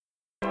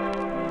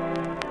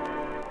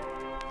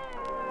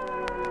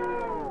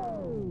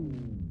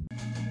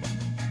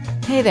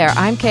Hey there,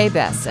 I'm Kay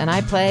Bess, and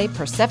I play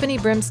Persephone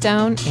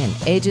Brimstone in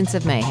Agents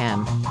of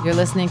Mayhem. You're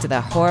listening to the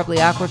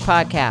Horribly Awkward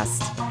Podcast.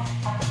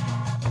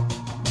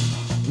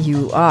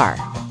 You are.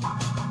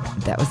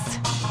 That was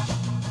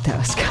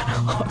kind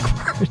of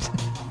awkward.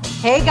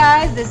 Hey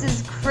guys, this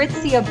is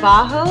Kritzia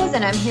Bajos,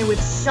 and I'm here with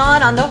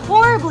Sean on the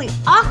Horribly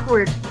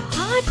Awkward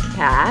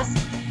Podcast.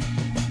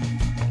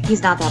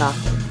 He's not that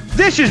awkward.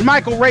 This is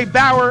Michael Ray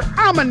Bauer.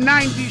 I'm a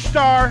 90s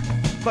star,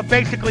 but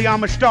basically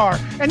I'm a star.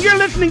 And you're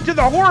listening to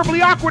the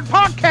Horribly Awkward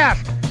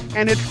Podcast.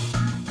 And it's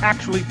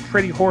actually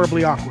pretty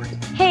horribly awkward.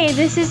 Hey,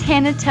 this is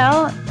Hannah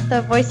Tell,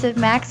 the voice of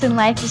Max in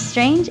Life is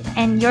Strange,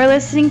 and you're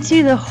listening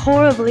to the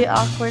Horribly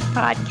Awkward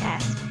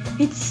Podcast.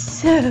 It's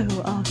so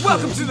awkward.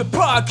 Welcome to the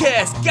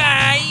podcast,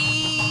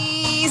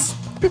 guys!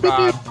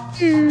 Rob.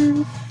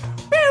 Boo,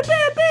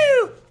 boo,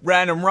 boo.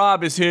 Random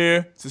Rob is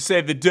here to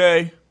save the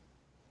day.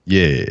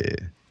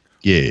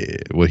 Yeah,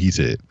 what he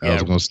said. I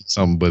was going to say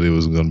something, but it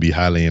was going to be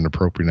highly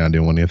inappropriate, and I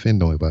didn't want to offend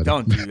nobody.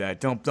 Don't do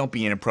that. Don't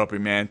be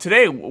inappropriate, man.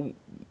 Today,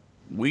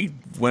 we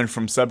went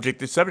from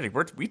subject to subject.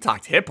 We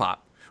talked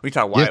hip-hop. We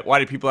talked why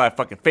do people have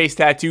fucking face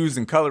tattoos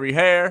and colory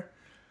hair.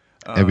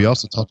 And we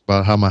also talked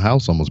about how my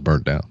house almost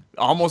burnt down.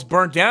 Almost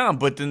burnt down,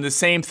 but then the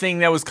same thing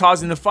that was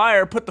causing the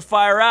fire put the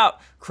fire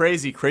out.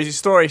 Crazy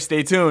story.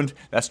 Stay tuned.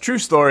 That's true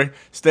story.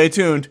 Stay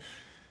tuned.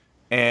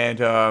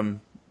 And,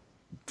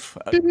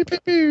 beep, beep,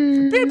 beep,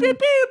 beep. Beep, beep, beep,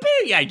 beep.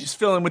 Yeah, you just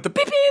fill in with the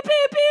beep, beep,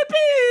 beep, beep,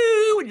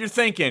 beep. What you're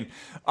thinking.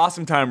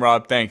 Awesome time,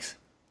 Rob. Thanks.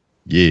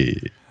 Yeah.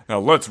 Now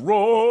let's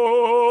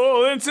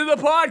roll into the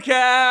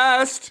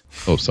podcast.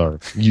 Oh, sorry.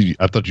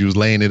 I thought you was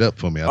laying it up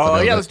for me.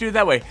 Let's do it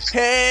that way.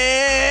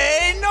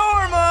 Hey,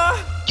 Norma.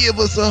 Give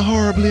us a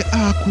horribly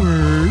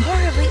awkward.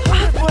 Horribly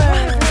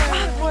awkward.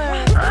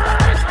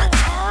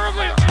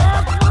 Horribly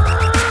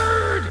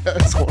awkward.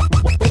 That's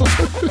horrible.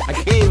 I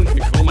can't even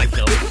control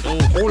myself. It's so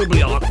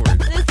horribly awkward.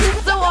 This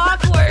is so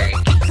awkward.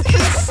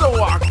 It's so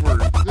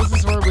awkward. This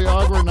is horribly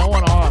awkward. No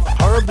one off.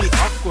 Horribly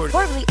awkward.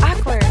 Horribly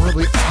awkward.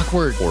 Horribly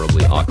awkward.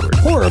 Horribly awkward.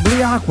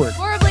 Horribly awkward.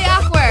 Horribly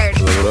awkward.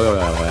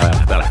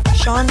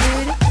 Sean,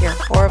 dude, you're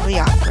horribly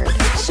awkward.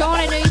 Sean,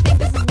 I know you think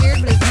this is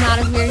weird, but it's not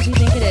as weird as you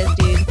think it is,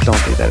 dude.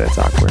 Don't do that. It's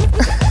awkward.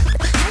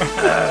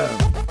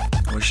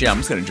 Well, shit, I'm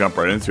just going to jump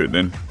right into it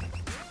then.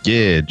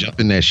 Yeah, jump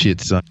in that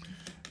shit, son.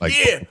 Like,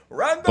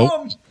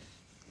 Random.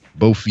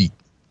 Both feet.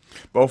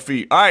 Both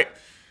feet. All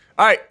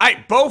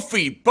right, both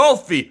feet.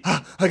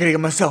 I gotta get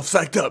myself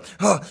psyched up.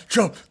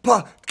 Jump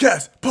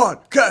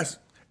podcast.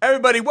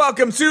 Everybody,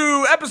 welcome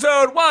to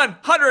episode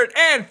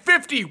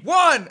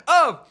 151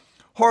 of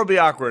Horribly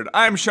Awkward.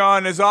 I'm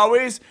Sean, as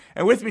always,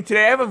 and with me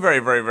today I have a very,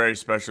 very, very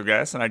special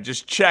guest, and I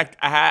just checked.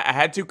 I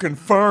had to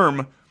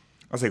confirm. I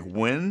was like,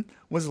 when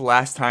was the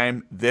last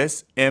time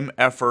this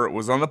MFer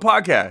was on the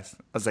podcast?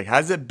 I was like,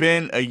 has it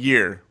been a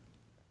year?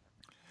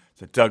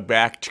 So I dug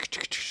back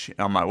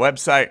on my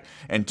website,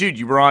 and dude,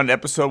 you were on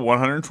episode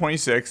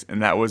 126,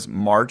 and that was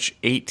March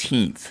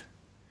 18th.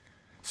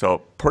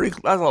 So that's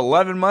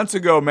 11 months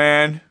ago,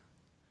 man.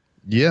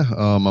 Yeah,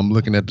 I'm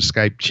looking at the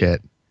Skype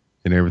chat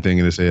and everything,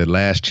 and it said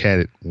last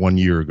chatted 1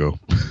 year ago.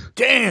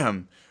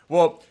 Damn.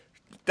 Well,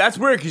 that's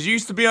weird, because you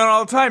used to be on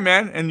all the time,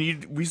 man,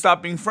 and we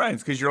stopped being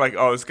friends, because you're like,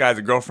 oh, this guy's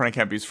a girlfriend, I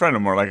can't be his friend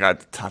anymore. Like, I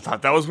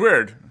thought that was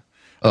weird.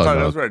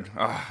 That was weird.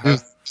 It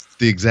was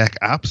the exact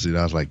opposite.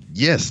 I was like,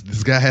 yes,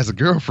 this guy has a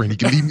girlfriend. He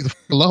can leave me the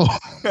fuck alone.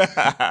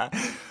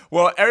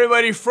 Well,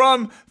 everybody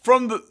from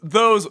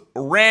those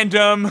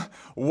random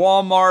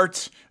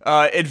Walmart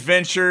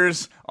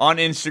adventures on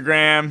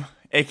Instagram,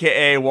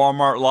 a.k.a.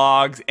 Walmart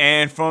Logs,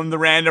 and from the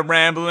Random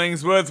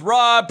Ramblings with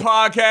Rob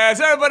podcast,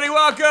 everybody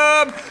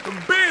welcome,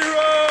 B-Rob!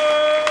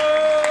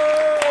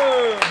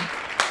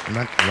 I'm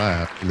not gonna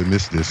lie, I really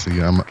missed this.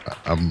 See, I'm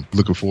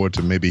looking forward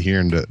to maybe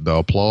hearing the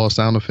applause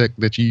sound effect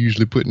that you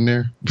usually put in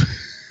there.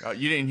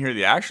 You didn't hear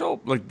the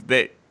actual?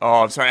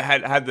 I'm sorry, I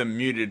had them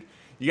muted.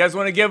 You guys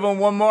want to give them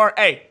one more?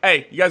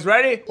 Hey, you guys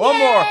ready? One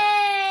more.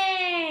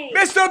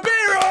 Mr.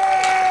 B-Rob!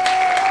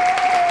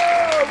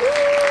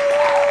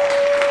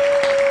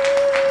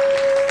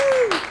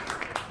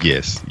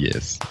 Yes.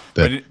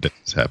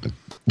 That's happened.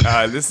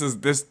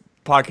 This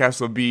podcast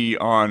will be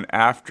on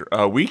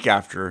a week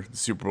after the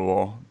Super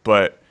Bowl,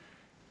 but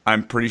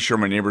I'm pretty sure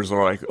my neighbors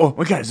are like, oh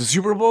my God, is the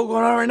Super Bowl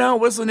going on right now?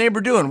 What's the neighbor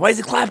doing? Why is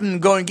he clapping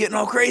and getting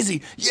all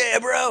crazy? Yeah,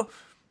 bro.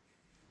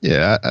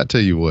 Yeah, I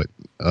tell you what,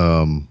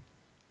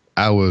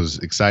 I was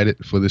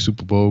excited for the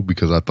Super Bowl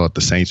because I thought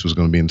the Saints was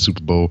going to be in the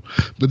Super Bowl,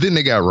 but then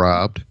they got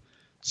robbed.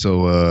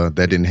 So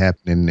that didn't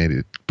happen, and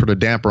it put a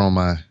damper on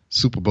my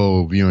Super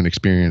Bowl viewing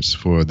experience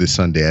for this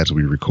Sunday as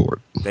we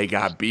record. They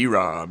got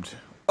B-robbed.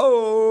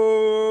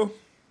 Oh.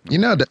 You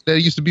know, that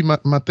used to be my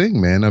thing,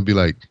 man. I'd be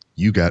like,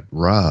 you got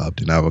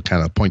robbed, and I would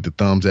kind of point the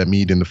thumbs at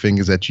me, then the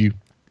fingers at you.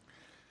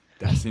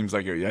 That seems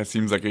like a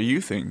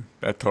you thing.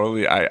 That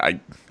totally,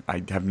 I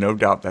have no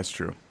doubt that's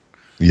true.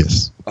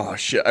 Yes. Oh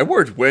shit! I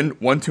wore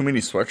one too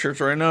many sweatshirts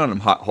right now, and I'm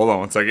hot. Hold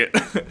on one second.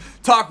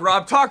 Talk,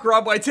 Rob.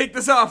 I take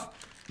this off.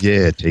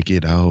 Yeah, take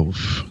it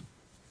off.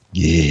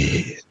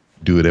 Yeah,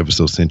 do it ever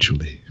so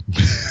sensually.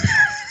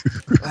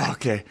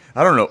 Okay.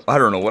 I don't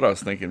know what I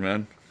was thinking,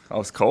 man. I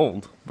was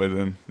cold, but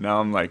then now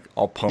I'm like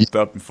all pumped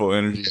up and full of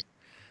energy.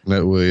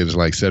 That way it's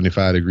like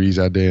 75 degrees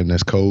out there, and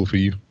that's cold for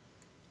you.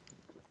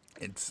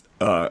 It's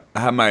I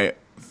have my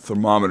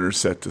thermometer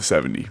set to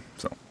 70.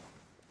 So.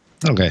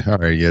 Okay. All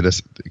right. Yeah,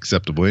 that's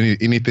acceptable.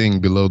 Anything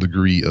below the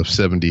degree of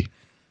 70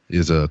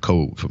 is a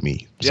cold for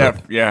me. Yeah.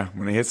 So. Yeah.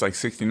 When it hits like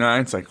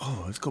 69, it's like,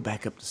 oh, let's go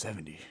back up to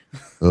 70.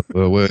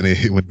 When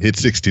it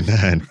hits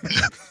 69,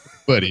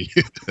 buddy.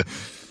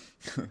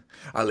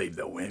 I leave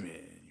the women.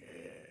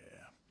 Yeah.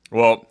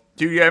 Well,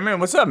 dude, yeah, man.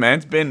 What's up, man?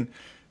 It's been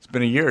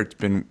a year. It's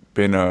been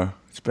a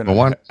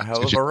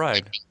hell of a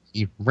ride.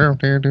 I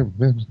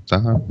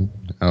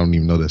don't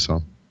even know that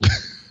song.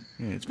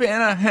 It's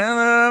been a hell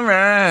of a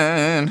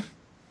ride.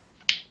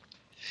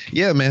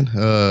 Yeah,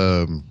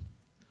 man.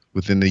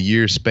 Within the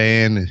year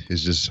span,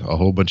 it's just a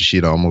whole bunch of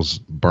shit. I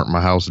almost burnt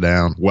my house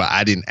down. Well,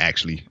 I didn't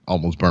actually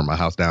almost burn my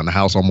house down. The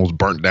house almost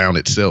burnt down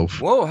itself.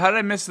 Whoa, how did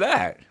I miss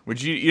that? You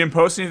didn't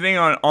post anything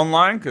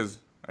online? Because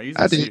I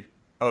usually see.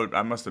 Oh,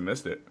 I must have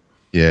missed it.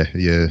 Yeah.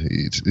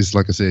 It's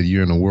like I said,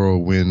 you're in a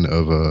whirlwind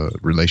of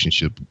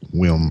relationship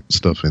whim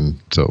stuff, and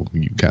so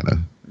you kind of.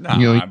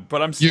 Nah,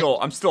 but I'm still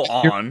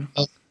on.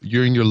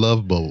 You're in your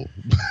love bowl.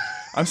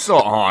 I'm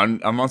still on.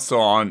 I'm still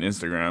on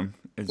Instagram.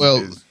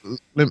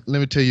 Let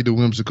me tell you the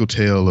whimsical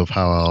tale of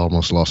how I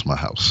almost lost my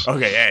house.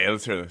 Okay, yeah,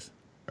 let's hear this.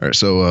 All right,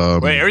 so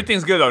wait,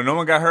 everything's good though. No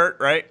one got hurt,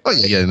 right? Oh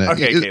yeah.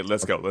 Okay,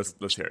 let's go.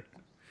 Let's hear it.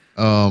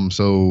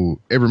 So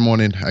every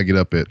morning I get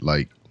up at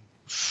like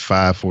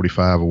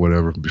 5:45 or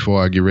whatever.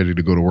 Before I get ready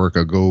to go to work,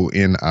 I go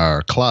in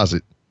our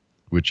closet,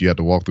 which you have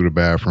to walk through the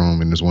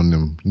bathroom, and there's one of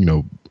them,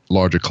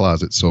 larger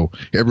closets. So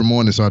every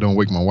morning, so I don't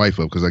wake my wife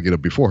up because I get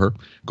up before her,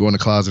 go in the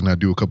closet and I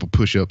do a couple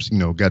push-ups,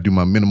 got to do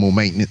my minimal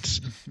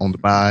maintenance on the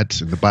biceps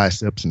and the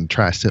biceps and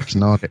triceps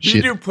and all that shit.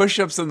 You do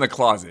push-ups in the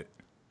closet?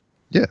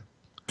 Yeah.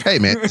 Hey,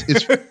 man,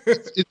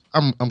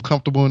 I'm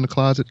comfortable in the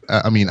closet.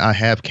 I mean, I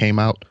have came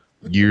out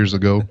years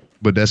ago,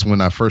 but that's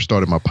when I first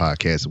started my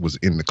podcast. It was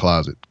in the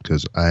closet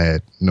because I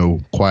had no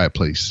quiet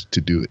place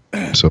to do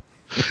it. So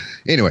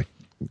anyway,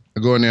 I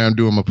go in there, I'm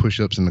doing my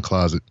push-ups in the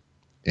closet,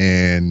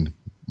 and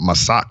my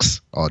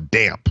socks are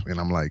damp, and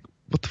I'm like,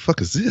 what the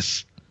fuck is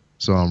this?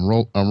 So I'm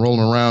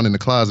rolling around in the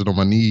closet on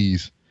my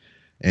knees,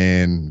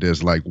 and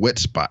there's like wet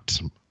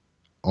spots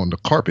on the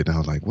carpet, and I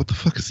was like, what the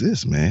fuck is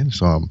this, man?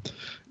 So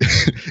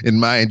and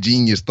my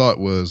ingenious thought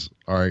was,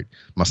 all right,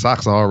 my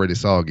socks are already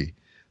soggy,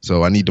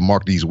 so I need to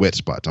mark these wet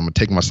spots. I'm gonna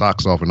take my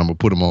socks off, and I'm gonna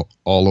put them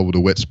all over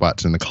the wet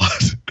spots in the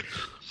closet.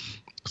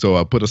 So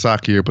I put a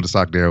sock here, put a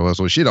sock there. Well,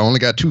 so shit, I only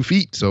got 2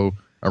 feet, so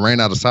I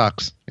ran out of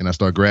socks, and I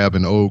started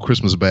grabbing old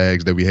Christmas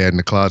bags that we had in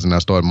the closet, and I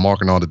started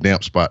marking all the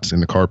damp spots in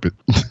the carpet.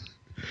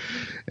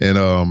 And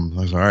I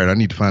was like, all right, I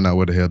need to find out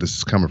where the hell this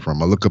is coming from.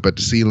 I look up at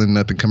the ceiling,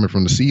 nothing coming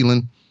from the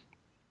ceiling.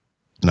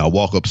 And I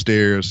walk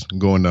upstairs,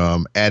 go in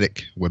the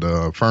attic where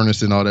the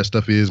furnace and all that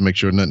stuff is, make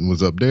sure nothing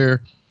was up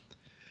there.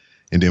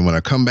 And then when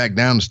I come back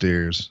down the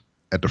stairs,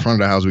 at the front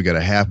of the house, we got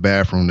a half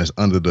bathroom that's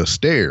under the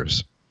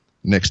stairs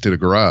next to the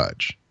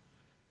garage.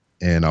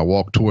 And I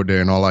walk toward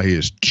there, and all I hear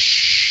is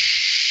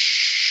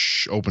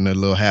open that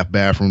little half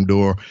bathroom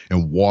door,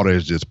 and water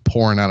is just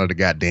pouring out of the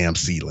goddamn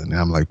ceiling. And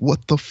I'm like,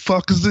 what the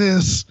fuck is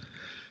this?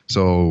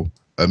 So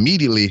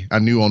immediately I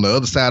knew on the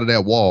other side of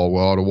that wall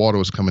where all the water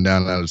was coming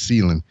down out of the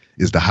ceiling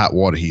is the hot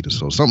water heater.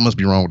 So something must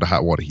be wrong with the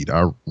hot water heater.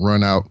 I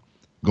run out,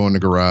 go in the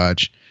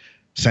garage,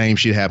 same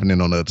shit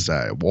happening on the other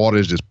side. Water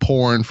is just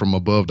pouring from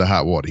above the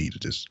hot water heater,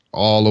 just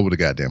all over the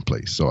goddamn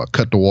place. So I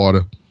cut the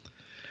water,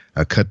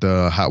 I cut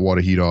the hot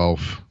water heater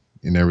off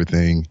and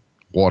everything.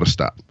 Water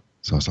stopped.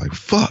 So I was like,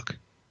 fuck.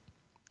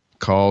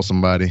 Call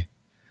somebody. I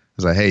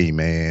was like, hey,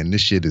 man, this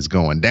shit is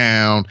going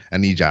down. I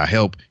need y'all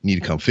help. You need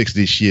to come fix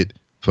this shit.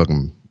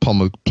 Fucking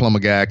plumber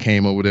guy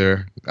came over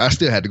there. I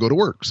still had to go to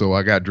work. So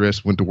I got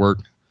dressed, went to work.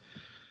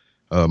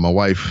 My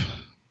wife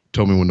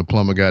told me when the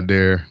plumber got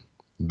there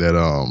that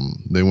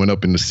they went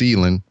up in the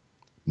ceiling,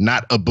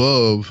 not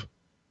above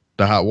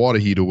the hot water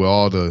heater where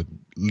all the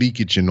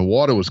leakage in the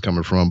water was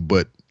coming from,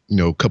 but,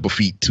 a couple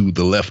feet to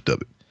the left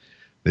of it.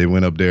 They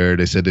went up there.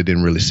 They said they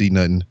didn't really see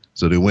nothing.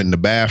 So they went in the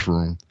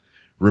bathroom,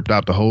 ripped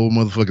out the whole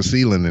motherfucking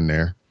ceiling in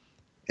there,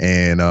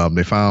 and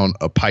they found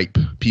a pipe,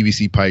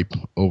 PVC pipe,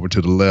 over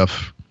to the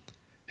left,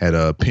 had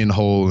a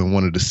pinhole in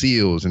one of the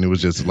seals, and it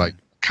was just like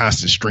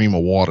constant stream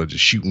of water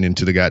just shooting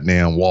into the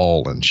goddamn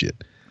wall and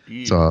shit.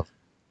 Yeah.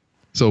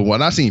 So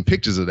when I seen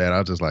pictures of that, I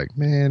was just like,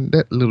 man,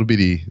 that little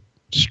bitty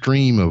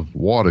stream of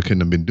water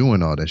couldn't have been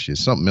doing all that shit.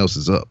 Something else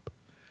is up.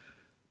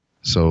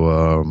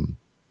 So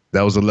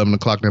that was 11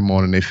 o'clock that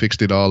morning. They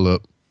fixed it all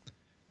up,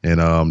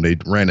 and they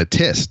ran a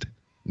test.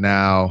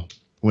 Now,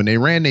 when they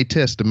ran their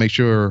test to make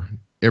sure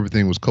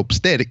everything was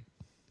copacetic,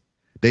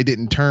 they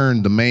didn't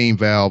turn the main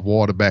valve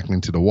water back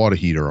into the water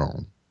heater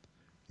on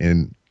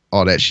and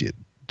all that shit.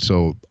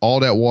 So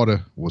all that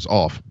water was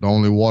off. The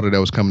only water that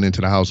was coming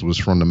into the house was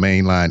from the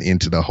main line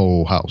into the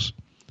whole house.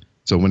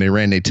 So when they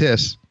ran their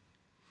test,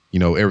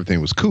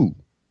 everything was cool.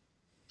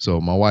 So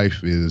my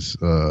wife is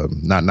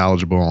not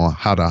knowledgeable on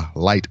how to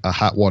light a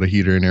hot water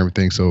heater and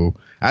everything. So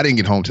I didn't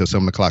get home till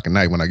 7 o'clock at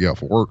night when I get off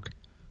for work.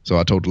 So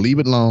I told her to leave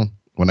it alone.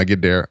 When I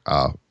get there,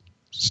 I'll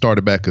start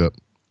it back up,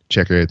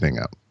 check everything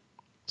out.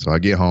 So I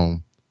get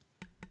home,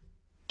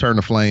 turn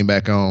the flame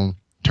back on,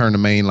 turn the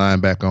main line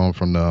back on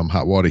from the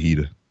hot water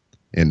heater.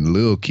 And the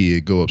little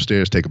kid go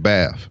upstairs, take a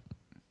bath.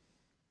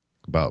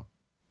 About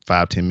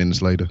 5-10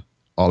 minutes later,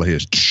 all I hear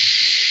is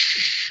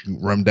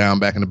run down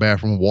back in the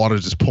bathroom. Water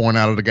just pouring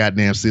out of the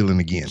goddamn ceiling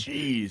again.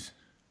 Jeez.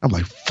 I'm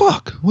like,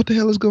 fuck, what the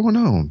hell is going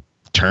on?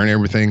 Turn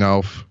everything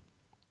off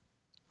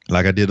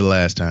like I did the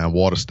last time.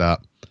 Water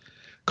stopped.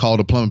 Called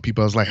the plumbing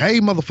people. I was like,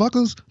 hey,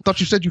 motherfuckers, thought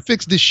you said you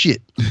fixed this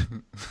shit.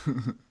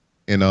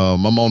 And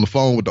I'm on the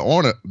phone with the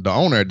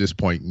owner at this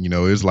point. You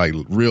know, it's like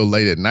real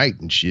late at night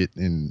and shit,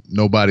 and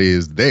nobody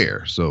is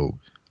there. So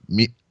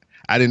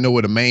I didn't know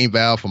where the main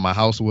valve for my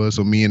house was.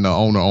 So me and the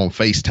owner on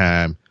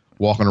FaceTime,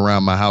 walking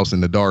around my house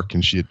in the dark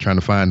and shit, trying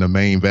to find the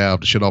main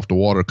valve to shut off the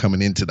water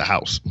coming into the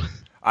house.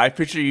 I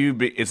picture you,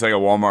 it's like a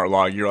Walmart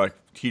log. You're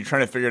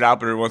trying to figure it out,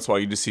 but every once in a while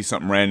you just see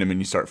something random and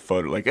you start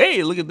photo like,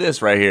 hey, look at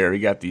this right here. We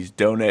got these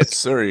donut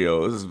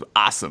cereal. This is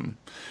awesome.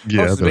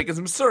 Yeah, I'm making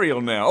some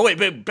cereal now. Oh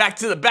wait, back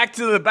to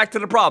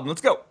the problem. Let's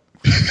go.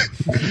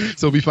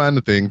 So we find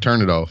the thing,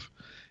 turn it off.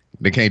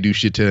 They can't do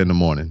shit till in the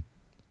morning.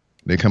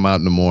 They come out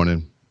in the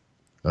morning.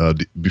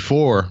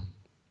 Before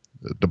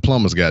the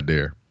plumbers got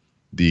there,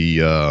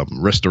 the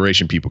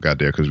restoration people got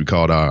there because we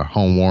called our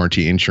home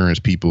warranty insurance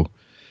people,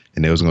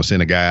 and they was going to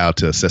send a guy out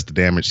to assess the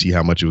damage, see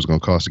how much it was going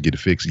to cost to get it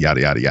fixed,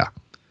 yada, yada, yada.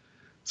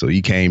 So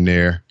he came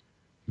there,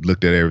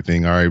 looked at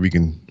everything. All right, we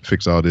can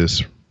fix all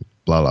this,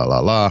 blah, blah,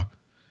 blah, blah.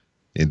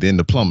 And then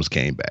the plumbers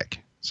came back.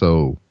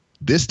 So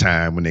this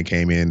time when they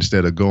came in,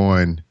 instead of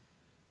going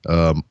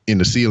in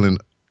the ceiling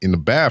in the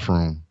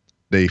bathroom,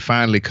 they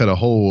finally cut a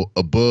hole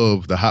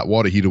above the hot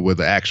water heater where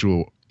the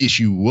actual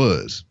issue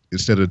was,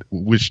 instead of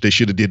which they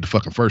should have did the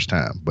fucking first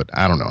time. But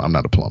I don't know. I'm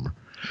not a plumber.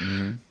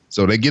 Mm-hmm.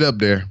 So they get up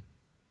there.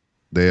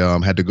 They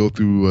had to go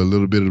through a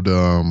little bit of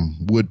the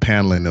wood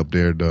paneling up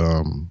there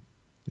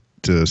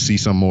to see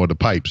some more of the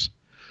pipes.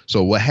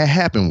 So what had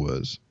happened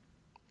was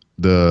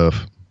the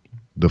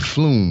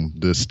flume,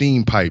 the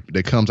steam pipe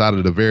that comes out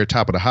of the very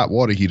top of the hot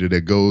water heater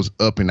that goes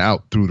up and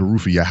out through the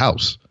roof of your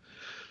house.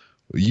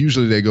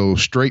 Usually they go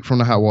straight from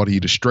the hot water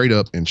heater straight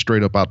up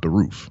out the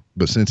roof.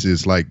 But since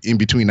it's like in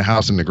between the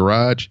house and the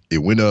garage, it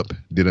went up,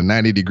 did a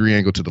 90-degree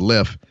angle to the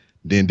left,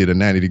 then did a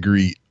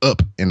 90-degree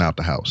up and out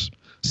the house.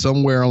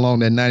 Somewhere along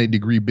that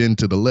 90-degree bend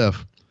to the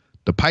left,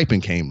 the piping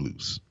came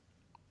loose.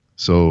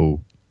 So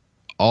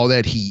all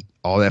that heat,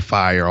 all that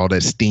fire, all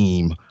that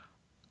steam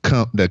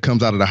that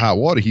comes out of the hot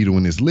water heater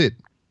when it's lit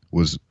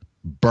was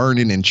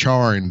burning and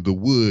charring the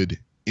wood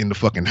in the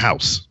fucking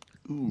house.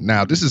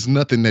 Now, this is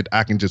nothing that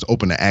I can just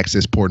open the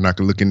access port and I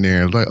can look in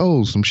there and like,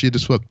 oh, some shit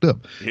is fucked up.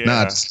 Yeah.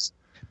 Nah, it's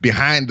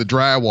behind the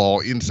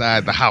drywall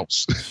inside the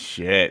house.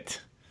 Shit.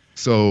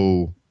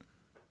 So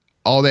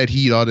all that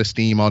heat, all that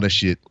steam, all that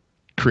shit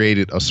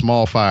created a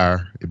small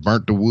fire. It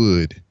burnt the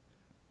wood,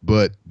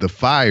 but the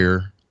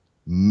fire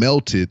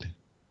melted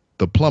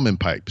the plumbing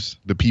pipes,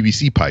 the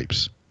PVC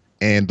pipes,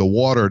 and the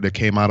water that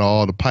came out of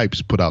all the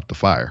pipes put out the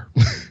fire.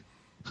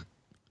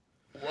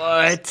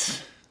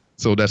 What?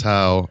 So that's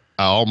how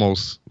I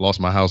almost lost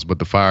my house, but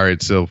the fire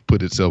itself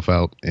put itself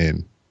out,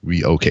 and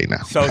we okay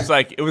now. So it's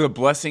like it was a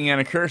blessing and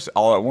a curse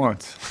all at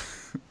once.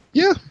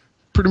 Yeah,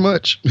 pretty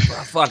much.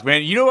 Oh, fuck,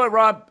 man. You know what,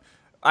 Rob?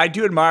 I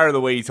do admire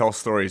the way you tell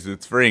stories.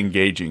 It's very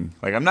engaging.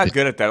 Like, I'm not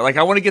good at that. Like,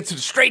 I want to get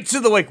straight to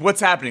the, like, what's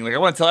happening. Like, I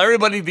want to tell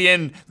everybody the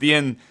end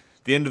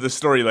of the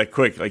story, like,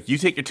 quick. Like, you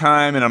take your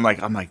time, and I'm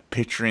like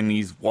picturing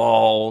these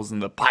walls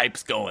and the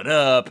pipes going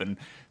up, and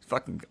it's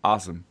fucking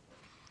awesome.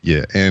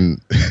 Yeah,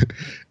 and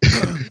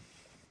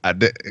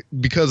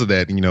because of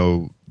that, you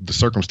know, the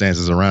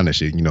circumstances around that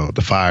shit, you know,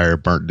 the fire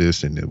burnt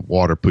this and the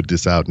water put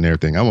this out and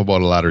everything. I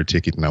bought a lottery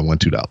ticket and I won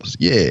 $2.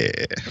 Yeah.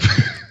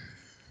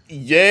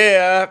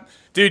 Yeah.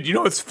 Dude, you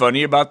know what's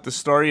funny about the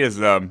story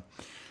is I've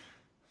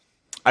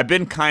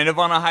been kind of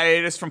on a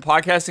hiatus from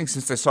podcasting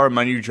since I started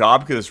my new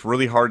job because it's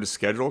really hard to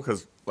schedule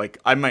because, like,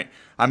 I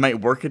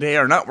might work a day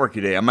or not work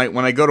a day.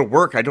 When I go to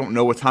work, I don't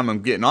know what time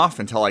I'm getting off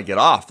until I get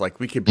off. Like,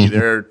 we could be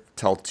there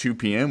till 2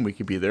 p.m. We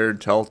could be there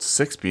till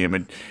 6 p.m.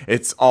 And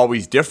it's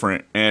always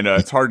different. And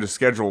it's hard to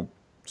schedule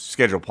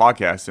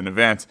podcasts in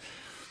advance.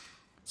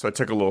 So I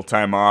took a little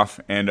time off.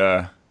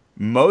 And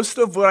most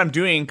of what I'm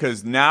doing,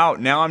 because now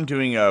I'm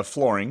doing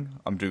flooring.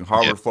 I'm doing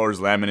hardwood floors,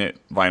 laminate,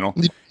 vinyl.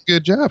 You did a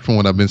good job from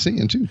what I've been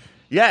seeing, too.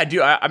 Yeah, dude.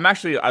 When I'm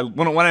actually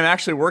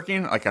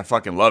working, like, I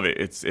fucking love it.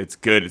 It's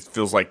good. It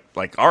feels like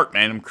art,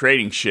 man. I'm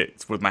creating shit.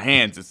 It's with my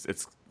hands.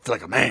 It's feel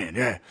like a man,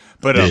 yeah.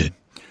 But I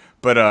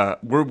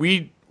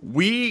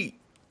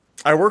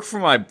work for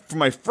my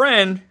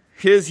friend.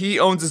 He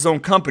owns his own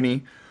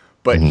company,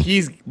 but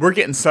we're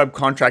getting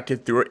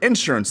subcontracted through an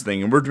insurance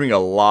thing, and we're doing a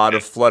lot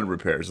of flood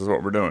repairs. Is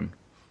what we're doing.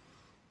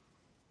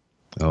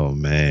 Oh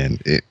man,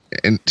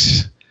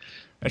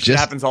 That shit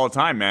happens all the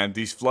time, man.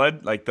 Those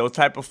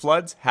type of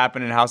floods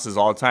happen in houses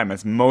all the time.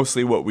 That's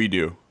mostly what we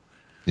do.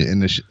 Yeah,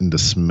 and the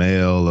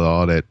smell of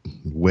all that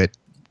wet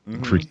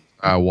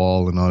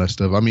drywall and all that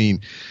stuff. I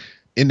mean,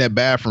 in that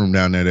bathroom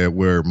down there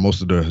where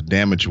most of the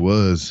damage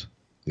was,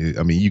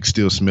 I mean, you can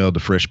still smell the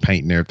fresh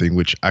paint and everything,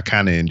 which I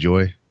kind of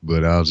enjoy.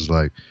 But I was just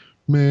like,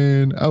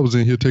 man, I was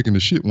in here taking a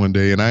shit one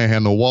day and I ain't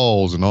had no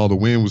walls and all the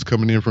wind was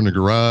coming in from the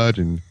garage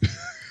and.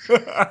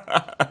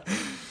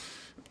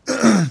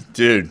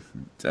 Dude,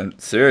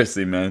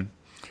 seriously, man.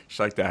 It's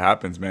like that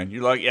happens, man.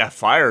 You're like, yeah,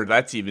 fire,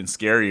 that's even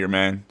scarier,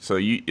 man. So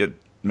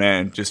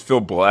man, just feel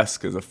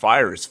blessed because a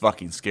fire is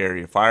fucking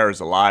scary. A fire is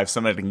alive.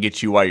 Somebody can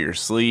get you while you're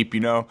asleep,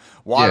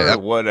 water,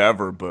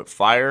 whatever. But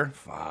fire,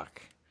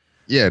 fuck.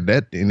 Yeah,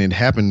 and it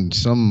happened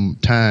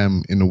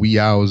sometime in the wee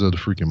hours of the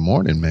freaking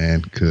morning,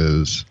 man,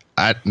 because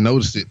I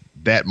noticed it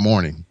that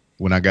morning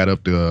when I got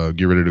up to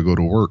get ready to go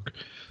to work.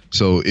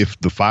 So if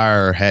the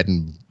fire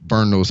hadn't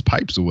burned those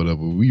pipes or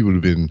whatever, we would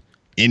have been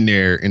in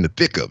there in the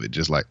thick of it,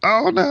 just like,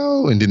 oh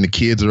no. And then the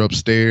kids are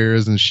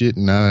upstairs and shit,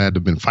 and I had to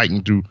been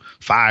fighting through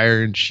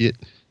fire and shit.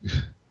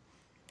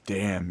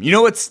 Damn. You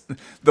know what's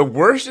the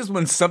worst is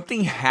when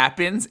something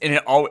happens and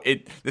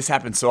this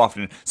happens so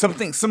often.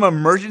 Some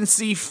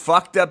emergency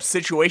fucked up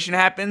situation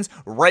happens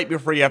right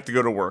before you have to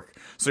go to work.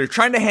 So you're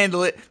trying to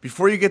handle it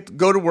before you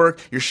go to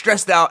work. You're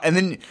stressed out, and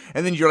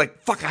then you're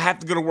like, fuck, I have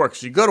to go to work.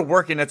 So you go to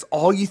work, and that's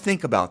all you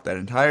think about that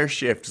entire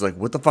shift. It's like,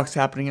 what the fuck's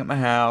happening at my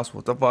house?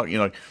 What the fuck?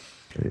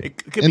 It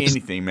could be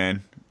anything,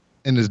 man.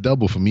 And it's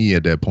double for me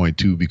at that point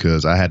too,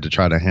 because I had to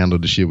try to handle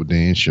the shit with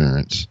the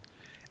insurance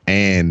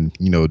and,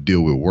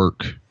 deal with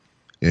work.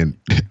 And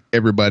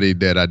everybody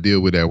that I deal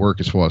with at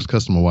work, as far as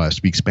customer-wise,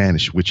 speaks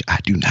Spanish, which I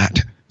do not.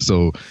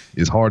 So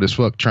it's hard as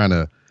fuck trying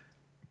to,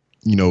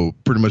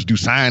 pretty much do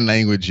sign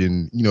language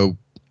and,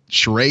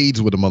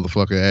 charades with a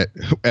motherfucker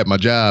at my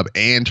job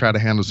and try to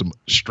handle some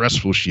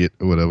stressful shit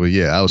or whatever.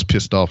 Yeah, I was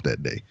pissed off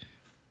that day.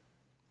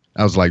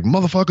 I was like,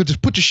 motherfucker,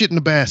 just put your shit in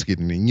the basket.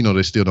 And then,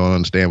 they still don't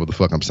understand what the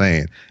fuck I'm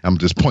saying. I'm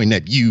just pointing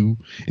at you,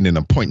 and then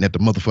I'm pointing at the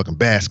motherfucking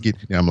basket,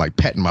 and I'm like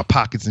patting my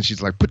pockets, and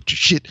she's like, put your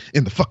shit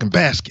in the fucking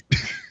basket.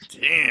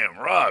 Damn,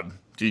 Rob.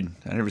 Dude,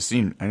 I never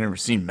seen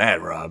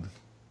Mad Rob.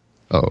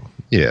 Oh,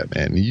 yeah,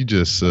 man. You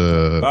just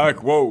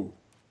like, whoa.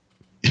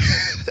 I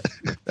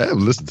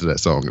haven't listened to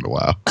that song in a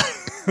while.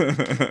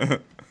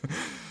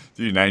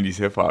 Dude, 90s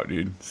hip hop,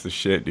 dude. It's the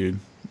shit, dude.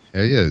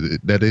 Yeah,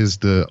 that is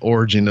the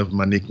origin of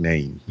my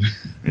nickname.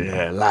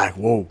 Yeah, like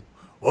whoa.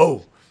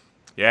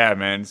 Yeah,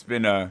 man, it's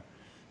been a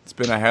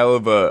hell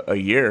of a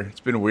year.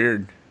 It's been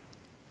weird.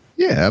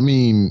 Yeah, I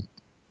mean,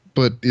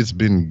 but it's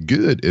been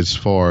good as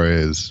far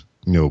as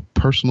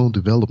personal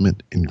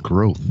development and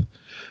growth.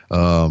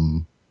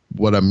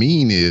 What I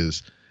mean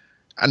is,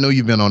 I know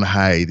you've been on a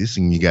hiatus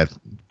and you got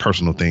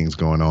personal things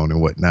going on and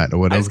whatnot or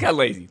whatever. I just got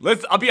lazy.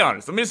 I'll be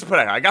honest. Let me just put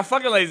it out. I got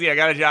fucking lazy. I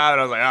got a job and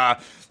I was like,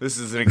 this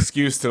is an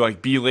excuse to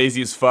like be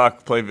lazy as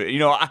fuck. Play.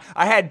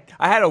 I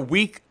had a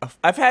week.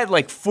 I've had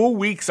like full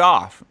weeks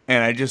off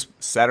and I just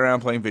sat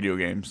around playing video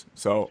games.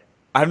 So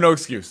I have no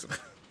excuse.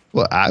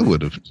 Well, I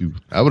would have too.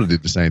 I would have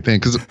did the same thing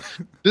because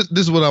this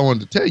is what I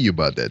wanted to tell you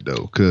about that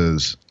though.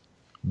 Because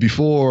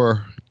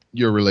before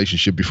your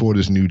relationship, before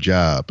this new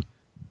job,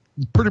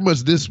 pretty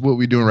much what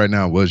we're doing right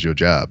now was your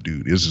job,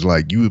 dude. It's just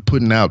like you were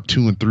putting out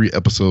 2 and 3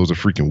 episodes a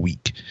freaking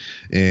week.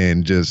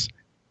 And just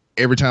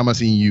every time I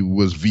seen you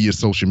was via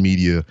social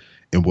media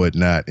and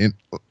whatnot. And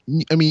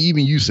I mean,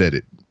 even you said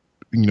it,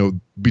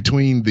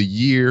 between the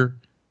year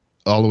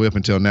all the way up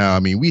until now, I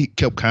mean, we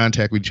kept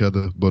contact with each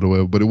other, but it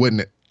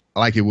wasn't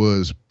like it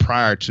was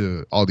prior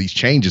to all these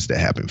changes that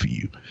happened for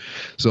you.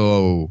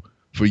 So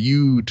for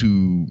you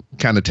to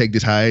kind of take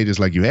this hiatus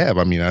like you have,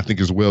 I mean, I think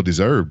it's well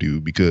deserved,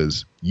 dude,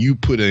 because you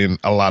put in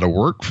a lot of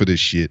work for this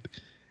shit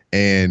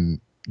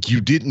and you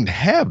didn't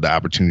have the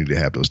opportunity to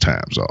have those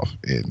times off.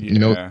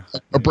 And,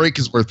 a break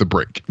is worth a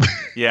break.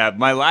 Yeah,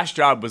 my last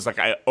job was like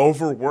I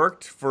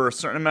overworked for a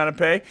certain amount of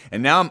pay,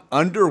 and now I'm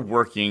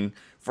underworking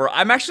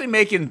I'm actually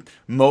making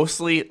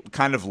mostly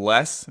kind of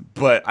less,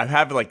 but I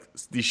have like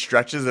these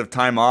stretches of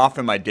time off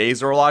and my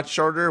days are a lot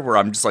shorter where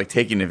I'm just like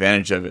taking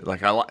advantage of it.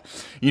 Like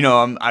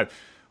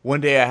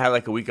one day I had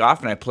like a week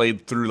off and I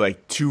played through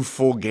like 2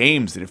 full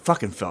games and it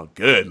fucking felt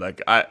good.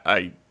 Like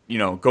I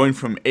going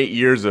from 8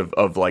 years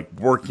of like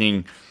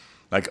working,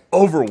 like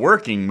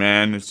overworking,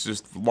 man, it's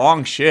just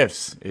long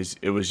shifts.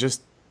 It was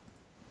just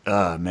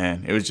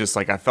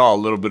like I felt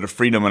a little bit of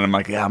freedom and I'm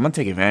like, yeah, I'm going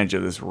to take advantage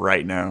of this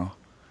right now.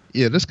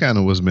 Yeah, that's kind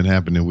of what's been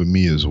happening with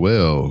me as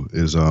well.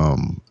 Is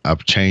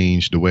I've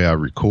changed the way I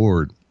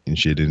record and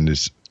shit, and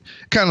it's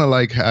kind of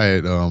like how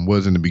it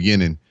was in the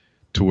beginning,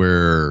 to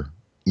where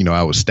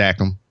I would stack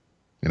them,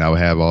 and I would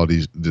have all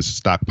this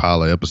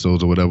stockpile of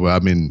episodes or whatever.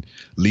 I've been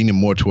leaning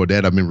more toward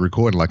that. I've been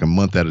recording like a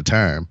month at a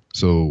time,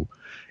 so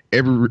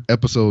every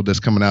episode that's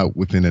coming out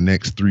within the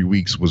next 3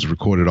 weeks was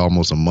recorded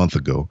almost a month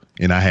ago,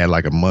 and I had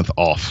like a month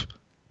off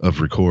of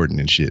recording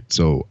and shit.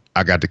 So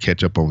I got to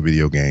catch up on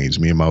video games.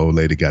 Me and my old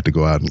lady got to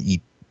go out and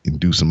eat and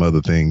do some other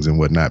things and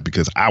whatnot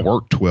because I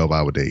work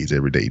 12-hour days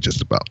every day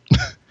just about.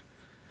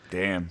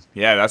 Damn.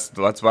 Yeah, that's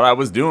what I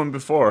was doing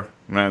before.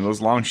 Man,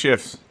 those long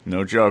shifts.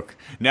 No joke.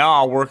 Now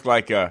I'll work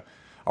like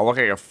I'll work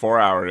like a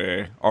 4-hour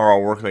day, or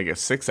I'll work like a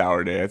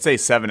 6-hour day. I'd say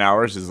 7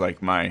 hours is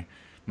like my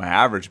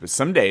average, but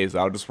some days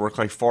I'll just work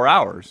like 4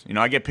 hours. You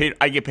know, I get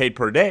paid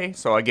per day,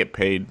 so I get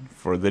paid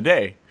for the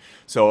day.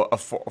 So a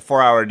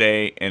 4-hour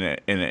day and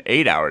an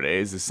 8-hour day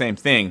is the same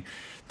thing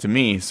to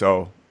me.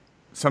 So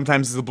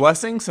sometimes it's a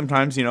blessing.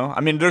 Sometimes, you know,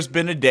 I mean, there's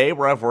been a day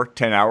where I've worked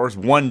 10 hours.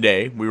 One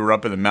day we were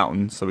up in the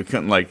mountains, so we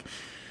couldn't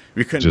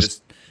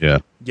just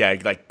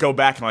like go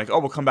back and like, oh,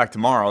 we'll come back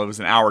tomorrow. It was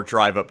an hour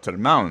drive up to the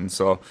mountains,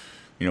 so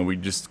you know, we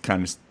just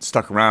kind of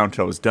stuck around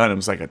until it was done. It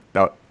was like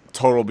a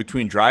total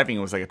between driving.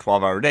 It was like a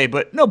 12-hour day,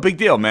 but no big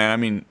deal, man. I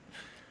mean,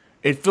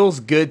 it feels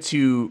good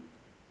to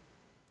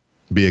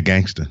be a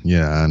gangster.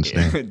 Yeah, I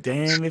understand.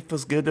 Damn, it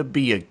feels good to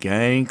be a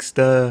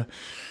gangster.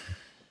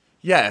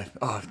 Yeah.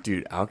 Oh,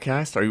 dude,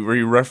 Outkast. Were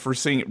you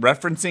referencing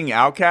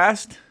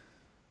Outkast?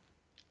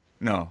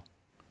 No.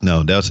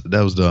 No, that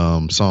was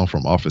the song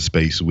from Office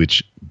Space,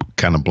 which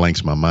kind of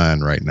blanks my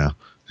mind right now.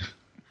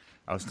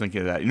 I was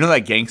thinking of that. You know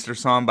that gangster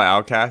song by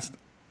Outkast?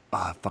 Oh,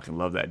 I fucking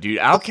love that, dude.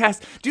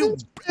 Outkast,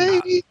 dude.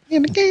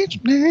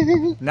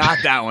 Not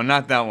that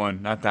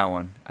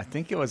one. I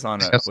think it was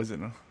on was it?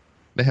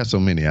 They have so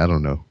many. I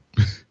don't know.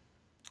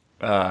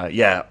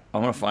 Yeah,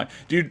 I'm gonna find.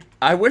 Dude,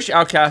 I wish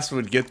Outkast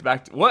would get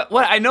back to what.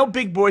 I know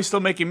Big Boy's still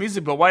making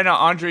music, but why not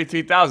Andre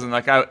 3000?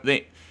 Like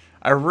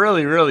I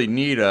really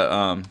need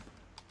a.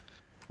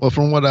 Well,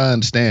 from what I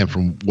understand,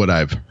 from what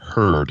I've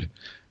heard,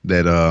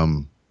 that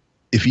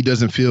if he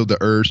doesn't feel the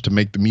urge to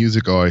make the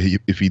music, or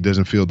if he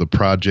doesn't feel the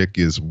project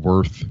is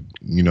worth,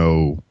 you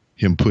know,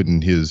 him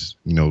putting his,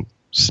 you know,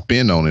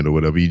 spin on it or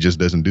whatever, he just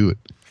doesn't do it.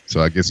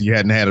 So I guess he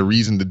hadn't had a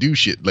reason to do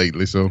shit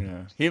lately. So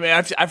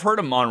yeah. I've heard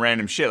him on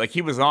random shit. Like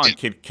he was on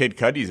Kid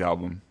Cudi's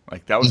album.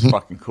 Like that was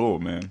fucking cool,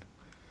 man.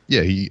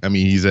 Yeah,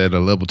 he's at a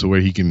level to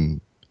where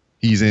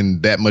he's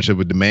in that much of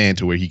a demand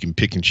to where he can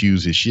pick and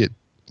choose his shit.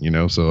 You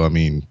know, so I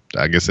mean,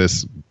 I guess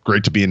that's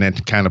great to be in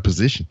that kind of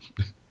position.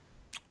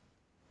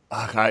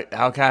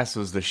 Outkast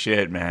was the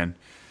shit, man.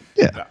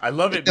 Yeah, I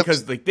love it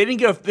because like they didn't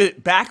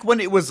give back when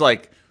it was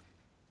like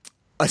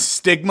a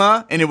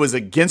stigma and it was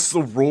against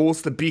the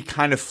rules to be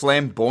kind of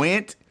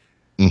flamboyant.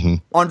 Mm-hmm.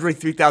 Andre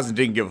 3000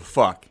 didn't give a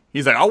fuck.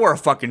 He's like, I'll wear a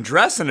fucking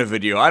dress in a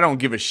video. I don't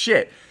give a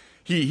shit.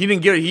 He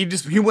didn't give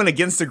it. He went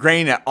against the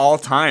grain at all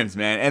times,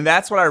 man. And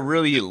that's what I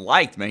really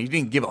liked, man. He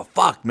didn't give a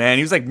fuck, man.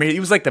 He was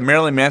like the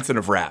Marilyn Manson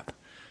of rap.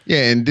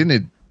 Yeah, and then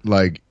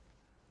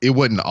it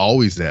wasn't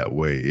always that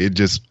way. It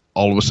just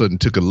all of a sudden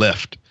took a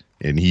left,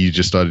 and he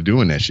just started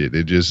doing that shit.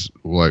 It just,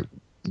 like,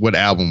 what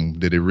album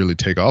did it really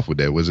take off with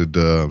that? Was it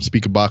the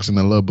Speaker Box and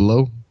the Love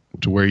Below,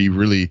 to where he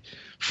really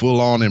full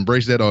on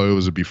embraced that, or it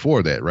was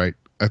before that, right?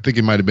 I think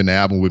it might have been the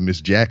album with Miss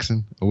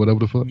Jackson or whatever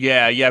the fuck.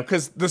 Yeah,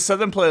 because the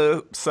Southern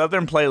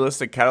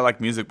playlist of Cadillac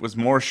Music was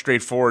more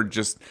straightforward,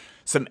 just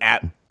some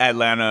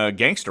Atlanta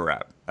gangster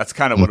rap. That's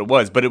kind of what it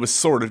was, but it was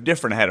sort of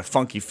different. It had a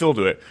funky feel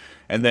to it.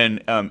 And then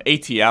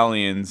AT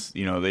Aliens,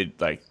 you know, they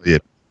like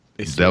that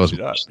was it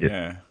up. Shit.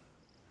 Yeah,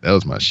 that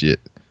was my shit.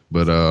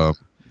 But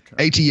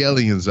AT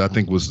Aliens, I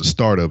think, was the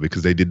start of it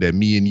because they did that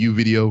Me and You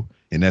video,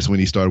 and that's when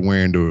he started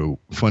wearing the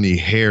funny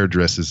hair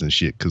dresses and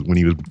shit. Because when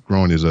he was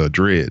growing his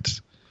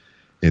dreads,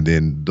 and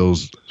then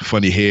those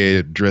funny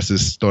hair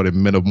dresses started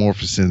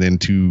metamorphosing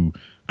into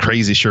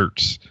crazy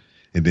shirts,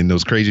 and then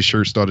those crazy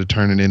shirts started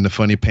turning into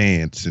funny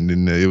pants, and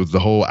then it was the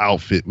whole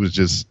outfit was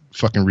just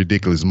fucking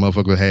ridiculous. The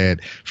motherfucker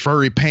had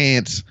furry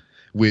pants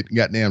with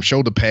goddamn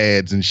shoulder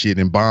pads and shit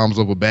and bombs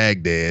over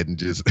Baghdad, and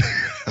just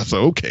I said,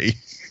 okay.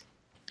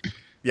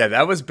 Yeah,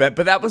 that was but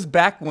that was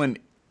back when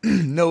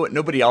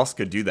nobody else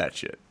could do that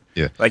shit.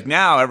 Yeah. Like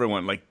now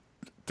everyone, like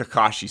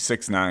Tekashi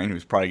 6ix9ine,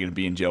 who's probably going to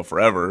be in jail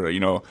forever, you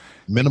know.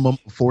 Minimum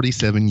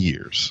 47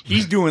 years.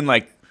 He's doing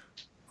like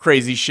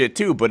crazy shit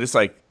too, but it's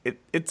like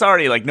it's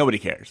already like nobody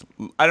cares.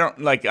 I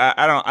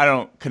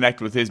don't connect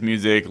with his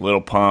music,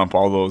 Lil Pump,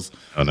 all those.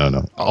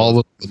 No. All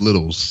of the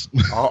littles.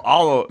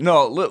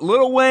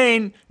 Lil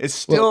Wayne is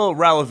still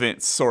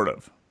relevant, sort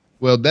of.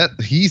 Well,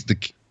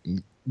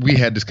 we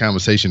had this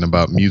conversation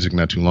about music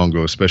not too long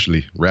ago,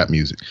 especially rap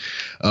music.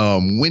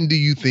 When do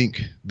you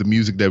think the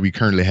music that we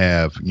currently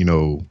have, you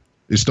know,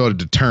 it started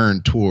to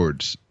turn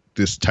towards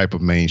this type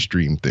of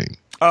mainstream thing?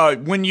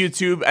 When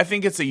YouTube, I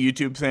think it's a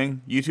YouTube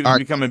thing. YouTube's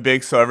becoming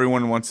big, so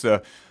everyone wants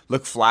to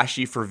look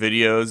flashy for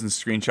videos and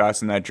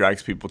screenshots, and that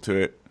drags people to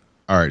it.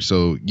 All right,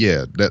 so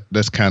yeah,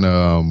 that's kind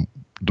of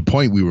the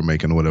point we were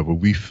making or whatever.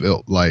 We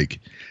felt like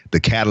the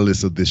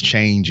catalyst of this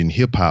change in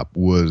hip hop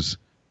was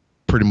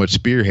pretty much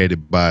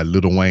spearheaded by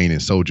Lil Wayne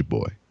and Soulja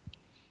Boy.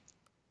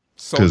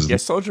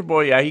 Soulja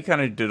Boy, yeah, he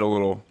kind of did a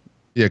little.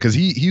 Yeah, because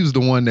he was the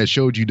one that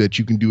showed you that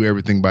you can do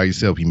everything by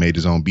yourself. He made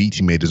his own beats.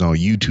 He made his own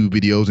YouTube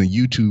videos, and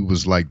YouTube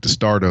was like the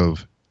start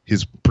of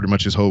pretty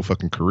much his whole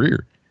fucking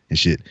career and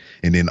shit.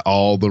 And then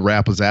all the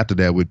rappers after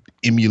that would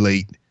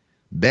emulate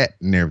that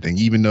and everything,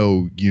 even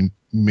though you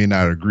may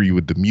not agree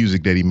with the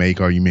music that he make,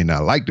 or you may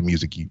not like the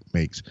music he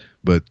makes.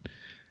 But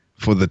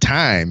for the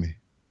time,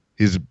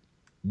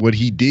 what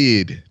he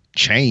did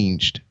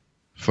changed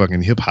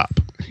fucking hip hop,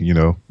 you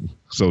know.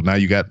 So now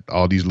you got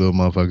all these little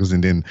motherfuckers,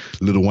 and then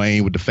Lil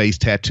Wayne with the face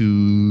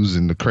tattoos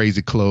and the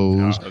crazy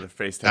clothes. Oh, the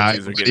face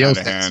tattoos are getting out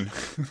of hand.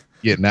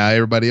 Yeah, now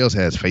everybody else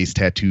has face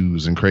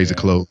tattoos and crazy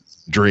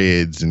clothes,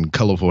 dreads and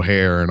colorful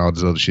hair and all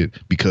this other shit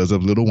because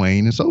of Lil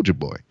Wayne and Soulja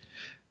Boy.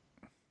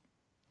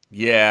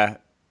 Yeah,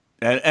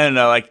 and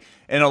like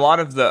in a lot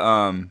of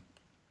the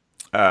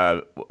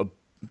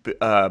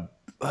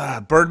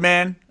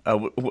Birdman,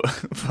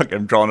 fuck,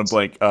 I'm drawing a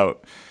blank.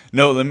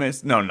 No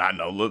Limits,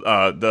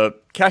 the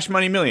Cash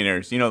Money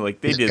Millionaires. You know,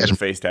 like they did the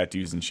face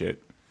tattoos and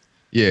shit.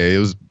 Yeah, it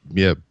was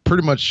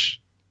pretty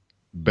much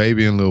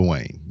Baby and Lil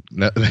Wayne.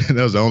 That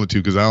was the only two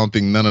because I don't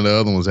think none of the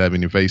other ones have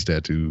any face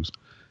tattoos.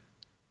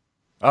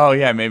 Oh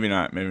yeah, maybe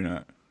not.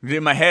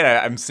 In my head,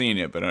 I'm seeing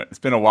it, but it's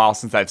been a while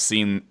since I've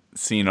seen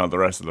all the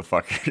rest of the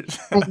fuckers.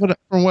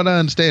 From what I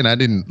understand, I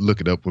didn't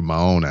look it up with my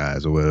own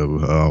eyes or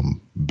whatever.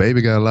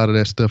 Baby got a lot of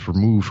that stuff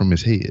removed from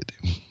his head.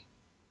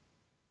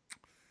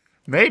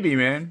 Maybe,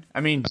 man.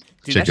 I mean,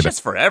 dude, that shit's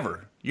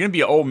forever. You're gonna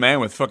be an old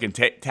man with fucking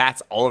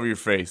tats all over your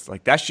face.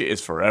 Like that shit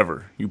is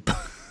forever.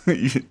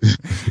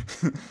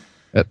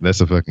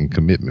 That's a fucking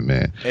commitment,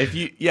 man. If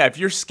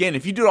your skin,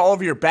 if you do it all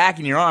over your back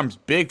and your arms,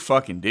 big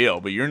fucking deal.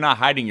 But you're not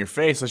hiding your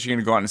face unless you're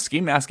gonna go out in a ski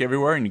mask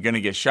everywhere and you're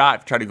gonna get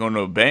shot. Try to go into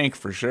a bank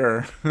for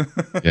sure.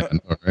 Yeah, I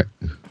know, right?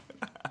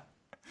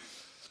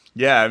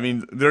 Yeah, I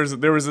mean, there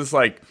was this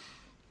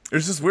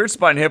weird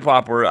spot in hip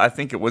hop where I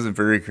think it wasn't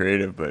very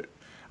creative, but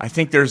I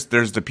think there's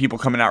the people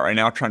coming out right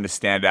now trying to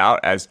stand out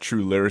as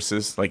true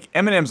lyricists. Like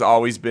Eminem's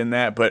always been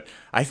that, but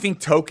I think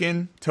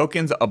Token's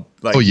Token's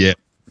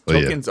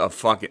a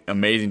fucking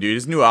amazing dude.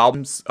 His new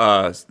album's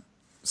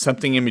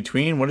something in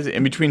between. What is it?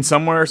 In Between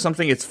Somewhere or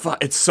something?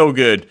 It's so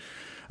good.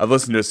 I've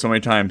listened to it so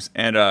many times.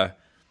 And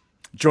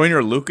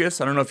Joyner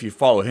Lucas, I don't know if you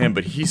follow him,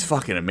 but he's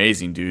fucking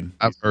amazing, dude.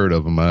 I've heard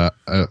of him. I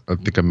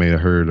think I may have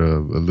heard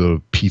of a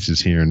little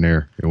pieces here and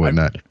there and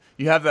whatnot.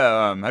 You have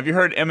have you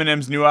heard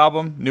Eminem's new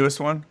album, newest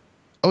one?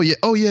 Oh yeah.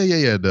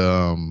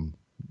 The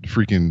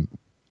freaking,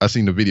 I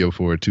seen the video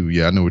for it too.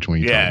 Yeah, I know which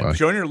one you're talking about.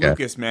 Joyner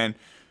Lucas, man.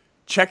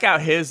 Check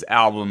out his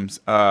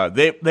albums.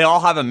 They all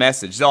have a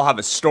message. They all have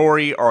a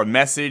story or a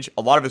message.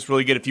 A lot of it's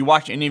really good. If you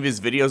watch any of his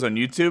videos on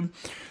YouTube,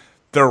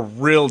 they're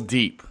real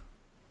deep.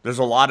 There's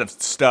a lot of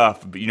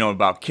stuff,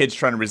 about kids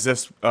trying to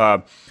resist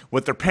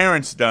what their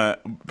parents done.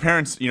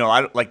 Parents, they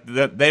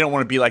don't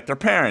want to be like their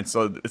parents.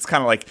 So it's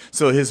kind of like,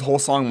 so his whole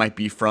song might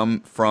be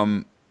from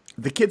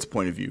the kid's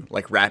point of view,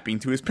 like rapping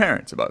to his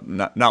parents about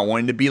not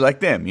wanting to be like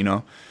them,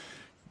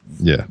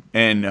 Yeah.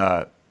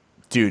 And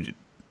dude,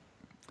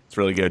 it's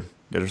really good.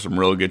 There's some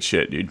real good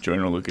shit, dude.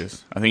 Joyner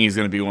Lucas. I think he's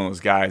going to be one of those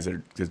guys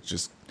that's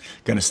just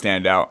going to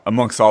stand out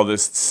amongst all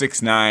this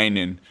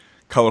 6'9" and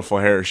colorful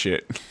hair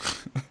shit.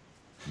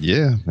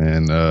 Yeah,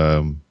 man.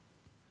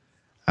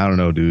 I don't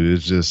know, dude.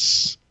 It's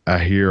just, I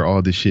hear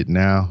all this shit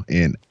now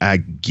and I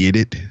get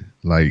it.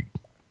 Like,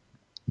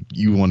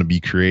 you want to be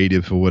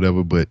creative or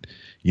whatever, but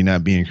you're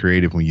not being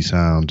creative when you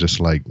sound just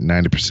like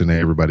 90% of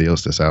everybody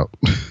else that's out.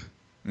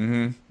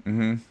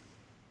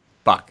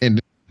 Fuck.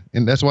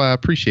 And that's why I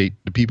appreciate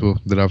the people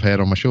that I've had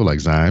on my show, like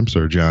Zyme,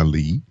 Sir John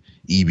Lee,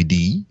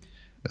 EVD.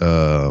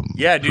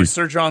 Yeah, dude,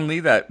 Sir John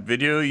Lee, that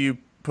video you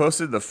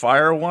posted, the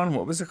fire one,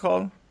 what was it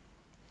called?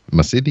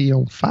 My City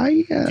on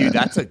Fire. Dude,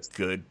 that's a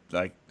good,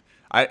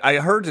 I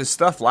heard his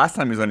stuff last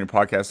time he was on your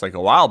podcast, like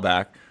a while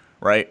back,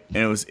 right?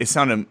 And it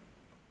sounded,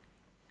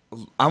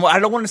 I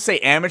don't want to say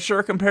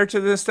amateur compared to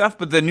this stuff,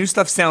 but the new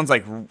stuff sounds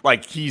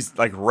like he's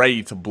like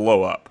ready to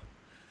blow up.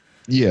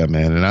 Yeah,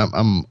 man, and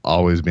I'm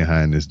always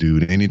behind this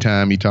dude.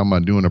 Anytime he talking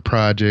about doing a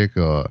project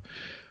or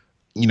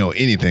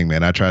anything,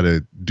 man, I try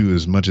to do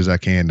as much as I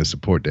can to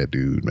support that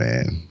dude,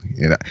 man.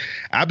 And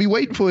I'll be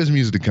waiting for his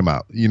music to come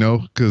out,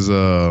 because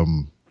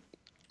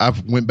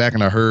I've went back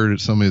and I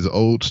heard some of his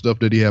old stuff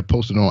that he had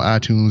posted on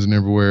iTunes and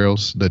everywhere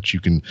else that you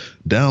can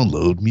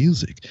download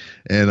music,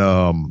 and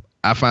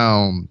I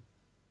found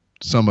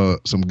some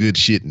good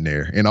shit in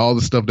there, and all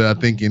the stuff that I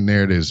think in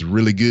there that's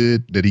really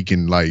good that he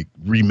can like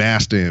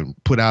remaster and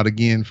put out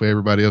again for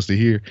everybody else to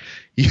hear.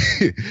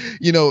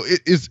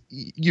 It's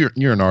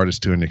you're an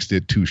artist to an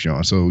extent too,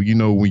 Sean. So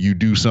when you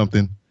do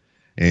something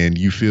and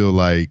you feel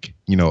like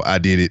I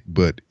did it,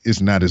 but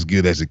it's not as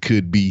good as it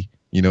could be.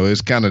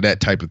 It's kind of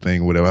that type of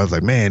thing. Whatever. I was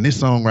like, man, this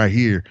song right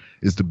here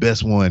is the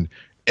best one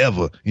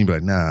ever. And you'd be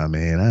like, nah,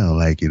 man, I don't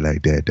like it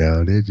like that,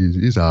 dog.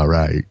 It's all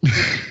right.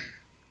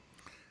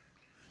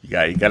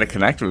 You got to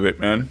connect with it,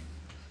 man.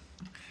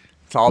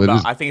 It's all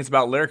I think it's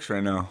about lyrics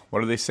right now.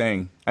 What are they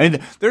saying? I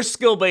mean, there's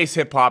skill-based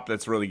hip-hop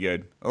that's really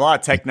good. A lot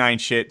of Tech Nine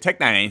shit.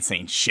 Tech Nine ain't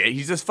saying shit.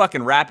 He's just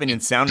fucking rapping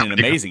and sounding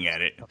amazing at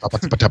it. Yeah.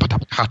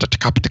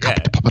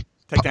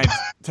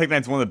 Tech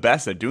Nine's one of the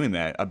best at doing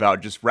that,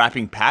 about just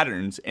rapping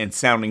patterns and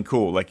sounding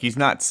cool. Like, he's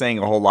not saying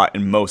a whole lot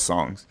in most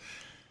songs.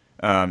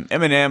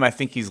 Eminem, I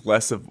think he's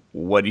less of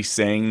what he's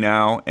saying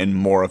now and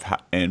more of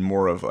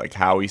like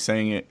how he's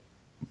saying it.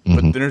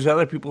 But then there's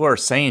other people who are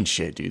saying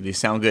shit, dude. They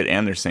sound good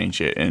and they're saying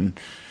shit. And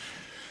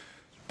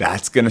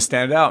that's going to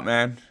stand out,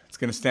 man. It's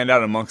going to stand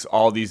out amongst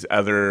all these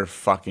other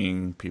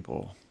fucking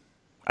people.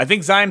 I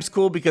think Zyme's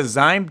cool because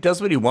Zyme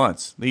does what he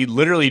wants. He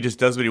literally just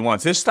does what he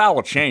wants. His style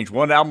will change.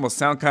 One album will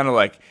sound kind of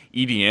like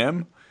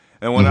EDM,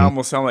 and one album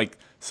will sound like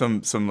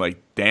some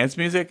like dance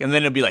music, and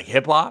then it'll be like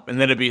hip hop, and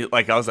then it'll be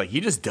like, I was like,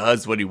 he just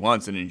does what he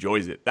wants and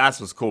enjoys it. That's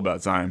what's cool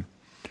about Zyme.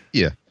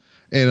 Yeah,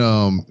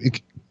 and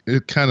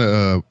it kind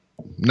of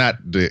not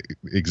the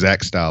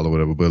exact style or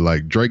whatever, but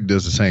like Drake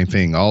does the same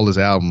thing. All his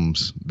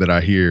albums that I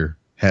hear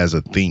has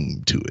a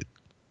theme to it,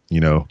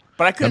 you know.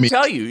 But I couldn't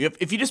tell you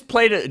if you just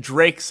played a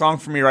Drake song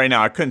for me right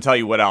now. I couldn't tell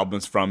you what album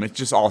it's from. It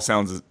just all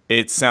sounds.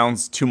 It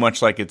sounds too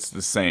much like it's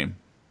the same.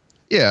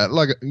 Yeah,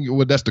 like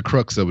well, that's the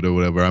crux of it or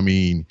whatever. I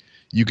mean,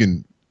 you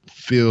can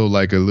feel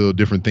like a little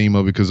different theme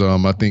of it because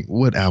I think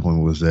what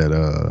album was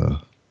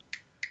that?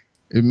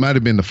 It might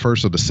have been the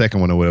first or the second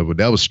one or whatever.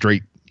 That was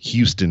straight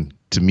Houston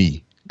to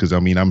me. Because, I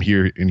mean, I'm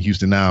here in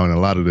Houston now, and a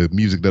lot of the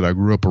music that I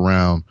grew up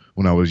around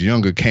when I was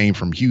younger came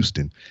from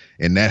Houston.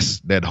 And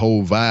that's that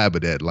whole vibe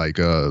of that, like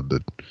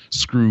the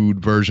screwed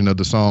version of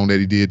the song that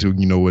he did to,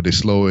 you know, where they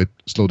slow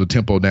the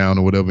tempo down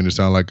or whatever, and it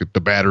sounds like the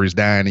battery's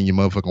dying in your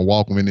motherfucking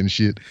Walkman and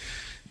shit.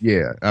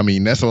 Yeah, I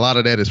mean, that's a lot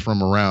of that is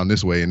from around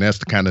this way, and that's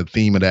the kind of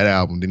theme of that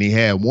album. Then he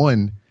had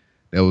one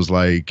that was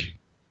like,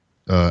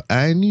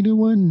 I need a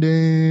one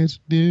dance,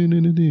 you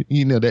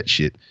know, that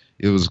shit.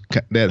 It was,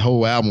 that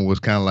whole album was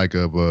kind of like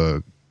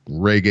a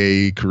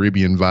reggae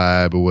Caribbean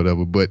vibe or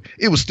whatever, but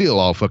it was still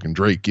all fucking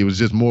Drake. It was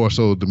just more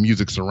so the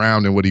music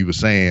surrounding what he was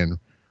saying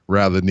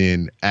rather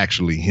than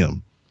actually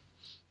him.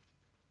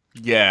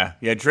 Yeah.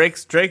 Drake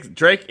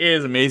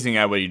is amazing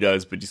at what he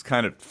does, but he's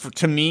kind of,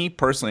 to me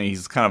personally,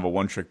 he's kind of a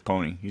one-trick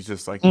pony. He's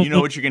just like, you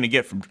know what you're gonna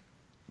get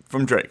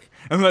from Drake.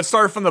 And let's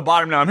start from the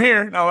bottom. Now I'm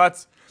here. Now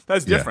that's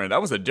different. That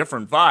was a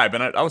different vibe,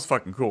 and that was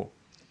fucking cool.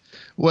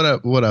 What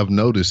I've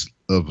noticed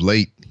of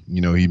late, you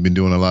know, he's been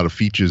doing a lot of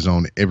features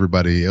on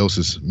everybody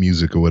else's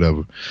music or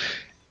whatever.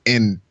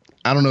 And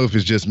I don't know if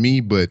it's just me,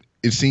 but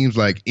it seems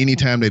like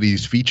anytime that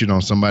he's featured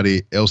on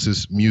somebody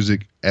else's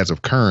music as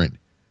of current,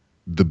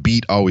 the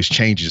beat always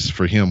changes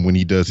for him when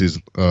he does his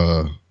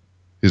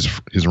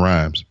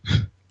rhymes.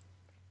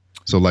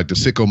 So like the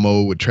Sicko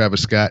Mode with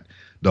Travis Scott,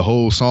 the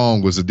whole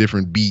song was a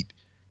different beat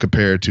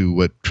compared to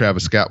what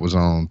Travis Scott was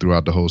on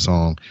throughout the whole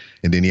song.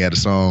 And then he had a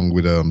song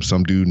with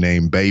some dude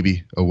named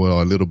Baby,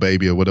 or Little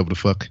Baby, or whatever the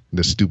fuck.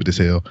 That's stupid as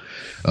hell.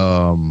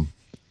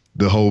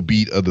 The whole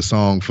beat of the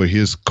song for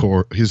his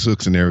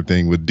hooks and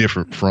everything was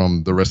different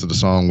from the rest of the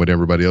song when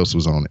everybody else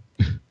was on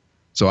it.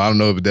 So I don't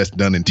know if that's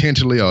done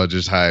intentionally or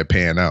just how it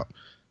panned out.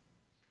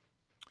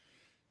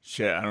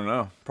 Shit, I don't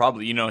know.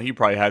 Probably, you know, he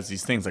probably has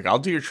these things like, I'll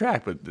do your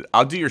track, but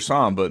I'll do your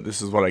song, but this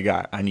is what I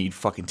got. I need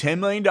fucking $10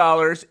 million,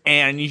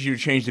 and I need you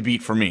to change the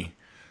beat for me.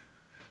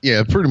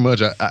 Yeah, pretty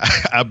much.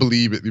 I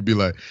believe it. You'd be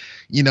like,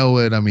 you know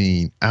what? I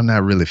mean, I'm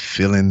not really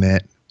feeling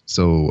that,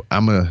 so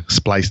I'm going to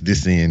splice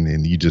this in,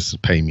 and you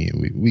just pay me, and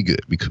we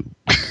good. We cool.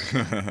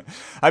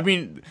 I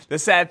mean, the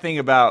sad thing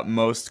about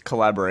most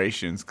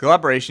collaborations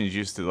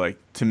used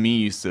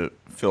to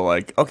feel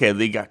like, okay,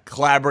 they got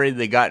collaborated,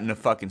 they got in a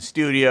fucking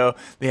studio,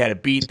 they had a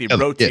beat, they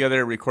wrote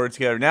together, recorded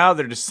together. Now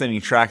they're just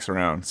sending tracks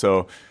around.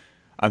 So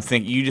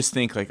you just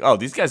think like, oh,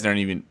 these guys haven't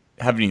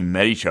even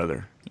met each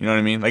other. You know what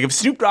I mean? Like if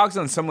Snoop Dogg's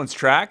on someone's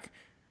track,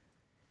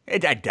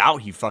 I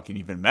doubt he fucking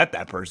even met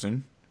that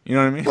person. You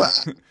know what I mean? Well,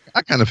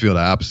 I kind of feel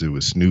the opposite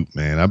with Snoop,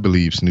 man. I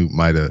believe Snoop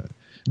might have,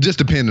 just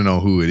depending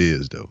on who it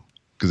is, though.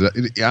 Because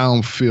I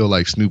don't feel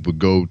like Snoop would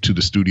go to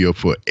the studio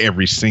for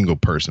every single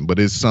person, but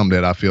it's some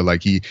that I feel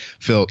like he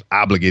felt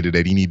obligated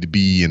that he needed to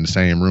be in the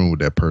same room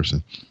with that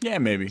person. Yeah,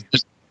 maybe.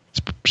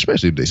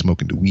 Especially if they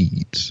smoking the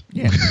weeds.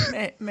 Yeah,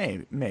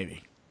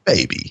 maybe.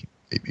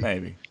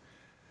 Maybe.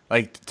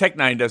 Like Tech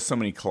Nine does so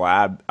many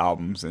collab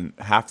albums, and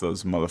half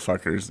those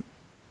motherfuckers,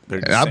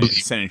 they're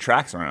just sending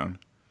tracks around.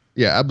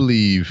 Yeah, I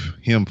believe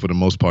him for the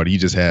most part. He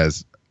just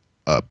has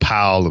a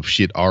pile of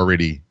shit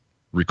already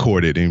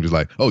recorded, and he was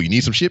like, oh, you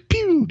need some shit?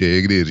 Pew!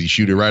 There it is. He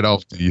shoot it right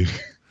off to you.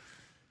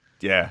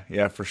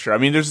 Yeah, for sure. I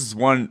mean, there's this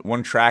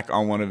one track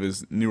on one of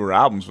his newer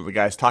albums where the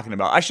guy's talking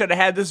about, I should have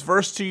had this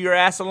verse to your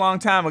ass a long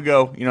time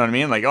ago. You know what I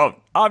mean? Like, oh,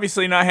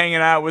 obviously not hanging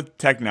out with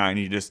Tech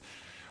Nine.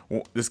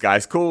 This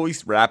guy's cool. He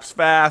raps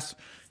fast.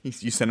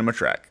 You send him a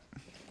track.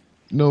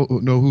 Know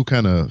who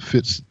kind of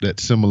fits that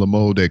similar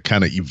mode that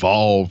kind of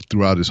evolved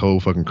throughout his whole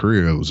fucking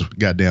career? It was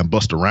goddamn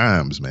Busta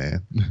Rhymes,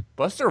 man.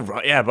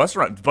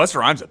 Busta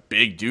Rhymes a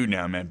big dude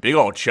now, man. Big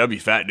old chubby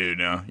fat dude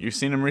now. You've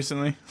seen him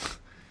recently?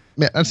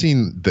 Man, I've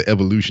seen the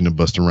evolution of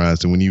Busta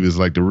Rhymes, and when he was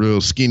like the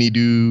real skinny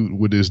dude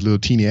with his little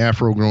teeny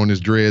afro growing his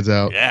dreads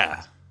out.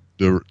 Yeah.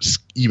 The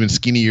even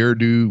skinnier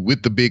dude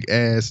with the big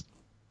ass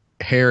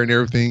hair and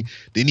everything.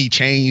 Then he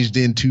changed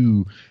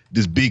into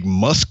this big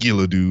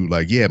muscular dude,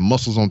 like, yeah,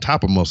 muscles on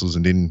top of muscles,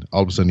 and then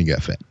all of a sudden he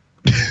got fat.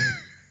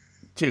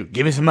 Dude,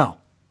 give me some more.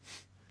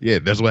 Yeah,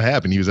 that's what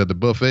happened. He was at the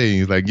buffet, and he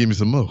was like, give me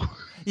some more.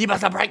 You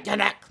must break your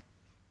neck.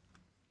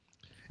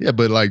 Yeah,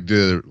 but like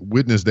to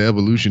witness the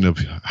evolution of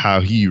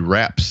how he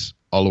raps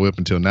all the way up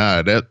until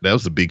now, that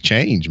was a big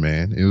change,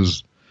 man.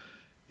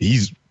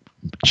 He's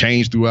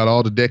changed throughout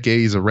all the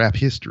decades of rap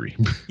history.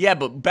 Yeah,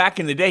 but back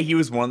in the day, he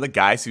was one of the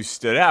guys who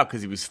stood out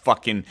because he was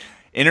fucking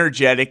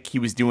energetic. He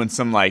was doing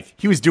some like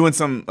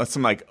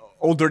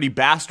old dirty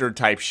bastard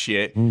type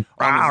shit on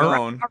his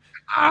own.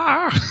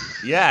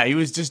 Yeah, he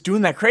was just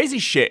doing that crazy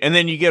shit. And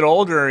then you get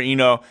older, you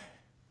know,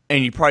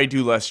 and you probably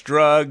do less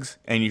drugs,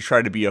 and you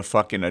try to be a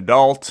fucking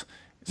adult.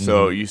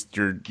 So you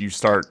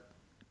start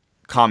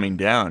calming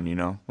down, you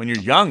know. When you're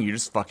young, you're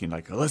just fucking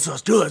like,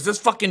 let's do this. Let's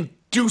fucking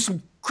do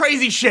some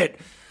crazy shit.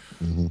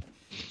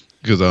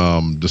 Because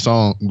the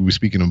song, we were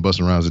speaking of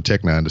Busta Rhymes and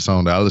Tech Nine, the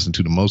song that I listen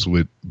to the most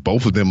with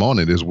both of them on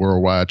it is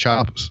Worldwide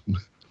Choppers.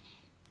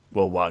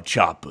 Worldwide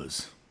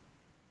Choppers.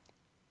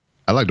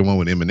 I like the one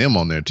with Eminem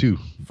on there too.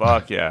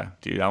 Fuck yeah,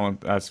 dude. That one,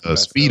 that's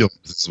Speed 'em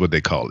is what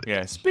they call it.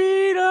 Yeah,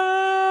 Speed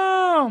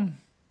 'em.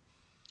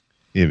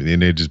 Yeah,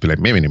 and they just be like,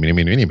 I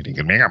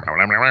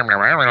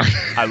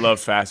love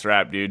fast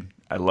rap, dude.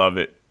 I love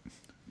it.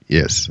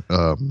 Yes.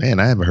 Man,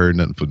 I haven't heard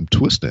nothing from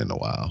Twista in a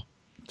while.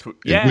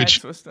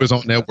 Which Twista was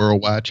on that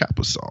Worldwide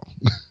Chopper song.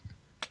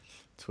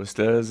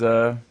 Twista is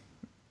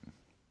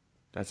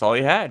that's all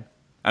he had.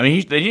 I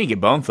mean, they didn't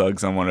get Bone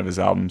Thugs on one of his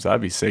albums.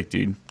 That'd be sick,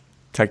 dude.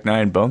 Tech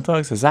Nine, Bone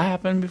Thugs. Has that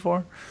happened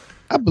before?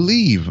 I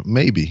believe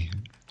maybe.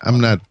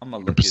 I'm not. I'm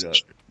gonna look it up.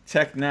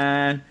 Tech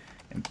Nine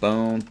and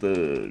Bone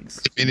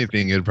Thugs. If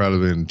anything, it'd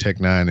probably been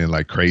Tech Nine and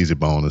like Crazy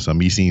Bone or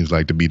something. He seems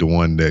like to be the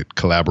one that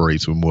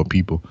collaborates with more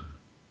people.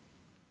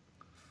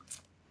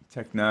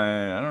 Tech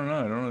Nine. I don't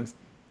know.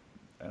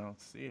 I don't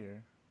see it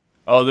here.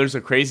 Oh, there's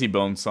a Crazy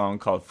Bone song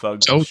called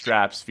Thugs and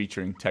Straps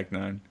featuring Tech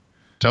Nine.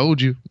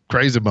 Told you,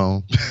 Crazy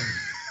Bone.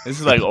 This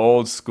is like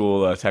old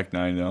school Tech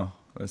Nine though.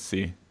 Let's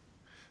see.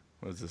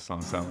 What does this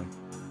song sound like?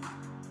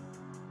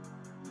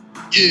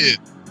 Yeah.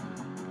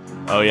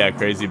 Oh yeah,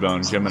 Crazy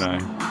Bone, Gemini.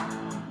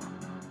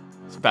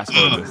 Let's fast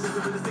forward this.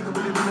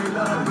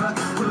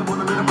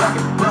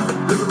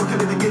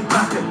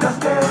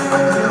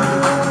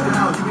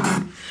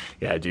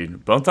 Yeah,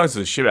 dude. Bone Thugs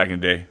was shit back in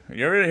the day.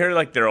 You ever hear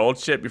like their old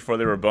shit before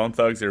they were Bone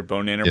Thugs? They were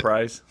Bone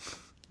Enterprise.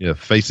 Yeah,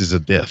 Faces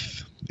of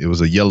Death. It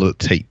was a yellow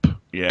tape.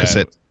 Yeah.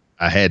 Cassette.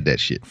 I had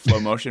that shit. Flow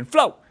motion.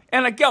 Flow.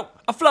 And I go.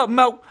 I float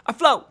mo. I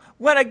float.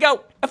 When I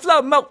go, I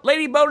float mo.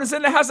 Lady Bone is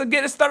in the house. I'm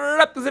getting started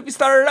up. Because if you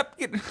start it up,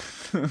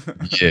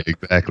 Yeah,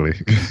 exactly.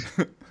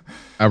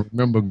 I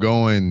remember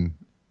going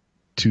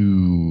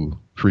to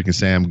freaking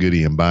Sam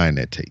Goody and buying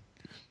that tape.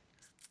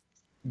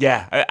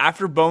 Yeah,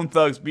 after Bone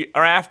Thugs,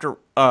 or after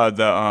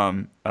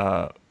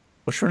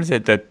which one is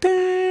it?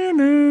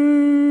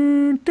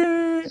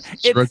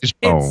 Sluggish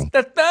Bone. It's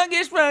the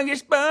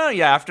Sluggish Bone.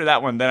 Yeah, after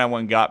that one, then I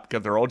went and got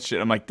because their old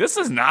shit. I'm like, this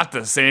is not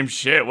the same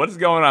shit. What is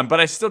going on? But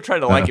I still tried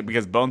to like it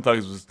because Bone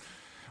Thugs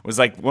was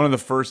like one of the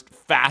first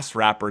fast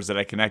rappers that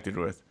I connected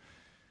with.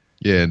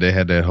 Yeah, they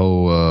had that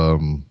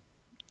whole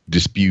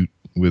dispute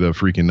with a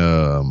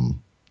freaking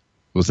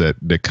what's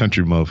that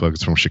country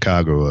motherfuckers from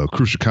Chicago,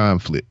 Crucial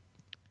Conflict.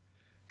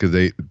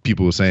 Because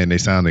people were saying they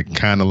sounded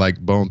kind of like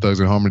Bone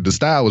Thugs and Harmony. The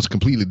style was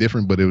completely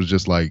different, but it was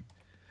just like,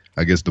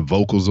 I guess the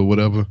vocals or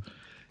whatever.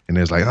 And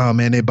it's like, oh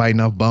man, they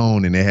biting off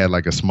Bone, and they had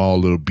like a small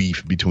little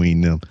beef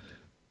between them.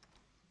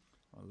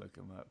 I'll look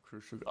them up.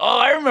 Crucial. Oh,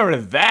 I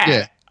remember that.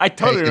 Yeah. I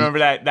totally remember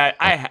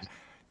that.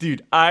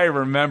 Dude, I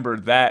remember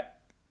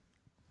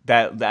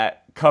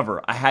that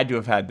cover. I had to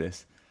have had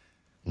this.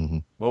 Mm-hmm.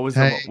 What was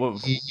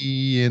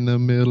in the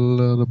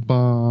middle of the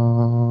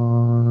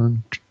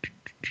barn,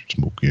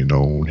 smoking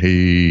on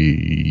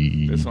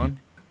hay. This one?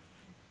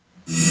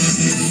 Yep.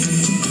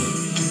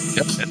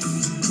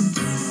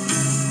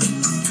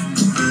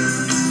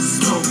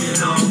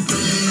 Smoking on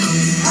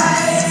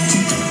hay.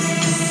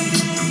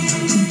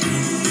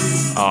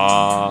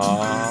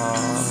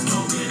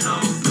 Smoking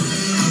on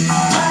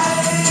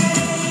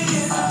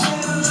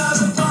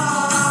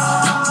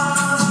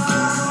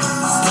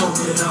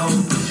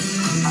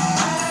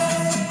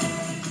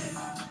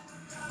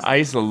I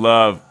used to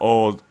love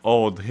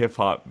old hip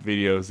hop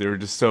videos. They were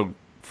just so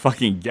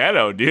fucking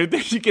ghetto, dude.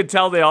 You could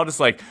tell they all just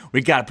like,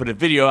 we gotta put a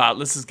video out.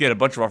 Let's just get a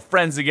bunch of our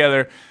friends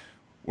together.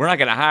 We're not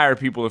gonna hire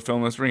people to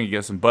film this. We're gonna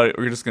get some buddy.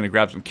 We're just gonna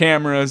grab some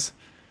cameras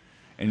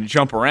and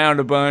jump around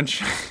a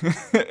bunch.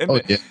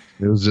 Yeah,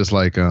 it was just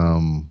like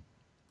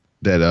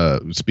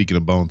that. Speaking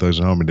of Bone Thugs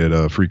and Harmony, that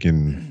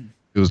freaking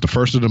it was the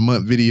first of the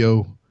month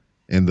video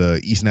and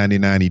the East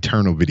 99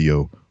 Eternal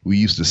video. We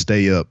used to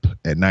stay up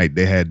at night.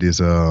 They had this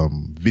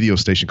video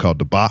station called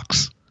The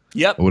Box.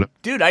 Yep.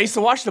 Dude, I used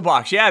to watch The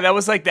Box. Yeah, that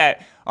was like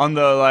that on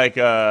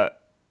the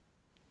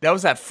that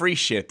was that free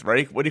shit,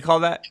 right? What do you call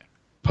that?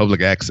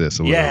 Public access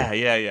or whatever.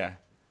 Yeah.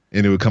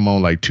 And it would come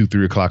on like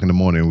 2-3 o'clock in the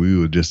morning. We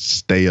would just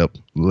stay up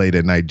late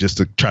at night just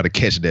to try to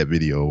catch that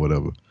video or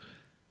whatever.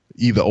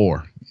 Either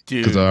or.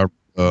 Dude. Because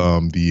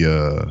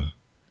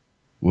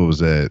what was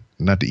that?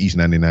 Not the East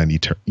 99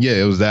 Yeah,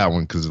 it was that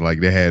one because like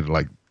they had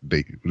like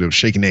they were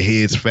shaking their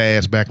heads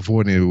fast back and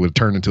forth and it would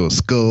turn into a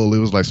skull. It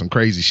was like some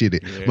crazy shit.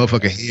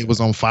 Motherfucker head was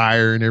on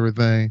fire and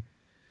everything.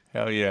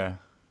 Hell yeah.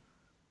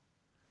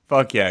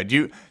 Fuck yeah.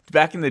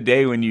 Back in the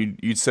day when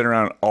you'd sit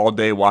around all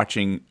day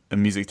watching a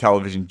music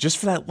television just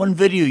for that one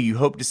video you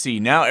hope to see.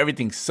 Now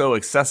everything's so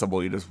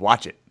accessible, you just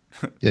watch it.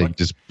 Yeah,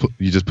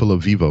 you just pull a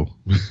Vivo.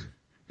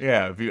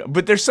 Yeah,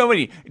 but there's so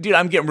many. Dude,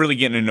 I'm really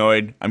getting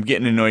annoyed. I'm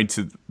getting annoyed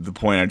to the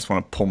point I just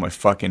want to pull my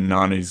fucking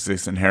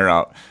non-existent hair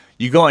out.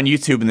 You go on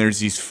YouTube and there's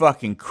these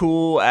fucking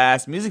cool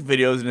ass music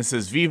videos and it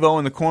says Vivo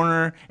in the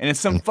corner and it's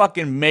some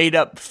fucking made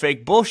up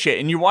fake bullshit.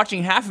 And you're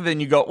watching half of it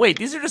and you go, wait,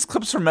 these are just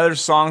clips from other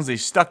songs they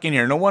stuck in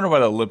here. No wonder why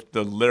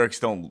the lyrics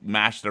don't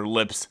match their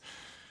lips.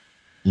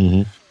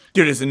 Mm-hmm.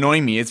 Dude, it's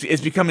annoying me.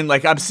 It's becoming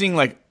like I'm seeing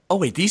like, oh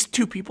wait, these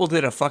two people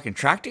did a fucking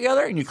track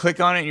together, and you click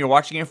on it and you're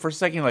watching it for a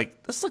second, you're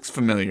like, this looks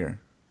familiar.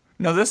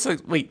 No, this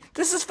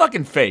is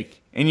fucking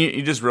fake. And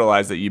you just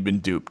realize that you've been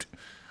duped.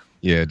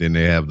 Yeah, then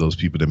they have those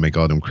people that make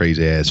all them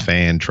crazy ass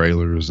fan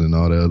trailers and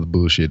all the other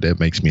bullshit. That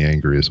makes me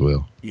angry as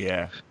well.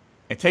 Yeah.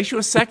 It takes you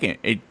a second.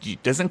 It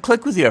doesn't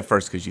click with you at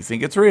first because you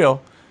think it's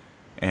real.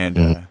 And,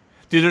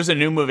 dude, there's a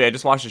new movie. I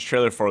just watched this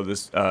trailer for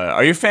this.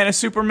 Are you a fan of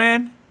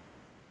Superman?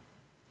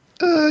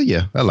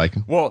 Yeah, I like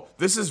him. Well,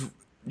 this is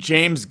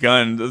James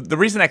Gunn. The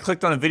reason I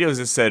clicked on the video is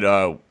it said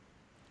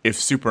if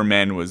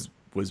Superman was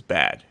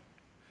bad.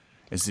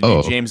 It's a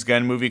new James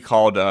Gunn movie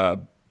called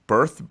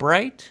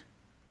Birthright?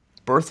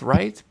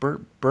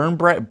 Burn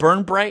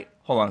Bright?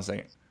 Hold on a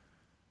second.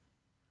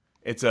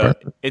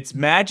 It's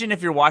imagine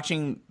if you're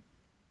watching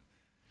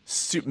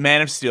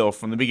Man of Steel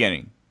from the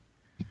beginning.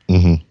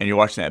 Mm-hmm. And you're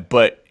watching that,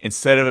 but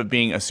instead of it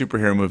being a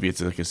superhero movie,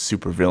 it's like a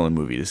supervillain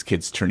movie. This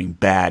kid's turning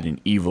bad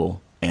and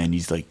evil, and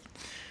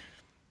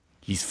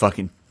he's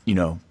fucking,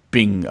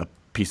 being a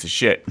piece of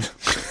shit.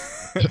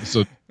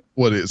 So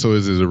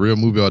is it a real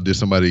movie or did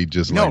somebody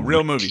just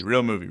real movie.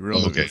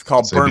 Okay. It's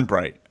called Burn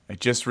Bright. I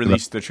just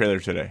released the trailer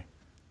today.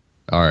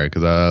 All right,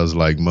 because I was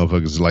like,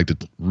 motherfuckers like to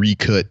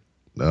recut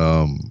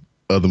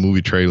other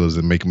movie trailers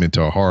and make them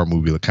into a horror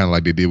movie, kind of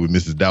like they did with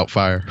Mrs.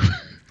 Doubtfire.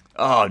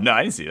 Oh no,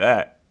 I didn't see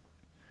that.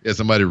 Yeah,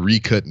 somebody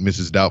recut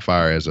Mrs.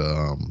 Doubtfire as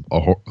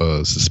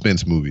a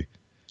suspense movie,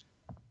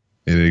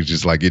 and it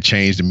just it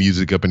changed the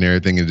music up and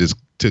everything, and just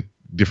took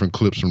different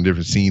clips from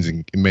different scenes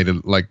and made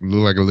it look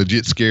like a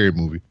legit scary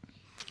movie.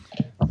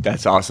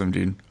 That's awesome,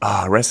 dude.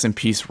 Rest in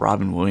peace,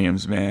 Robin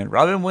Williams, man.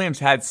 Robin Williams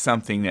had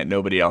something that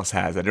nobody else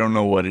has. I don't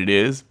know what it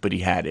is, but he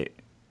had it.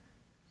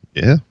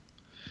 Yeah.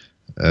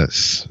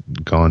 That's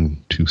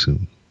gone too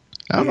soon.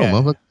 I don't know,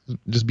 motherfuckers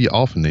just be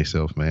off in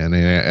themselves, man.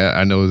 And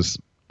I know it's,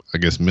 I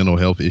guess, mental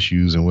health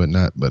issues and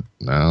whatnot, but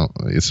now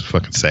it's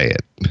fucking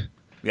sad.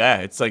 Yeah,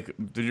 it's like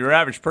your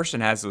average person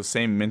has those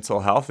same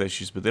mental health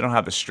issues, but they don't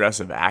have the stress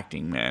of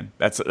acting, man.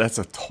 That's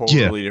a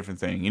totally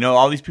different thing.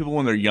 All these people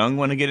when they're young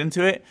want to get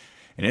into it.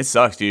 And it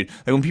sucks, dude.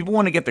 Like when people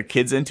want to get their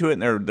kids into it,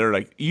 and they're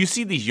like, you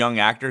see these young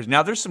actors.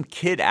 Now there's some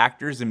kid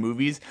actors in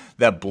movies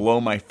that blow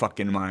my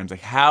fucking mind.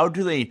 Like, how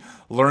do they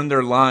learn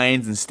their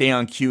lines and stay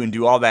on cue and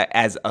do all that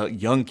as a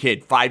young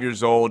kid, 5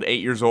 years old, 8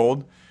 years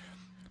old?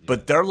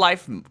 But their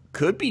life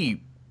could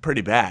be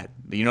pretty bad.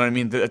 You know what I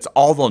mean? That's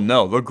all they'll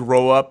know. They'll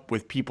grow up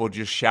with people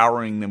just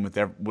showering them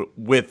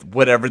with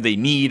whatever they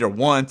need or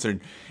want,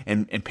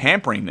 and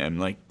pampering them.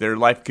 Like their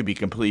life could be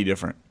completely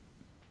different.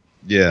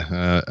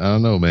 Yeah, I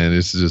don't know, man.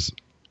 It's just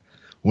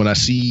when I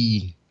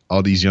see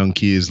all these young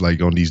kids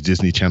on these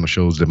Disney Channel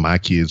shows that my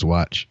kids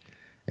watch,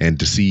 and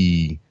to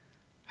see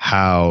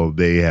how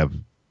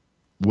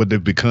what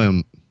they've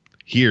become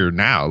here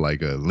now,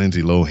 like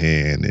Lindsay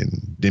Lohan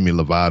and Demi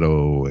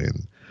Lovato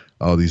and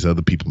all these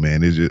other people,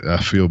 man. I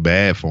feel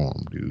bad for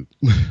them, dude.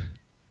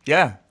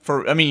 Yeah.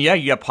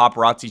 You got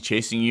paparazzi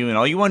chasing you, and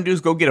all you want to do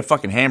is go get a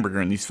fucking hamburger,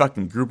 and these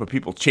fucking group of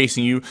people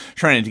chasing you,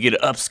 trying to get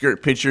an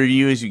upskirt picture of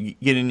you as you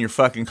get in your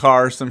fucking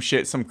car, some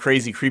shit, some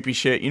crazy, creepy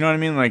shit. You know what I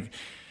mean? Like,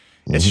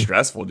 it's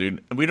stressful,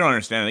 dude. We don't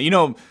understand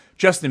that.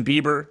 Justin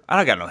Bieber, I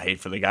don't got no hate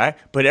for the guy,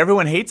 but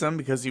everyone hates him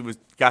because he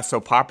got so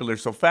popular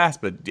so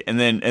fast. But and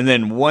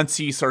then once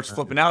he starts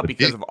flipping out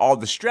because of all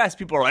the stress,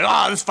 people are like,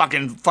 oh, this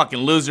fucking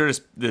loser,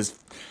 this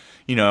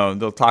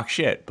they'll talk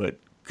shit. But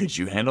could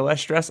you handle that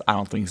stress? I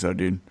don't think so,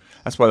 dude.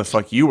 That's why the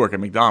fuck you work at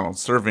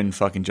McDonald's serving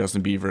fucking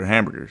Justin Bieber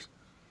hamburgers.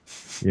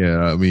 Yeah,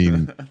 I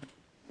mean,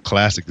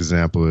 classic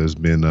example has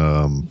been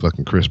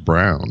fucking Chris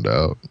Brown,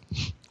 dog.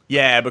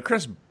 Yeah, but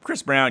Chris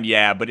Brown,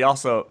 but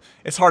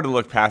it's hard to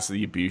look past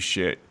the abuse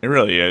shit. It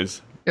really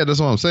is. Yeah,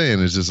 that's what I'm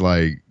saying. It's just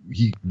like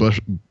he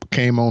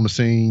came on the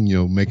scene,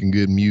 making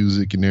good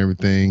music and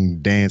everything,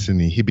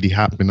 dancing and hippity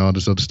hopping and all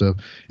this other stuff,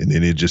 and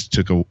then it just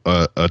took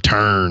a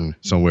turn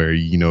somewhere.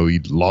 He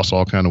lost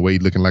all kind of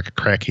weight, looking like a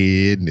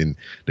crackhead, and then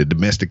the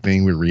domestic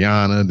thing with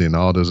Rihanna, then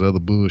all this other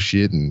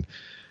bullshit, and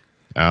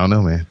I don't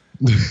know, man.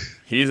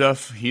 He's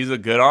a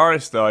good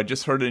artist though. I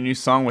just heard a new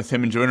song with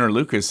him and Joyner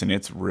Lucas, and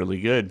it's really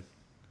good.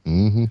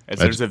 Mm-hmm.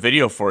 There's a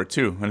video for it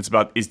too, and it's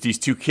about these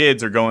two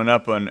kids are going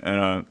up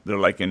they're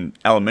like in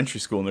elementary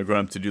school, and they're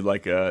going up to do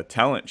like a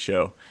talent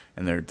show,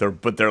 and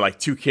they're like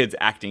two kids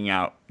acting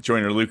out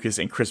Joyner Lucas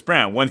and Chris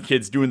Brown. One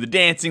kid's doing the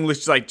dancing,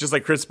 looks just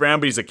like Chris Brown,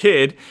 but he's a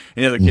kid,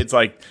 and the other kid's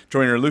like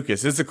Joyner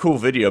Lucas. It's a cool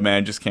video,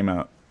 man. It just came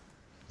out.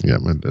 Yeah,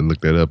 man, I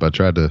looked that up. I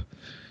tried to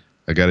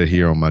I got it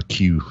here on my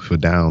queue for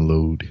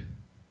download.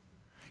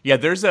 Yeah,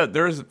 there's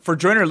for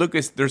Joyner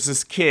Lucas, there's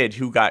this kid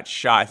who got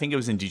shot. I think it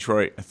was in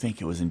Detroit.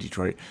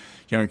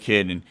 Younger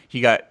kid, and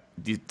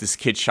this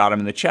kid shot him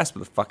in the chest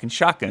with a fucking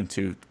shotgun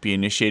to be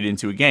initiated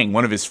into a gang.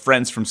 One of his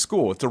friends from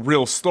school. It's a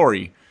real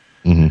story.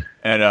 Mm-hmm.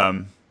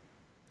 And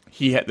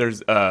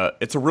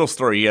it's a real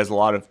story. He has a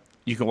lot of.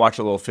 You can watch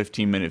a little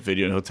 15-minute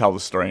video, and he'll tell the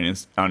story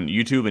on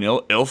YouTube, and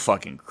it'll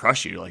fucking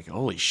crush you. Like,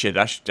 holy shit,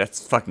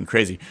 that's fucking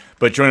crazy.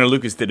 But Joyner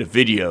Lucas did a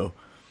video.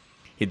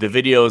 The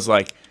video is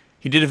like.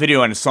 He did a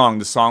video on a song.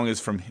 The song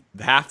is from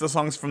half the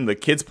song's from the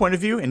kid's point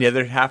of view, and the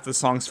other half the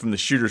song's from the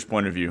shooter's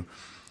point of view.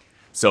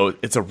 So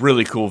it's a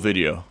really cool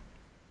video.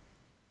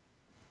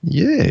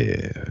 Yeah,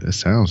 it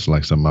sounds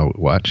like something I would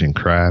watch and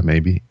cry,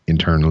 maybe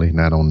internally,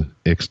 not on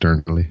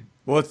externally.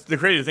 Well, the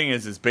crazy thing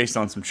is, it's based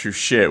on some true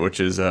shit, which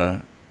is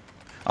I'll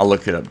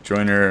look it up.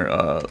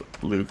 Joyner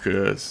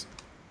Lucas.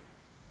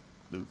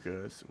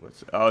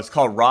 It's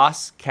called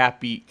Ross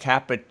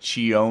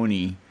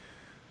Cappuccioni.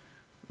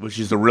 Which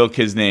is the real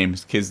kid's name.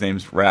 His kid's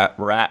name's Ross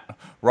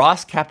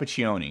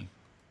Cappuccioni.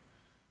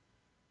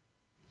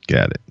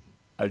 Got it.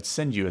 I'd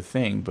send you a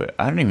thing, but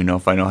I don't even know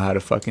if I know how to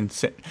fucking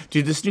send.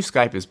 Dude, this new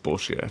Skype is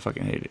bullshit. I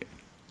fucking hate it.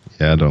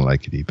 Yeah, I don't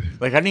like it either.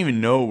 Like, I don't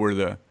even know where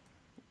the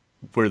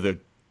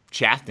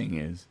chat thing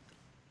is.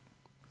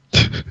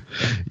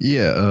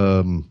 Yeah.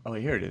 Oh,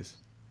 here it is.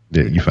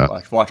 Yeah, you found.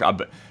 Watch.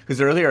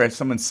 Because earlier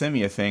someone sent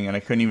me a thing and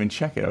I couldn't even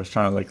check it. I was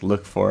trying to like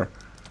look for.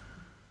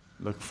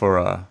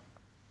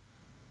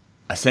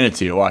 I sent it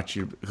to you. Watch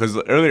you because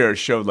earlier it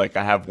showed like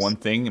I have one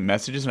thing in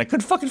messages and I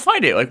couldn't fucking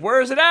find it. Like, where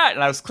is it at?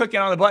 And I was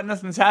clicking on the button,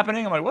 nothing's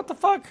happening. I'm like, what the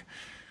fuck?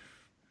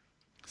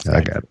 Skype,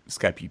 I got it.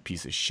 Skype, you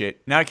piece of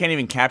shit. Now I can't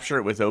even capture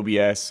it with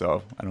OBS,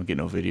 so I don't get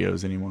no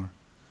videos anymore.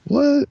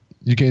 What?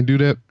 You can't do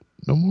that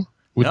no more?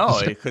 No,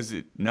 because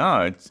you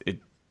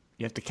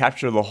have to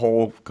capture the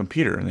whole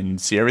computer and then you can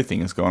see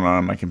everything that's going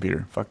on my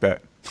computer. Fuck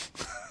that.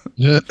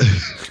 Yeah.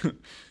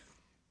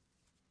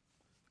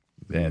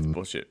 Yeah, it's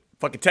bullshit.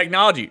 Fucking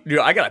technology. Dude,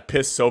 I got to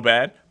piss so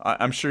bad.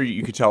 I'm sure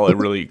you could tell a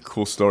really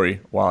cool story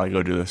while I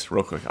go do this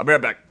real quick. I'll be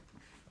right back.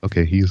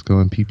 Okay, he's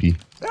going pee-pee.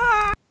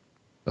 Ah!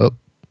 Oh,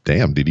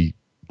 damn. Did he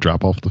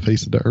drop off the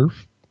face of the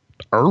earth?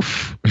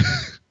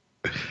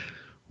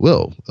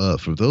 Well,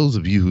 for those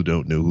of you who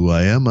don't know who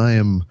I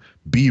am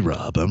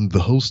B-Rob. I'm the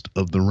host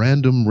of the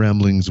Random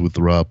Ramblings with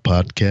Rob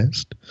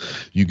podcast.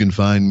 You can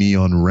find me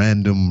on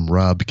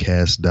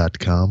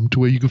randomrobcast.com, to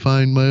where you can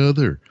find my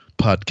other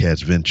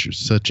podcast ventures,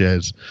 such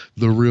as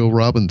The Real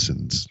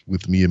Robinsons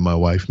with me and my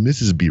wife,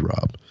 Mrs.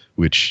 B-Rob,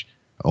 which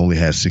only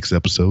has 6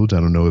 episodes. I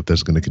don't know if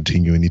that's going to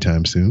continue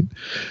anytime soon.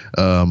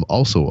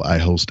 Also, I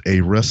host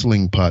a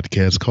wrestling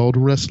podcast called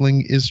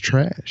Wrestling is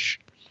Trash.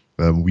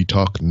 We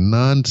talk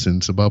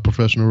nonsense about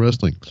professional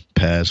wrestling,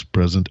 past,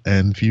 present,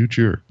 and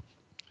future.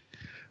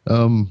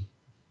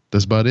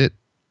 That's about it.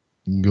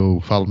 You can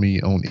go follow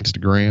me on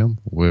Instagram,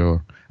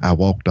 where I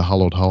walk the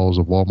hollowed halls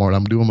of Walmart.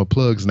 I'm doing my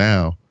plugs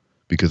now,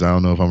 because I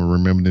don't know if I'm going to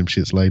remember them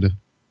shits later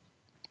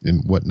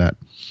and whatnot.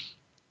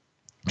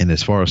 And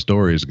as far as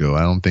stories go,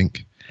 I don't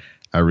think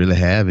I really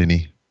have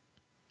any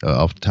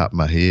off the top of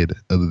my head,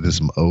 other than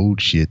some old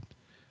shit.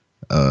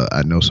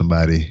 I know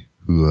somebody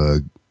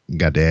who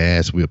got their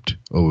ass whipped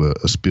over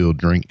a spilled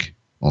drink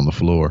on the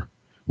floor,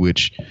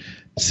 which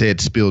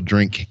said spilled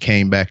drink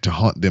came back to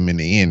haunt them in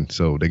the end.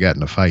 So they got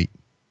in a fight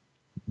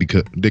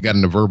because they got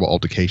in a verbal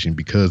altercation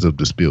because of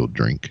the spilled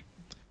drink.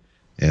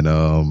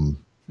 And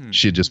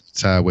shit just went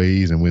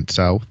sideways and went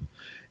south.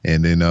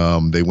 And then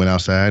they went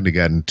outside. They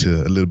got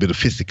into a little bit of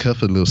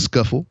fisticuff, a little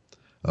scuffle.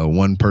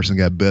 One person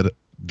got the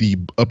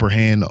upper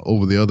hand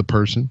over the other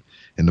person.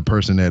 And the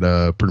person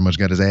that pretty much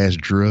got his ass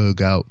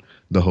drug out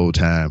the whole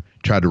time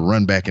tried to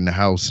run back in the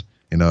house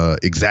and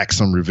exact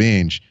some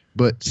revenge.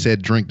 But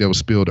said drink that was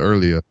spilled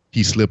earlier,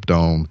 he slipped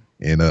on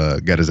and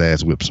got his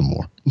ass whipped some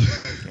more.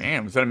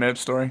 Damn, is that a made-up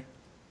story?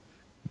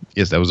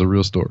 Yes, that was a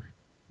real story.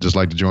 Just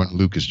like the Joyner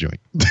Lucas joint.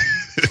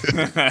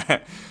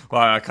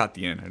 Well, I caught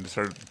the end. I just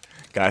heard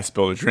guy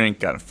spilled a drink,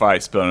 got in a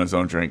fight, spilling his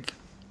own drink.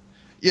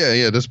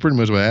 Yeah, that's pretty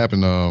much what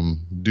happened.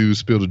 Dude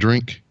spilled a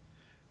drink.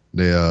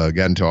 They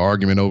got into an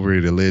argument over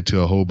it. It led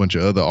to a whole bunch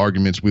of other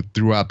arguments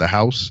throughout the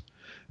house.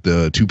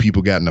 The 2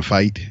 people got in a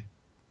fight.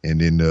 And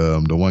then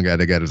the one guy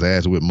that got his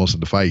ass whipped most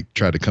of the fight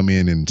tried to come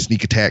in and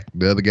sneak attack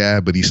the other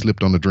guy, but he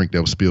slipped on the drink that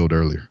was spilled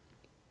earlier.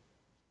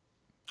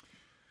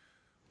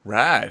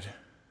 Rad.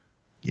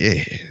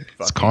 Yeah,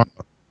 it's karma.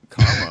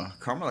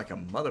 Karma like a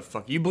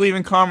motherfucker. You believe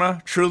in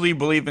karma? Truly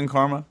believe in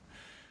karma?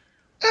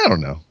 I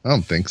don't know. I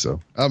don't think so.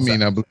 I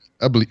mean, I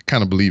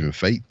kind of believe in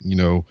fate. You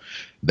know,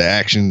 the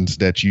actions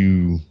that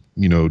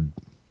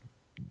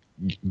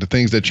the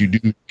things that you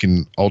do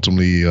can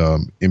ultimately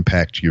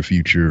impact your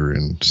future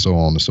and so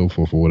on and so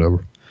forth or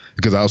whatever.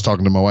 Because I was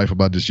talking to my wife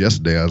about this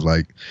yesterday. I was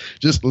like,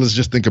 let's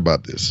just think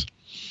about this.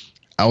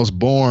 I was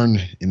born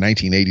in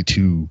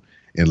 1982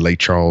 in Lake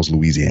Charles,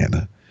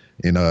 Louisiana.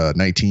 In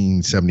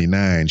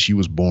 1979, she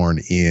was born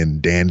in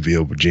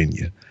Danville,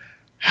 Virginia.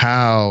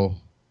 How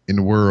in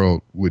the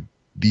world would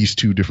these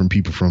 2 different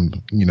people from,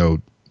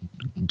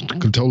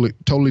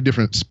 totally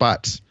different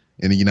spots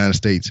in the United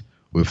States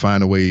would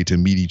find a way to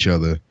meet each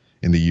other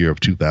in the year of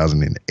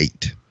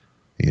 2008.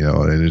 You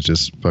know, and it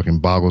just fucking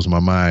boggles my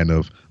mind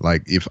of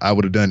like if I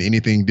would have done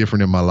anything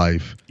different in my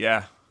life.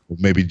 Yeah.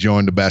 Maybe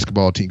join the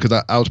basketball team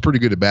because I was pretty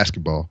good at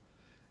basketball,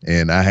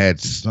 and I had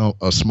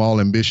a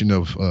small ambition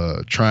of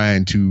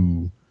trying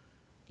to,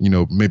 you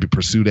know, maybe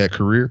pursue that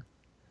career.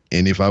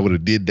 And if I would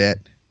have did that,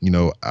 you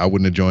know, I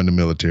wouldn't have joined the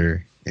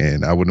military,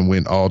 and I wouldn't have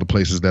went all the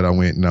places that I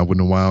went, and I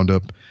wouldn't have wound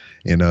up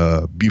in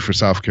Beaufort,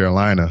 South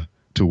Carolina,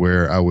 to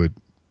where I would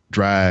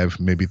drive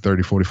maybe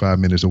 30, 45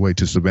 minutes away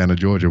to Savannah,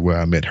 Georgia, where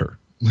I met her.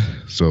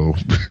 So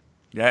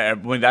yeah,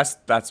 when that's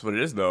what it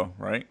is though,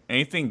 right?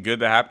 Anything good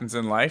that happens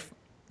in life,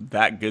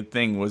 that good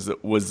thing was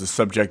the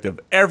subject of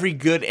every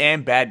good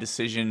and bad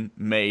decision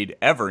made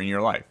ever in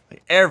your life.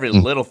 Like every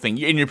little thing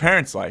in your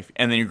parents' life,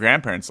 and then your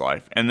grandparents'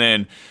 life, and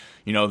then,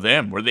 you know,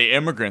 them. Were they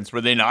immigrants?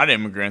 Were they not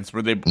immigrants?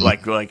 Were they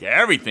like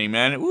everything,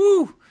 man?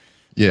 Woo.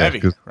 Yeah,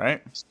 heavy,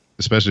 right?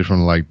 Especially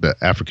from like the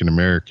African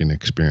American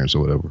experience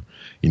or whatever.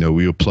 You know,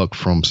 we were plucked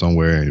from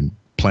somewhere and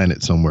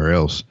planted somewhere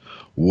else.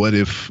 What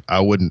if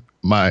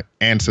my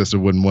ancestor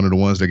wasn't one of the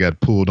ones that got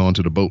pulled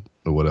onto the boat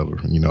or whatever?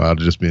 You know, I'd have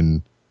just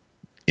been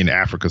in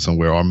Africa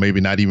somewhere, or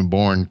maybe not even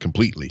born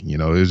completely. You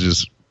know, it's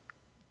just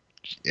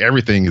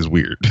everything is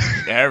weird.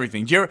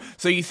 Everything.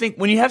 So you think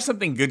when you have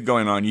something good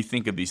going on, you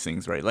think of these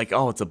things, right? Like,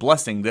 oh, it's a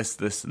blessing. This,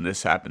 and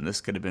this happened.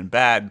 This could have been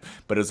bad,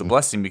 but it was a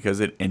blessing because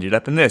it ended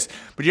up in this.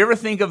 But you ever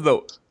think of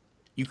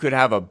you could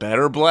have a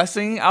better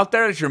blessing out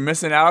there that you're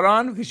missing out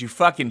on because you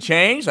fucking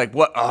changed? Like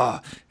what?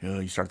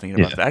 You start thinking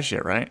about that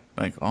shit, right?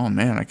 Like, oh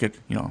man, I could,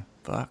 you know,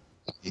 fuck.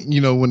 You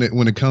know, when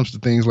it comes to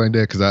things like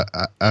that, because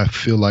I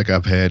feel like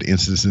I've had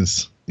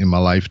instances in my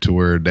life to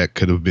where that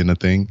could have been a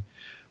thing,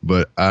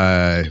 but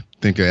I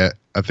think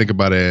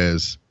about it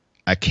as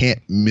I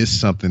can't miss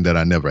something that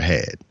I never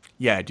had.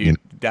 Yeah, dude, you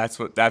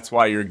know? That's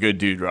why you're a good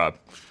dude, Rob.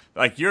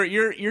 Like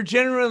you're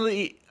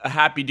generally a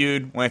happy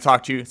dude when I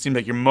talk to you. It seems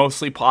like you're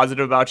mostly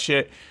positive about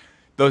shit.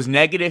 Those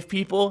negative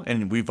people,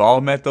 and we've all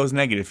met those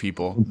negative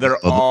people,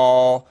 they're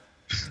all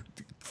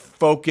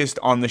focused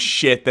on the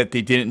shit that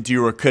they didn't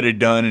do or could have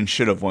done and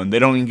should have won. They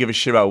don't even give a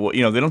shit about what,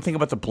 you know, they don't think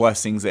about the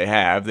blessings they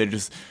have. They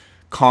just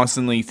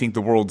constantly think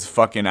the world's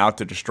fucking out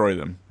to destroy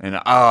them.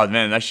 And oh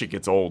man, that shit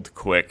gets old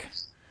quick.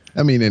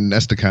 I mean, and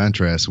that's the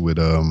contrast with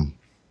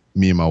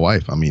me and my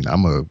wife. I mean,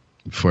 I'm a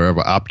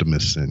forever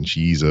optimist and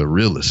she's a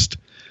realist.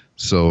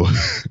 So,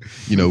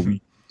 you know,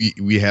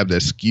 we have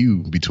that skew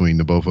between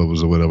the both of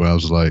us or whatever. I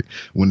was like,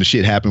 when the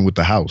shit happened with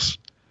the house,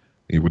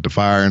 with the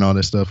fire and all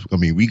that stuff, I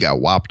mean, we got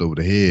whopped over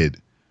the head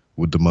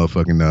with the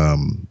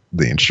motherfucking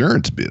the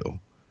insurance bill.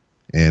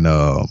 And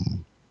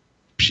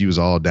she was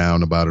all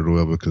down about it or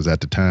whatever because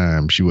at the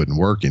time she wasn't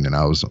working and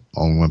I was the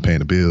only one paying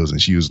the bills,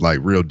 and she was like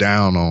real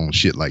down on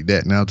shit like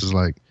that. Now it's just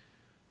like,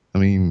 I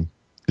mean,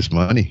 it's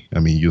money. I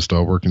mean, you'll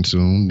start working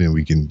soon, then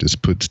we can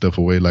just put stuff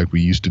away like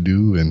we used to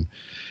do and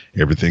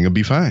everything will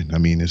be fine. I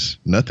mean, it's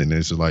nothing.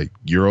 It's like,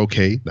 you're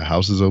okay. The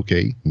house is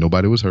okay.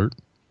 Nobody was hurt.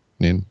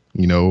 And,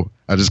 you know,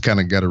 I just kind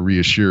of got to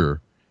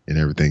reassure and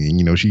everything. And,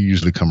 you know, she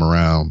usually come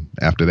around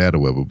after that or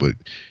whatever, but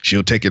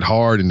she'll take it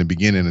hard in the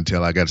beginning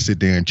until I got to sit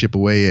there and chip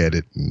away at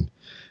it and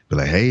be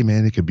like, hey,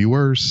 man, it could be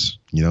worse.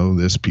 You know,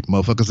 there's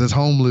motherfuckers that's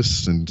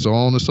homeless and so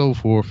on and so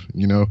forth,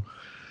 you know.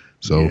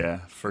 So yeah,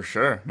 for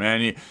sure,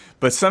 man.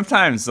 But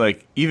sometimes,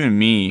 like, even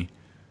me,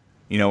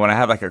 you know, when I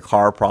have like a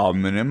car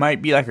problem and it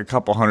might be like a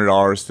couple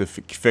 $100 to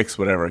fix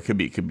whatever. It could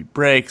be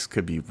brakes,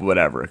 could be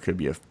whatever. It could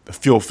be a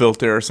fuel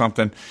filter or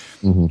something.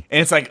 Mm-hmm.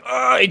 And it's like,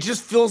 it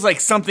just feels like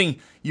something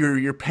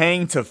you're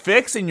paying to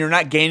fix and you're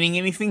not gaining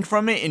anything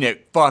from it, and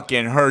it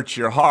fucking hurts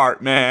your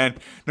heart, man.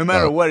 No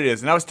matter what it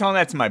is. And I was telling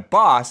that to my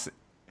boss,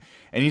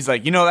 and he's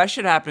like, you know, that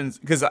shit happens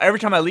because every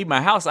time I leave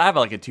my house, I have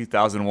like a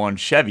 2001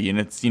 Chevy, and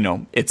it's, you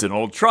know, it's an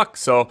old truck,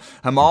 so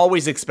I'm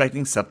always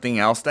expecting something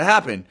else to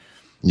happen.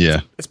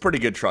 Yeah, it's a pretty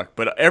good truck,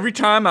 but every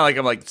time I'm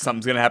like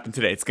something's gonna happen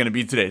today. It's gonna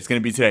be today. It's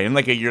gonna be today. And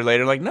like a year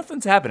later, like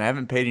nothing's happened. I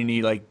haven't paid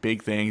any like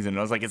big things, and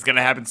I was like, it's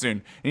gonna happen soon.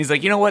 And he's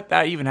like, you know what?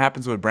 That even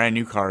happens with brand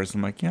new cars.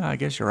 I'm like, yeah, I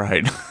guess you're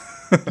right.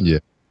 Yeah,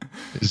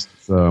 it's,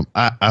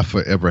 I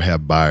forever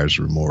have buyer's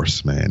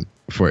remorse, man,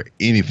 for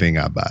anything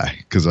I buy,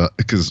 because all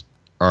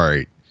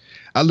right,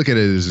 I look at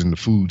it as in the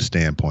food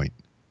standpoint.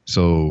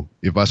 So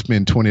if I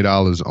spend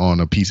 $20 on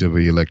a piece of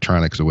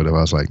electronics or whatever,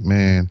 I was like,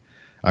 man,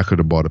 I could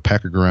have bought a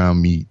pack of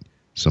ground meat,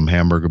 some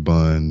hamburger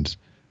buns,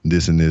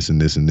 this and this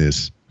and this and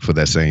this for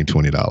that same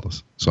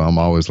 $20. So I'm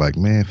always like,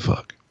 man,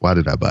 fuck, why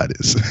did I buy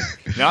this?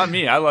 Not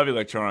me. I love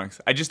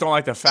electronics. I just don't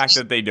like the fact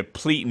that they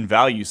deplete in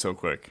value so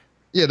quick.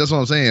 Yeah, that's what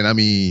I'm saying. I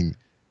mean,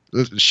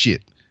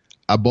 shit.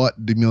 I bought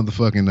the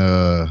motherfucking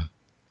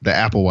the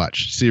Apple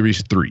Watch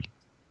Series 3.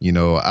 You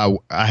know,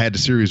 I had the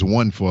Series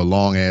 1 for a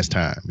long ass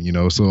time, you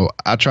know, so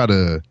I try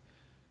to,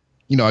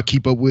 you know, I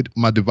keep up with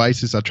my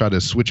devices. I try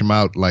to switch them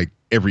out like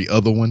every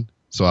other one,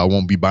 so I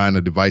won't be buying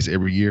a device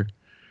every year.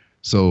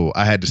 So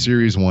I had the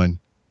Series 1,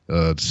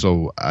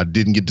 so I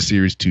didn't get the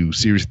Series 2.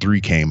 Series 3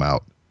 came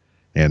out,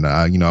 and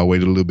you know, I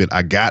waited a little bit.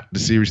 I got the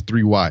Series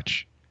 3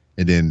 watch,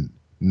 and then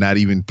not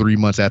even 3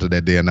 months after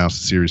that, they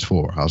announced the Series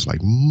 4. I was like,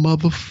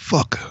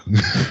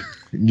 motherfucker.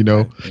 You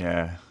know?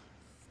 Yeah.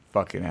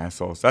 Fucking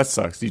assholes. That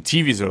sucks. Dude,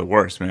 TVs are the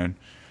worst, man.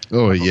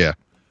 Oh, yeah.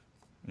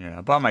 Yeah,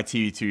 I bought my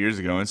TV 2 years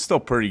ago, and it's still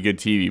pretty good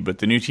TV, but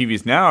the new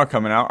TVs now are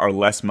coming out are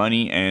less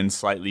money and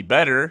slightly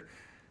better.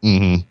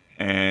 Mm-hmm.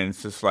 And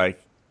it's just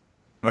like,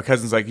 my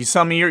cousin's like, you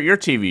sell me your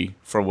TV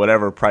for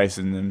whatever price,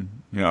 and then,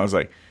 I was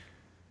like,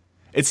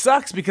 it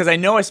sucks because I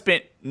know I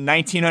spent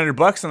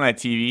 $1,900 on that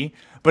TV,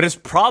 but it's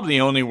probably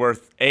only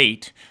worth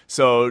 $8.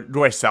 So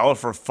do I sell it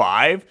for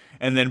 $5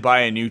 and then buy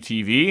a new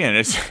TV? And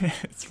it's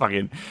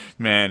fucking,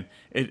 man,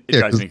 it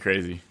drives me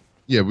crazy.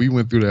 Yeah, we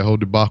went through that whole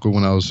debacle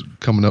when I was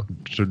coming up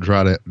to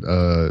try that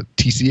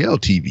TCL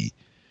TV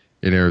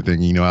and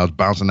everything. I was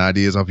bouncing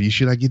ideas off of you.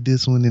 Should I get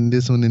this one and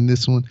this one and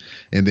this one?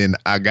 And then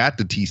I got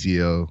the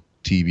TCL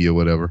TV or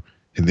whatever.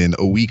 And then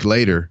a week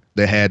later,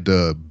 they had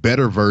the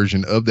better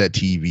version of that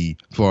TV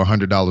for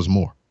 $100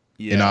 more.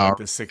 Yeah, like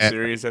the 6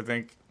 Series, I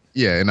think.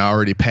 Yeah, and I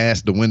already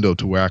passed the window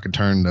to where I could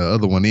turn the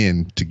other one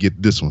in to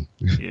get this one.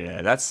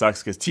 Yeah, that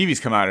sucks because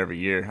TVs come out every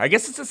year. I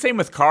guess it's the same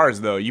with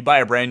cars, though. You buy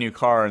a brand new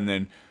car and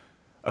then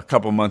a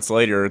couple months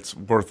later, it's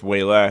worth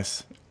way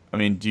less. I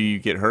mean, do you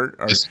get hurt?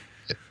 Or?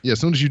 Yeah,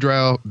 as soon as you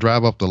drive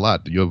off the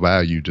lot, your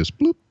value just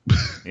bloop.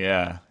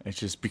 Yeah, it's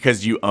just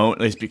because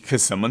it's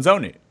because someone's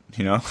owned it,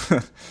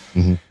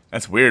 Mm-hmm.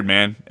 That's weird,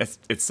 man.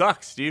 It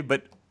sucks, dude,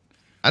 but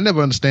I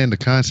never understand the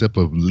concept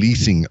of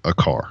leasing a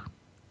car.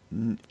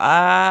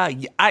 I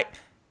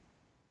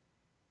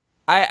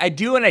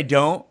do and I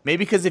don't.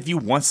 Maybe because if you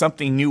want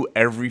something new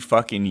every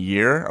fucking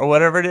year or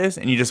whatever it is,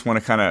 and you just want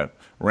to kind of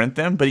rent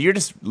them, but you're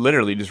just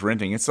literally just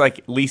renting. It's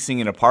like leasing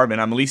an apartment.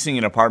 I'm leasing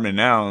an apartment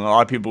now, and a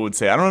lot of people would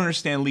say, I don't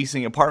understand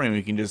leasing an apartment.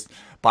 We can just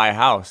buy a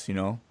house,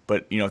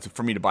 But,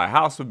 for me to buy a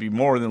house would be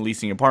more than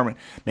leasing an apartment.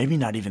 Maybe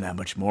not even that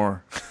much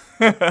more.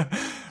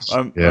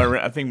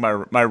 I think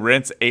my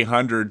rent's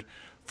 $800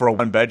 for a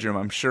 1-bedroom.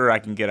 I'm sure I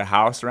can get a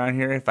house around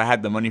here if I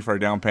had the money for a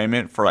down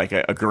payment for like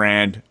a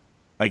grand.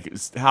 Like,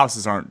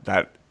 houses aren't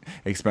that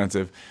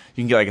expensive.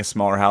 You can get like a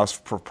smaller house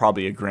for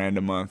probably $1,000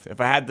 a month if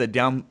I had the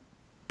down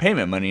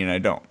payment money, and I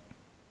don't.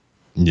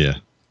 Yeah,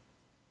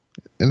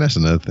 and that's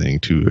another thing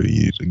too.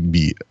 You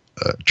be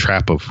a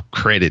trap of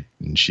credit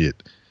and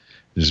shit.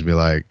 Just be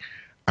like,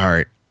 all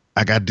right,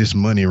 I got this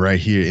money right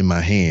here in my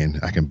hand.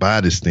 I can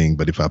buy this thing,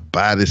 but if I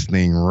buy this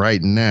thing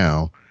right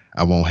now,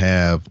 I won't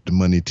have the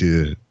money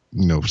to,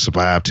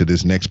 survive to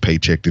this next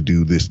paycheck to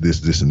do this,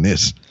 and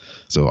this.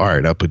 So, all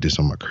right, I'll put this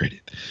on my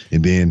credit.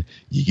 And then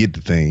you get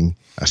the thing.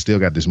 I still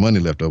got this money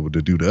left over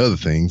to do the other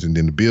things. And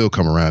then the bill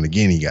come around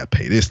again. You got to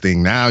pay this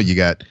thing. Now you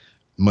got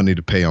money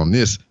to pay on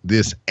this,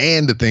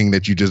 and the thing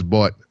that you just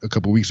bought a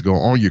couple weeks ago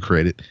on your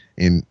credit.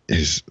 And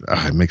it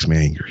makes me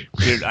angry.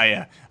 Dude,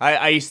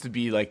 I used to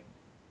be like,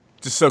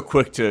 just so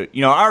quick to,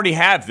 I already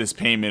have this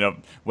payment of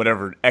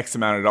whatever X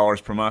amount of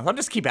dollars per month. I'll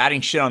just keep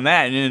adding shit on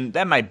that, and then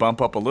that might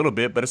bump up a little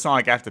bit, but it's not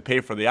like I have to pay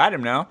for the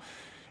item now.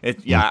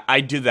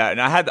 I did that,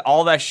 and I had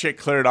all that shit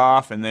cleared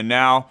off, and then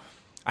now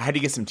I had to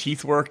get some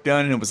teeth work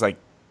done, and it was like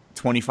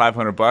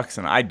 $2,500,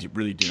 and I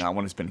really do not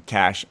want to spend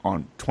cash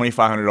on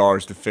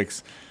 $2,500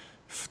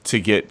 to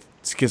get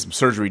some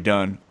surgery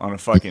done on a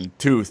fucking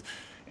tooth,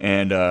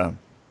 and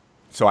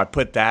so I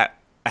put that.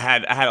 I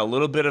had a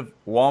little bit of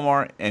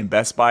Walmart and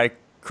Best Buy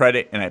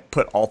credit, and I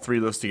put all 3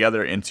 of those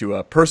together into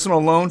a personal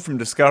loan from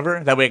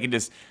Discover. That way I can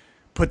just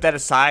put that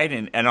aside,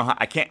 and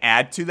I can't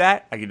add to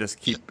that. I can just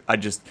keep.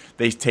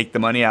 They take the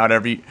money out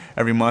every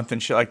month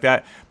and shit like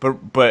that.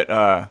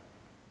 But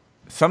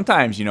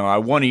sometimes I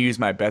want to use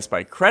my Best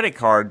Buy credit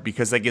card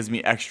because that gives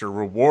me extra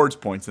rewards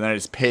points, and then I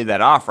just pay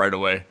that off right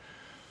away.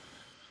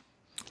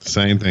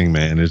 Same thing,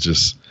 man. It's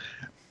just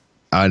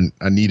I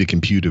need a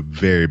computer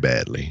very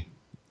badly.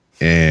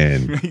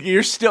 And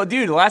you're still,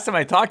 dude, the last time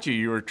I talked to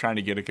you, you were trying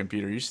to get a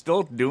computer. You're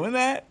still doing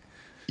that?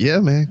 Yeah,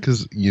 man,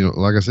 because,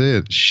 like I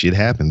said, shit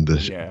happened.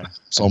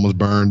 It's almost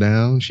burned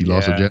down. She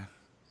lost her job.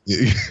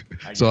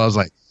 So I was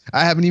like,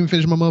 I haven't even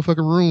finished my motherfucking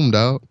room,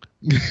 dog.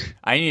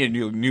 I need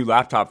a new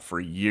laptop for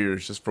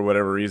years, just for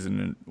whatever reason.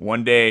 And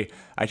one day,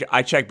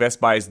 I check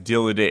Best Buy's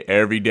deal of the day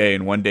every day,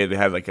 and one day they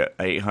had like a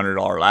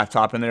 $800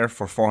 laptop in there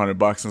for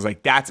 $400. I was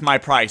like, that's my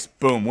price.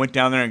 Boom, went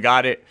down there and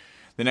got it.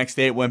 The next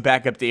day it went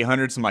back up to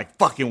 800. So I'm like,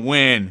 fucking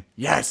win.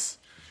 Yes.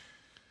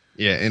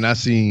 Yeah, and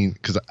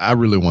because I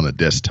really want a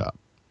desktop.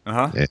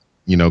 Uh-huh.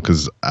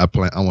 Because I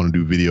want to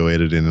do video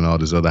editing and all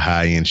this other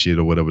high-end shit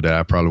or whatever that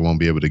I probably won't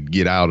be able to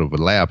get out of a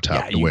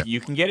laptop. Yeah,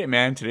 you can get it,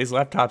 man. Today's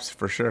laptops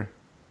for sure.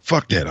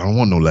 Fuck that. I don't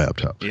want no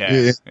laptop.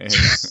 Yeah.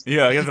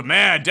 Yeah, the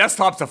man.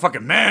 Desktop's a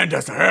fucking man.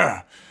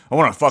 I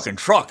want a fucking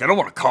truck. I don't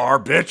want a car,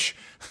 bitch.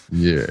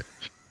 Yeah.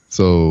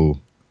 So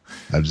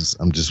I'm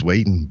just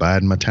waiting,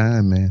 biding my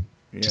time, man.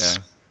 Yeah.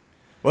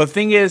 Well, the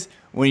thing is,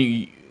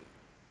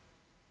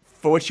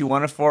 for what you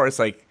want it for, it's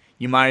like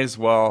you might as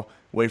well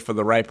wait for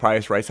the right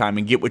price, right time,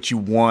 and get what you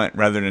want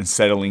rather than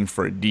settling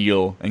for a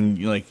deal. And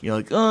you're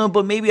like, oh,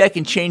 but maybe I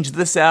can change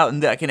this out,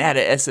 and I can add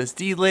an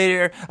SSD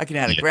later. I can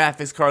add a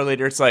graphics card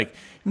later. It's like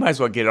you might as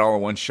well get it all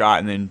in one shot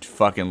and then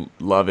fucking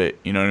love it.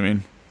 You know what I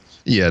mean?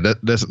 Yeah,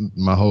 that's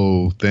my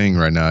whole thing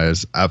right now.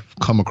 Is I've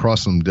come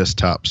across some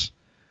desktops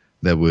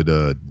that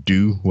would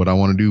do what I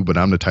want to do, but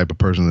I'm the type of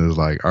person that's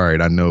like, all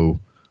right, I know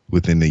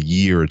within a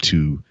year or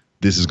two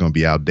this is going to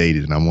be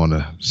outdated, and I want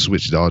to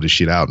switch all this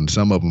shit out. And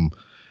some of them,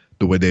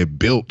 the way they're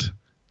built,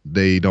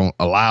 they don't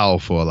allow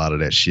for a lot of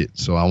that shit.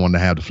 So I want to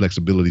have the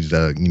flexibility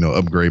to,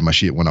 upgrade my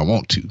shit when I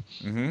want to.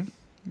 Mm-hmm.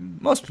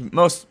 Most.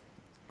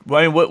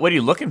 Well, I mean, what are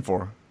you looking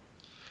for?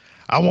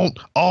 I want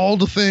all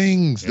the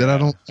things that I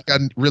don't think I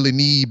really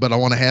need, but I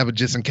want to have it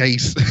just in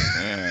case.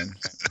 Man.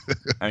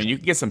 I mean, you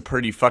can get some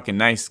pretty fucking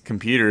nice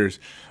computers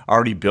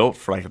already built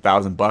for like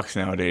 $1,000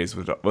 nowadays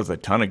with a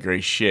ton of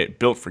great shit.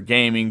 Built for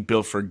gaming,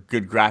 built for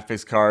good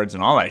graphics cards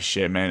and all that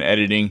shit, man.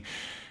 Editing.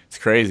 It's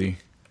crazy.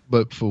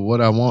 But for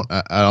what I want,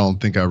 I don't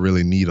think I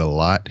really need a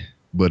lot,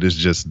 but it's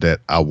just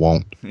that I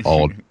want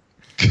all.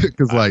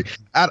 Because, like,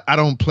 I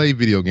don't play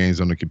video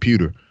games on the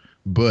computer,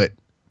 but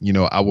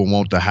I would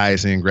want the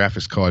highest end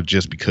graphics card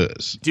just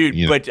because.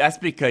 Dude, but that's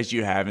because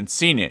you haven't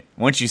seen it.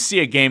 Once you see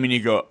a game and you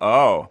go,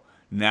 oh,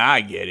 now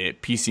I get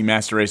it. PC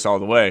Master Race all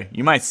the way.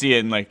 You might see it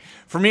and like,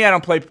 for me, I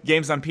don't play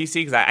games on PC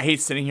because I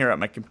hate sitting here at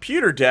my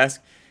computer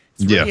desk.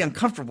 It's really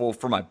uncomfortable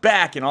for my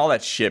back and all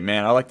that shit,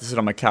 man. I like to sit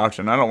on my couch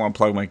and I don't want to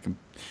plug my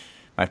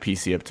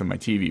PC up to my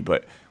TV.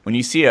 But when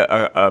you see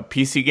a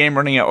PC game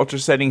running at ultra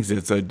settings,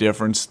 it's a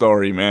different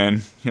story,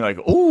 man. You're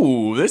like,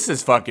 ooh, this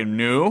is fucking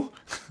new.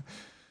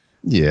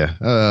 Yeah,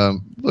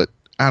 but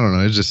I don't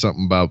know. It's just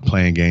something about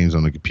playing games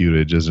on the computer.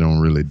 It just don't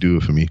really do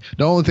it for me.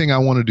 The only thing I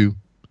want to do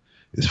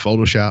is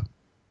Photoshop,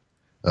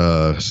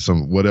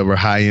 some whatever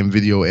high-end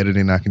video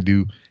editing I can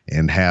do,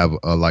 and have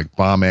a like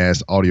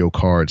bomb-ass audio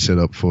card set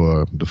up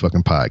for the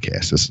fucking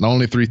podcast. That's the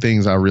only three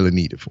things I really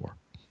need it for.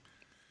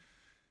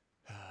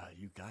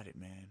 You got it,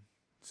 man.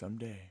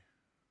 Someday.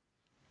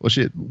 Well,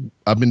 shit,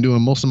 I've been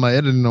doing most of my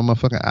editing on my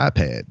fucking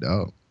iPad,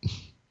 dog.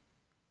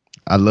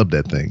 I love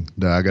that thing.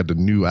 I got the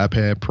new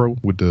iPad Pro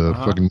with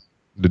the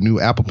the new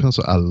Apple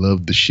Pencil. I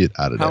love the shit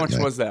out of that. How much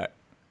was that?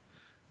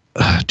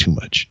 Too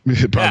much.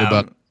 Probably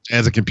about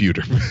as a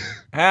computer.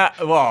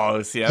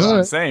 Well, see, that's what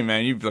I'm saying,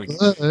 man. You'd be like,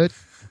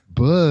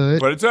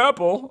 but it's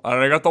Apple.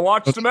 I got the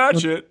watch to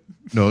match it.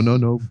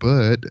 No.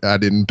 But I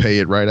didn't pay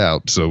it right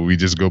out, so we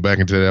just go back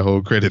into that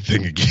whole credit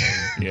thing again.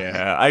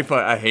 Yeah, I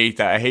hate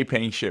that. I hate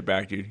paying shit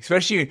back, dude.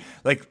 Especially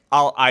like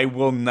I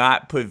will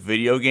not put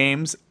video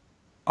games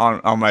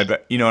on my,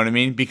 you know what I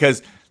mean?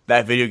 Because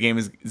that video game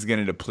is going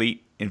to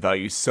deplete in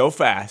value so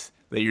fast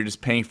that you're just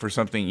paying for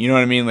something. You know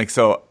what I mean? Like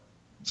so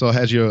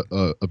has your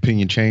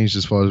opinion changed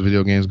as far as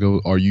video games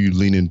go? Are you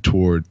leaning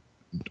toward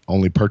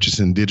only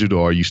purchasing digital,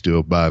 or are you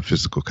still buy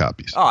physical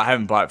copies? Oh, I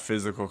haven't bought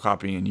physical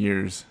copy in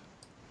years.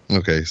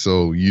 Okay,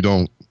 so you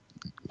don't,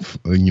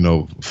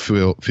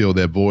 feel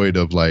that void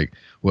of like,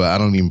 well, I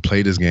don't even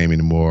play this game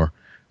anymore.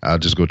 I'll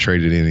just go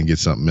trade it in and get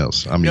something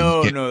else. I mean,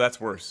 no, that's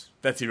worse.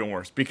 That's even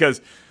worse because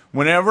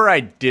whenever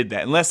I did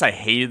that, unless I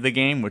hated the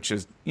game, which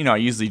is, I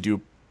usually do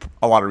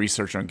a lot of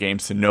research on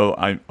games to know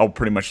I'll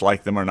pretty much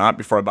like them or not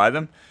before I buy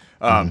them.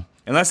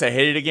 Unless I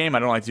hated a game, I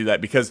don't like to do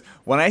that because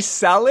when I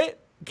sell it,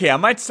 okay, I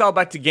might sell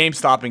back to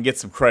GameStop and get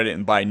some credit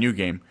and buy a new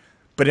game.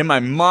 But in my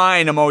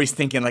mind, I'm always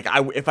thinking like,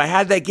 if I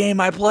had that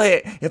game, I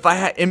play it.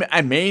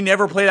 I may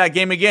never play that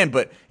game again,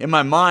 but in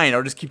my mind,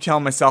 I'll just keep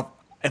telling myself,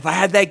 if I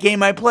had that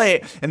game, I play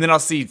it, and then I'll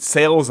see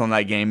sales on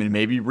that game and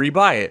maybe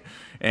rebuy it.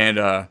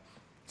 And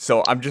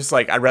so I'm just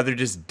like, I'd rather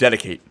just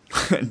dedicate.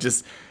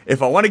 Just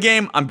if I want a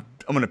game, I'm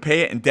gonna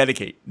pay it and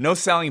dedicate. No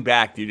selling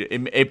back, dude.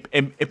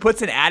 It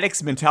puts an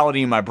addict's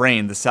mentality in my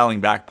brain, the selling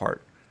back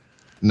part.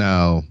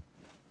 Now,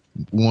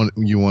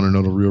 you want to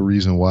know the real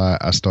reason why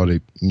I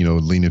started,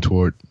 leaning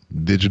toward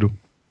digital?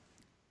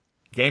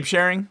 Game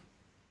sharing?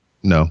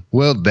 No.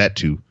 Well, that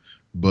too.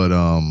 But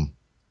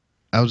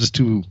I was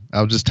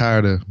just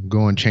tired of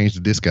going change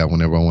the disc out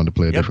whenever I wanted to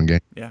play a different game.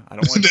 Yeah, I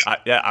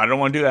don't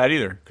want to do that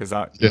either because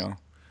I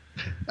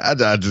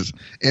just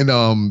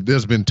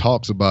there's been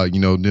talks about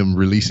them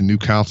releasing new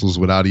consoles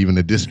without even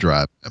a disc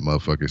drive, that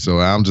motherfucker. So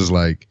I'm just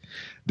like,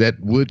 that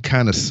would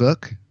kind of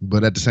suck,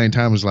 but at the same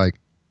time, it's like,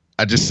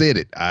 I just said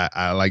it.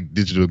 I like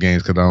digital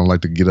games because I don't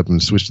like to get up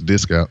and switch the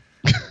disc out.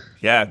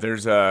 Yeah,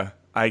 there's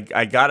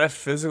I got a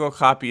physical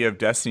copy of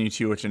Destiny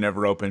 2, which I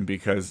never opened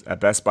because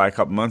at Best Buy a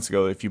couple months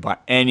ago, if you buy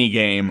any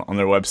game on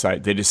their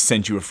website, they just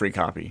sent you a free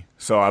copy.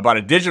 So I bought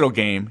a digital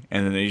game,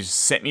 and then they just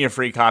sent me a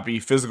free copy,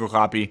 physical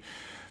copy,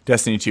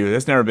 Destiny 2.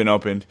 That's never been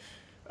opened.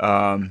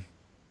 I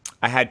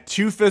had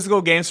 2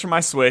 physical games for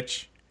my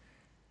Switch,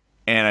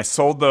 and I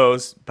sold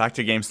those back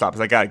to GameStop because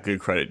I got good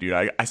credit, dude.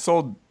 I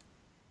sold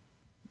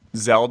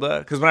Zelda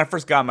because when I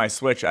first got my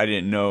Switch, I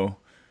didn't know.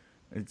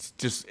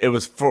 It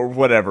was for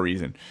whatever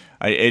reason.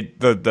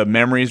 The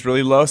memory is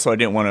really low, so I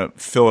didn't want to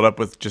fill it up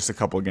with just a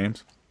couple of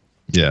games.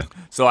 Yeah.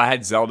 So I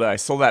had Zelda. I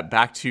sold that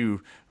back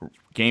to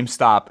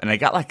GameStop, and I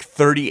got like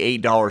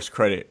 $38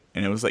 credit.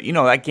 And it was like,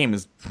 that game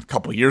is a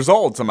couple years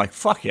old. So I'm like,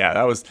 fuck yeah,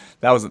 that was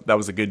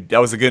a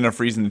good enough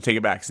reason to take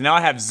it back. So now I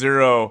have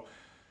 0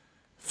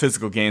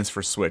 physical games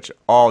for Switch.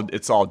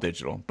 It's all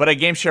digital. But I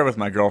game share with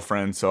my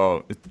girlfriend,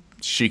 so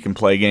she can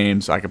play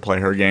games. I can play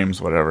her games,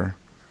 whatever.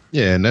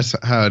 Yeah, and that's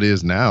how it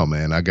is now,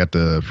 man. I got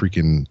the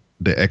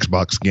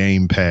Xbox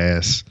Game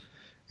Pass,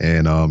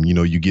 and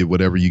you get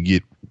whatever you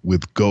get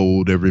with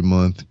gold every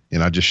month,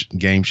 and I just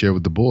game share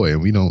with the boy,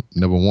 and we don't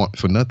never want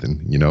for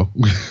nothing,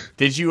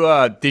 Did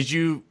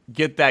you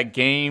get that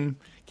Game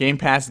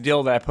Pass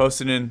deal that I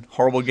posted in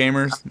Horrible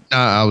Gamers?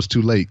 Nah, I was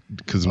too late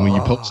because when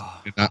you posted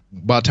it,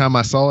 by the time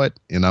I saw it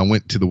and I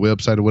went to the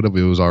website or whatever,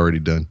 it was already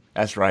done.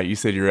 That's right. You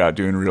said you were out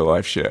doing real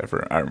life shit.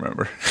 I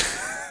remember.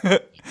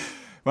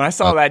 When I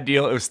saw that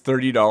deal, it was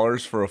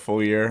 $30 for a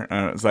full year,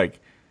 and it was like,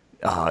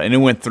 and it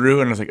went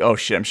through, and I was like, oh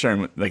shit! I'm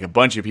sure like a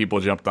bunch of people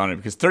jumped on it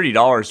because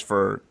 $30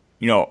 for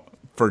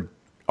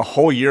a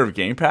whole year of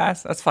Game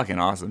Pass. That's fucking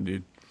awesome,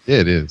 dude. Yeah,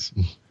 it is.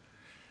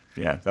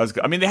 Yeah, that was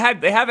good. I mean, they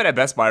have it at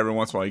Best Buy every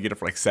once in a while. You get it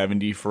for like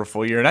 $70 for a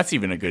full year, and that's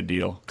even a good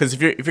deal. Because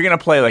if you're gonna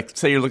play, like,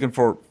 say you're looking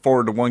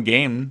forward to one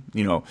game,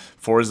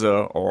 Forza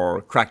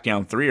or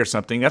Crackdown 3 or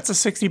something, that's a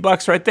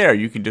 $60 right there.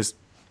 You can just.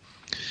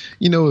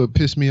 What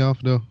pissed me off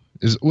though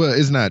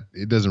it's not.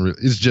 It doesn't. Really,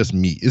 it's just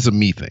me. It's a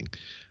me thing.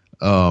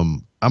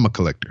 I'm a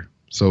collector,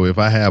 so if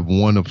I have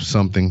one of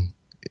something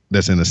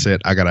that's in a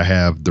set, I gotta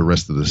have the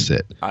rest of the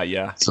set.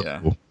 Yeah.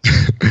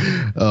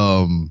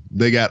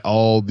 They got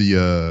all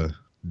the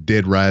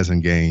Dead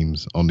Rising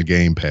games on the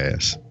Game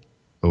Pass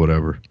or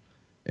whatever,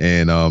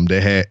 and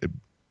they had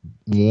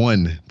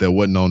one that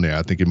wasn't on there.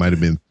 I think it might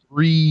have been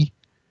 3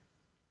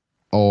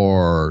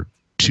 or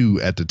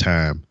 2 at the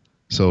time.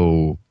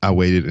 So I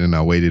waited and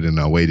I waited and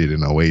I waited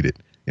and I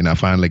waited, and I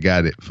finally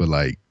got it for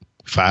like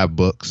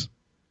 $5.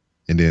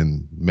 And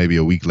then maybe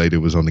a week later, it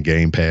was on the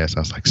Game Pass. I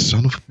was like,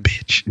 son of a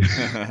bitch.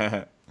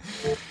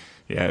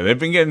 Yeah, they've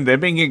been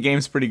getting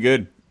games pretty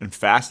good and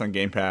fast on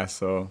Game Pass.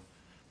 So,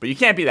 but you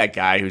can't be that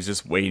guy who's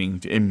just waiting.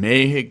 It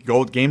may hit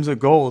gold. Games of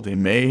gold. It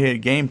may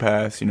hit Game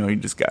Pass. You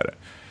just gotta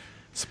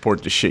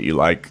support the shit you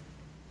like.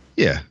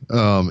 Yeah.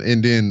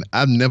 And then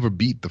I've never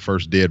beat the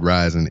first Dead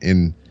Rising,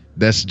 and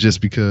that's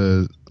just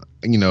because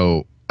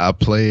I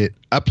played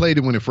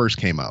it when it first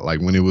came out,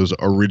 like when it was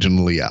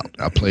originally out.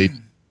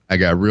 I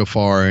got real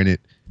far in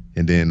it,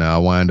 and then I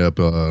wind up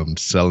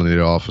selling it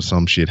off, or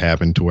some shit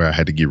happened to where I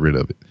had to get rid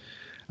of it.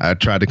 I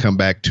tried to come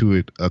back to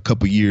it a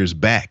couple years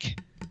back,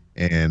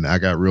 and I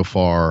got real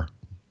far,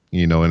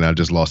 and I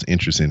just lost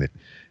interest in it.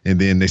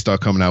 And then they start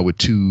coming out with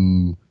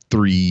 2,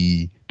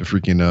 3, the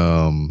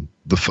freaking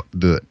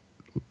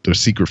the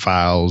secret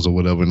files or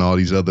whatever, and all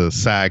these other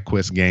side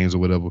quest games or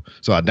whatever.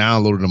 So I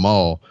downloaded them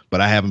all, but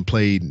I haven't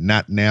played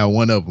not now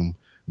one of them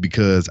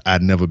because I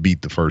never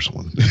beat the first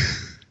one.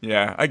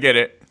 Yeah, I get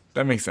it.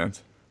 That makes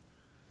sense.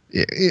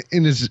 Yeah,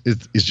 and it's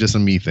just a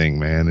me thing,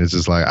 man. It's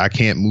just like I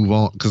can't move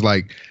on because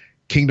like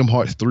Kingdom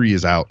Hearts 3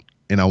 is out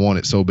and I want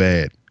it so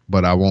bad,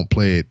 but I won't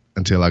play it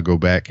until I go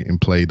back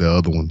and play the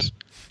other ones.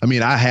 I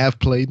mean, I have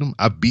played them.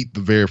 I beat the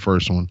very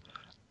first one.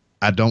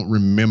 I don't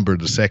remember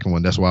the second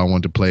one. That's why I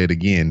wanted to play it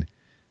again.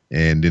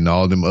 And then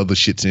all them other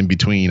shits in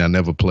between, I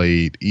never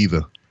played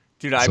either.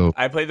 Dude,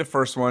 I played the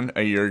first one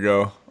a year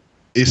ago.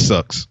 It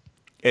sucks.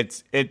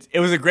 It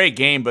was a great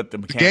game, but the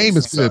game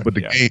is good, but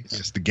the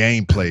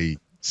gameplay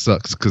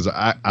sucks because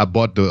I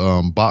bought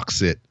the box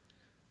set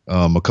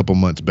a couple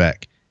months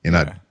back, and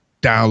I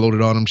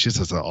downloaded all them shits.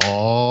 I said,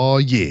 oh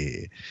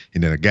yeah,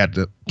 and then I got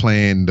to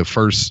playing the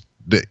first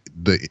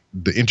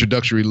the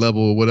introductory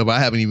level or whatever. I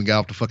haven't even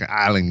got off the fucking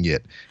island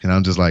yet, and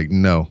I'm just like,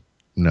 no,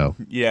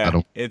 yeah, I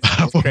don't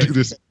crazy. do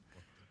this.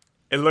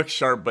 It looks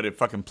sharp, but it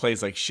fucking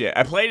plays like shit.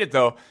 I played it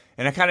though,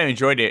 and I kind of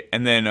enjoyed it,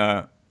 and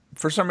then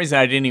for some reason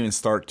I didn't even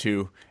start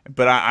 2,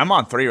 but I'm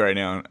on 3 right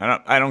now.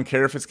 I don't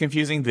care if it's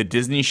confusing. The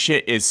Disney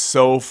shit is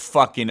so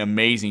fucking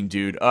amazing,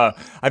 dude.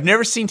 I've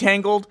never seen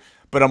Tangled,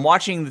 but I'm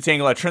watching the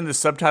Tangled. I turned the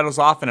subtitles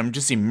off, and I'm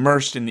just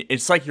immersed in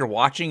it's like you're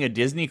watching a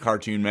Disney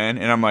cartoon, man.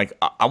 And I'm like,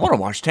 I want to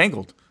watch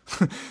Tangled.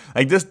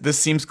 Like this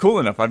seems cool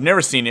enough. I've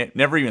never seen it.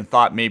 Never even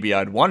thought maybe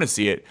I'd want to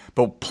see it.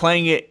 But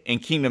playing it in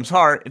Kingdom's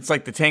Heart, it's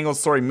like the Tangled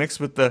story mixed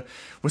with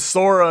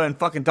Sora and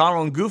fucking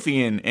Donald and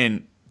Goofy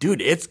and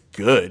dude, it's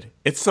good.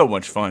 It's so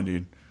much fun,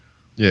 dude.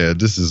 Yeah,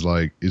 this is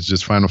like, it's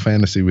just Final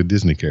Fantasy with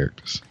Disney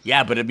characters.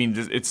 Yeah, but I mean,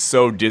 it's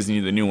so Disney,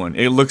 the new one.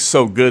 It looks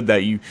so good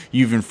that you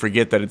even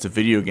forget that it's a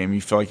video game.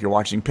 You feel like you're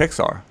watching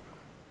Pixar.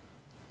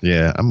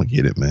 Yeah, I'm going to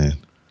get it, man.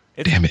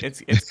 Damn it.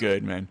 It's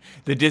good, man.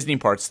 The Disney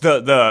parts,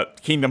 the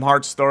Kingdom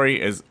Hearts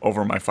story is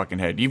over my fucking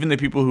head. Even the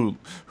people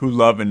who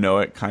love and know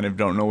it kind of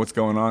don't know what's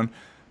going on.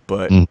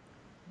 But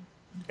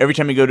every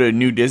time you go to a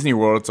new Disney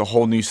World, it's a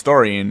whole new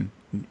story, and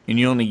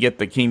you only get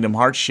the Kingdom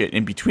Hearts shit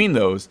in between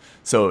those.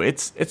 So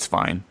it's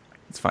fine.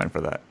 It's fine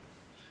for that.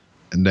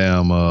 And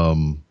damn,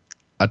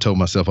 I told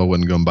myself I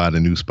wasn't going to buy the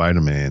new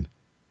Spider-Man,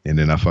 and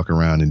then I fuck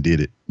around and did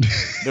it.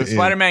 The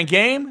Spider-Man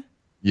game?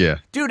 Yeah.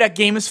 Dude, that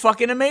game is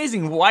fucking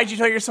amazing. Why'd you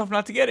tell yourself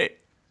not to get it?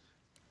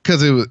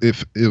 Because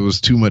it was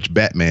too much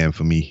Batman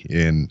for me,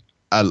 and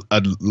I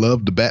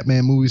love the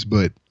Batman movies,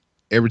 but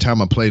every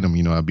time I played them,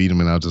 I beat them,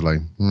 and I was just like,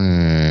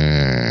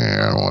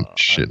 I don't want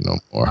shit no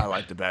more. I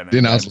like the Batman.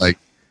 Then I was like,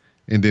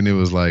 and then it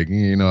was like,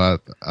 I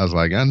was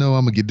like, I know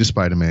I'm gonna get this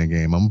Spider-Man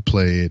game. I'm gonna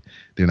play it.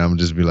 Then I'm gonna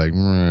just be like,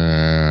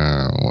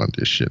 I don't want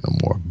this shit no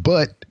more.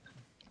 But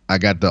I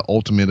got the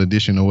Ultimate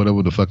Edition or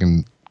whatever, the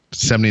fucking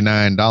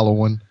 $79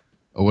 one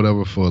or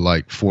whatever for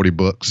like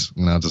 $40,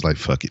 and I was just like,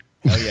 fuck it.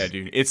 Oh yeah,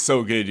 dude, it's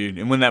so good, dude.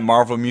 And when that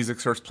Marvel music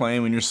starts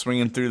playing, when you're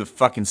swinging through the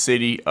fucking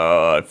city,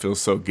 oh, it feels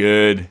so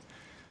good.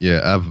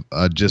 Yeah,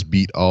 I just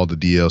beat all the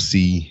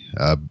DLC.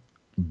 I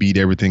beat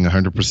everything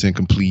 100%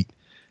 complete,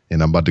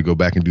 and I'm about to go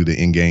back and do the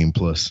in-game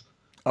plus.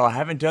 Oh, I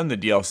haven't done the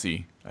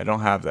DLC. I don't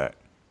have that.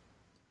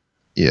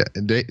 Yeah,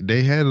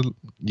 they had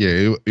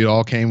it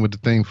all came with the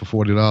thing for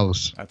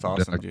 $40. That's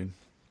awesome, dude.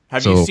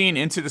 Have you seen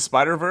Into the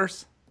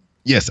Spider-Verse?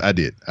 Yes, I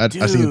did. I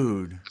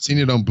seen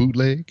it on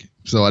bootleg,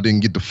 so I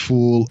didn't get the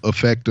full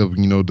effect of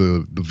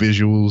the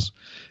visuals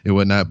and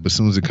whatnot. But as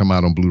soon as it come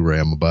out on Blu-ray,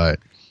 I'm gonna buy it.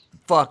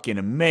 Fucking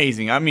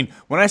amazing. I mean,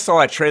 when I saw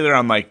that trailer,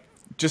 I'm like,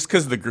 just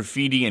because of the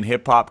graffiti and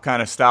hip hop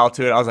kind of style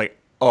to it, I was like,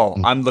 oh,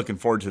 I'm looking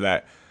forward to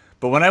that.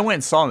 But when I went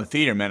and saw it in the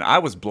theater, man, I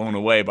was blown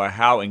away by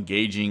how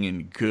engaging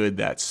and good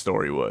that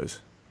story was.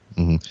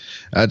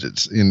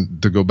 Mm-hmm.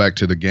 To go back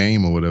to the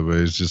game or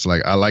whatever, it's just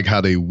like I like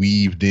how they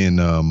weaved in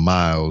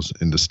Miles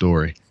in the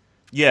story.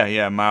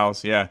 Yeah,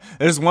 Miles. Yeah,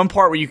 there's one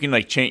part where you can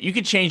like change. You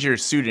can change your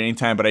suit at any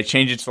time, but I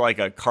changed it to like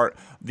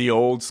the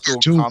old school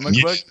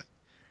comic book.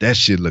 That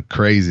shit look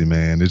crazy,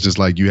 man. It's just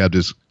like you have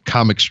this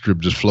comic strip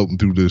just floating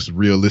through this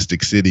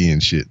realistic city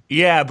and shit.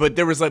 Yeah, but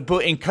there was in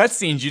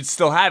cutscenes you'd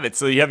still have it.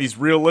 So you have these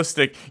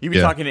realistic. You'd be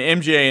talking to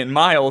MJ and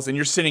Miles, and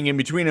you're sitting in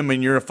between them,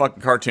 and you're a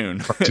fucking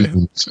cartoon.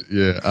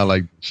 Yeah, I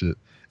like shit.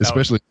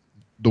 Especially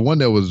the one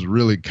that was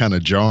really kind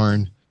of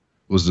jarring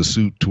was the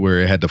suit to where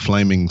it had the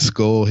flaming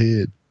skull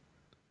head.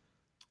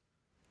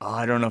 Oh,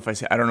 I don't know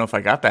if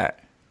I got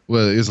that.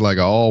 Well, it's like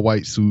an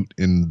all-white suit,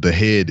 and the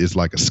head is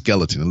like a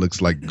skeleton. It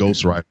looks like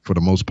Ghost Rider for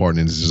the most part,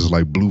 and it's just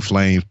like blue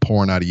flames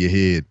pouring out of your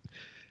head.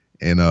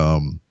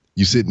 And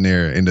you sitting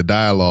there, and the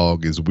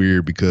dialogue is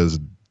weird because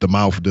the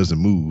mouth doesn't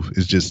move.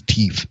 It's just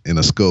teeth and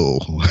a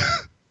skull.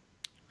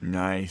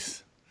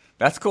 Nice.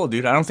 That's cool,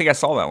 dude. I don't think I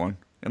saw that one.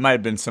 It might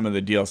have been some of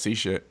the DLC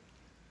shit.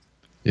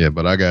 Yeah,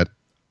 but I got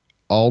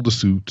all the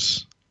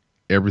suits,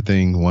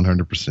 everything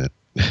 100%.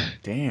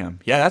 Damn.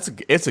 Yeah,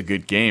 it's a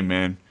good game,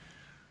 man.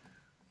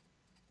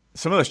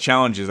 Some of those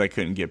challenges I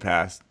couldn't get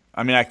past.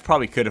 I mean, I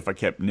probably could if I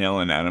kept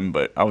nailing at them,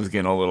 but I was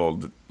getting a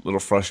little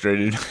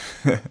frustrated.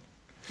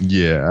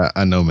 Yeah,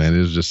 I know, man. It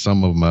was just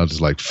some of them I was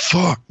just like,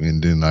 fuck.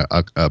 And then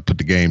I put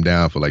the game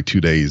down for like 2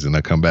 days and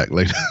I come back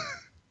later.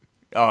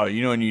 Oh,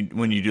 you know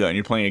when you do that, and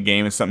you're playing a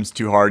game and something's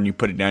too hard and you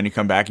put it down, you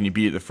come back and you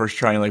beat it the first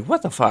try, and you're like,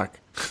 what the fuck?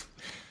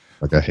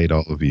 Like, I hate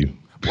all of you.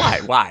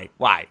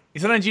 Why?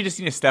 Sometimes you just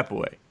need to step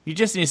away. You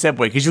just need to step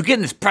away because you'll get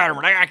in this pattern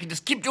where I can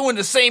just keep doing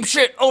the same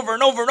shit over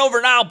and over and over,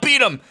 and I'll beat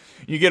them.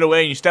 You get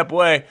away and you step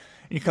away, and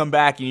you come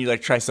back and you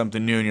like try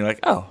something new, and you're like,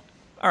 oh,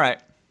 all right.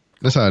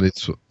 That's how it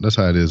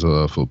is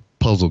for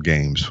puzzle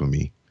games for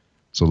me.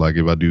 So like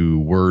if I do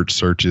word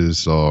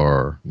searches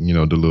or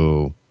the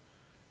little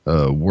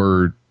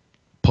word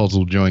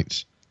puzzle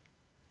joints,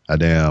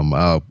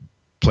 I'll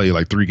play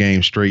like 3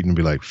 games straight and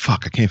be like,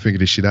 fuck, I can't figure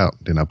this shit out.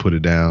 Then I put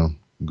it down,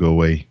 go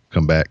away,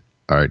 come back.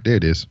 All right, there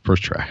it is.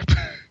 First try.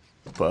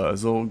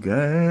 Puzzle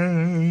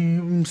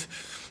games.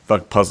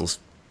 Fuck, puzzles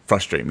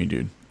frustrate me,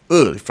 dude.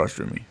 Ugh, they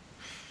frustrate me.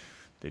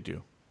 They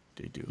do.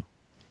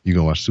 You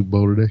gonna watch Super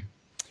Bowl today?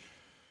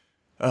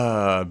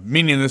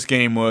 Meaning this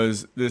game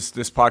was this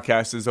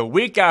podcast is a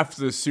week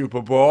after the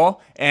Super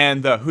Bowl,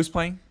 and who's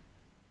playing?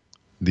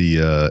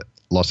 The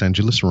Los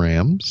Angeles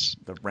Rams.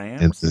 The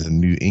Rams? And the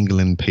New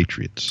England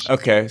Patriots.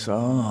 Okay, so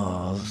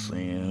let's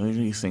see. Who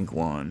do you think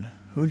won?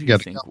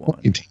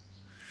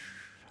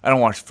 I don't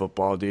watch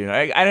football, dude.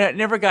 I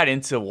never got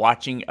into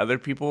watching other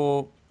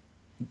people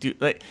do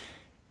like.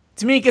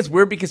 To me, it gets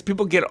weird because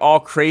people get all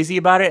crazy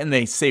about it and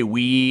they say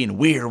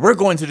we're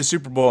going to the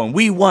Super Bowl and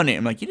we won it.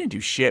 I'm like, you didn't do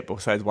shit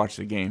besides watch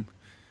the game.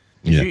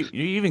 Yeah. You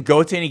even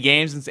go to any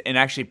games and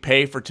actually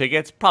pay for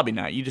tickets? Probably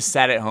not. You just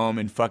sat at home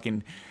and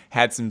fucking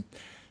had some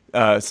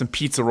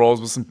pizza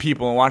rolls with some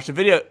people and watched the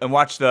video and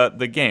watched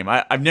the game.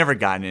 I've never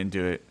gotten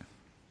into it.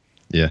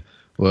 Yeah.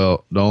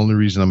 Well, the only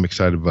reason I'm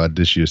excited about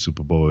this year's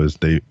Super Bowl is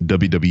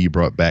WWE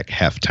brought back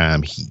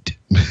halftime heat.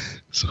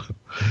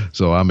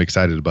 so I'm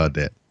excited about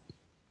that.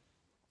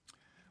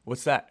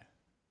 What's that?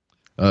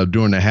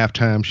 During the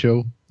halftime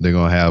show, they're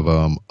going to have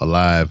a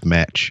live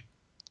match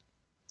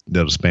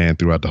that'll span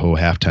throughout the whole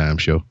halftime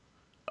show.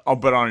 Oh,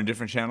 but on a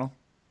different channel?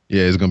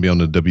 Yeah, it's going to be on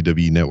the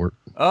WWE network.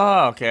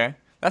 Oh, okay.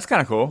 That's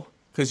kind of cool.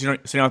 Because you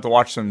don't have to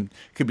watch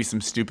could be some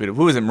stupid.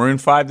 Who was it, Maroon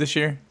 5 this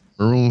year?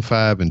 Maroon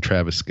 5 and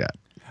Travis Scott.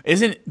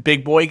 Isn't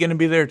Big Boy going to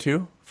be there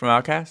too from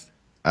Outkast?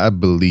 I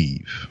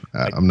believe.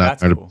 I'm not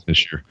 100%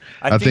 sure.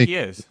 I think he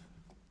is.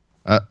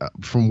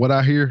 From what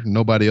I hear,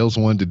 nobody else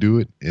wanted to do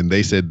it, and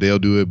they said they'll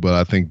do it. But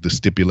I think the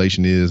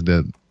stipulation is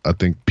that I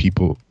think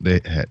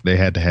they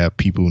had to have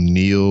people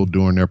kneel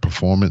during their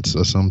performance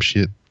or some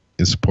shit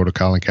in support of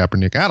Colin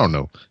Kaepernick. I don't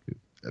know.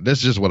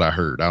 That's just what I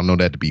heard. I don't know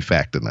that to be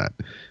fact or not.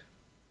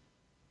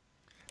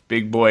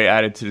 Big Boy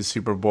added to the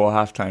Super Bowl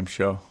halftime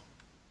show.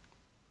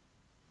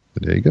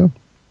 But there you go.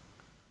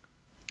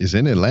 It's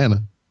in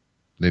Atlanta.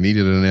 They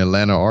needed an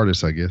Atlanta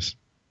artist, I guess.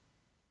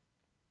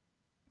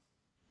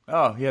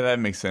 Oh, yeah, that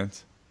makes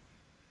sense.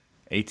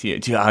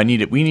 Dude,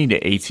 we need an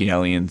 18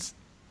 Aliens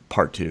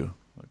Part 2.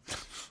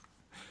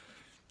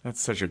 That's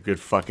such a good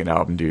fucking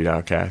album, dude,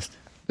 Outkast.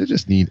 They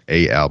just need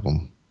a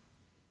album.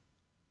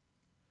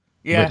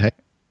 Yeah. But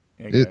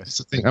hey, it's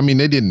the thing. I mean,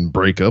 they didn't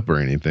break up or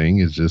anything.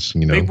 It's just,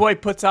 Big Boy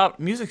puts out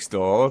music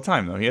still all the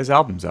time, though. He has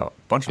albums out.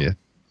 A bunch of them.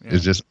 Yeah.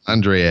 It's just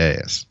Andre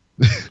ass.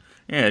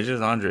 Yeah, it's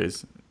just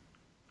Andre's.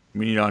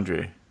 We need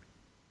Andre.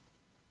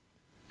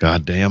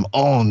 Goddamn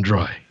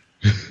Andre.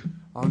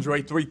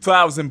 Andre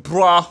 3000,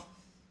 brah.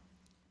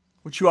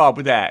 What you all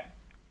with that?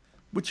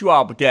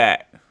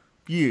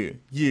 Yeah.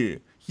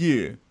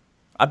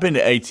 I've been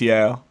to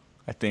ATL,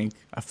 I think.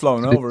 I've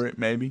flown over it,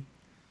 maybe.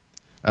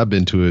 I've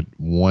been to it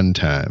one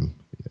time.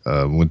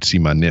 Went to see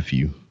my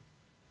nephew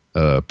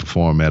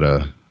perform at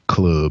a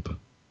club.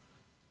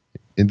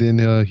 And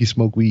then he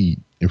smoked weed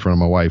in front of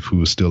my wife, who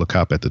was still a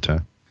cop at the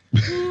time.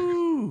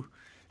 Ooh.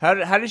 How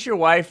does your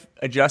wife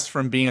adjust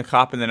from being a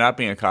cop and then not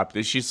being a cop?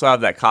 Does she still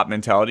have that cop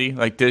mentality?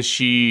 Like, does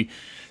she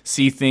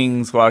see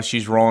things while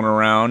she's rolling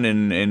around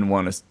and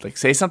want to like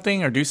say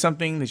something or do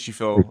something? Does she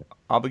feel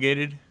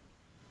obligated?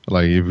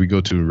 Like if we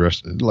go to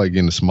like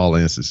in the smaller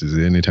instances,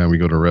 anytime we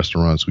go to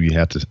restaurants,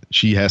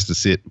 she has to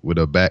sit with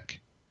her back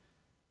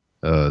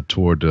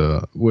toward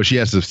she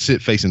has to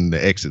sit facing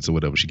the exits or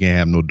whatever. She can't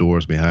have no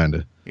doors behind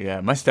her.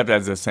 Yeah, my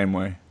stepdad's the same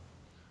way.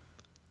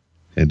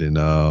 And then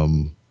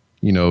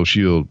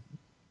she'll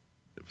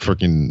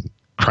freaking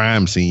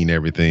crime scene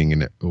everything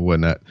and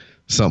whatnot.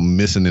 Something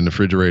missing in the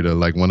refrigerator,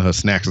 like one of her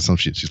snacks or some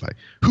shit. She's like,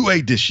 "Who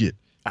ate this shit?"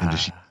 And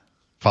just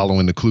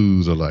following the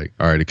clues are like,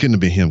 all right, it couldn't have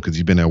been him because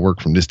he's been at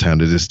work from this time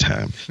to this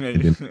time.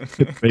 And then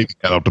the baby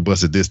got off the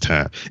bus at this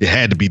time. It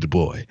had to be the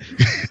boy.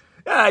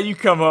 Yeah, you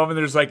come home and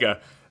there's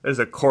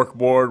a cork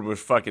board with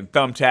fucking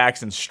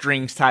thumbtacks and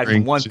strings tied to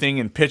one thing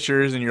and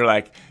pictures, and you're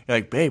like,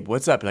 babe,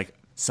 what's up? You're like,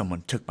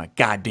 someone took my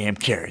goddamn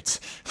carrots.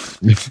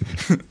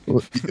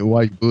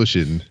 Why you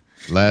bullshitting?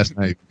 Last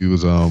night we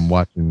was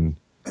watching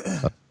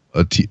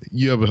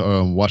you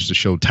ever watched the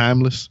show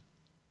Timeless?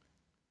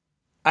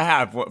 I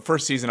have.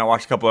 First season, I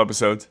watched a couple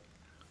episodes.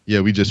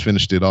 Yeah, we just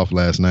finished it off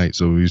last night,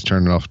 so we was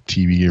turning off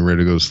TV and ready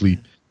to go to sleep.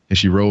 And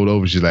she rolled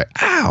over. She's like,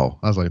 "Ow!"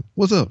 I was like,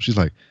 "What's up?" She's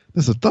like,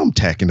 "There's a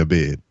thumbtack in the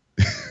bed."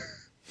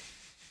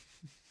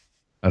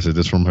 I said,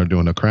 "That's from her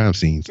doing the crime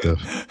scene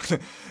stuff."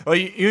 Well,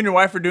 you and your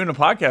wife are doing a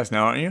podcast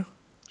now, aren't you?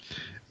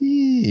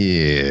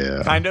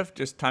 Yeah. Kind of,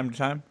 just time to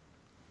time.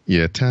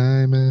 Yeah,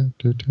 time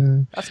after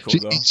time. That's cool,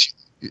 though.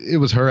 It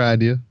was her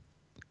idea,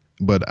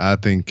 but I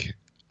think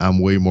I'm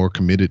way more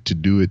committed to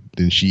do it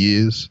than she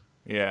is.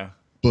 Yeah.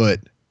 But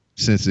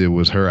since it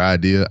was her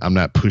idea, I'm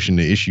not pushing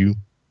the issue.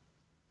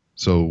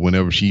 So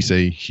whenever she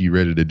say she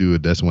ready to do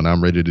it, that's when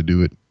I'm ready to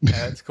do it.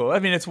 Yeah, that's cool. I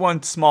mean, it's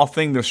one small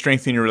thing to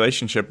strengthen your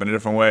relationship in a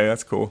different way.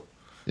 That's cool.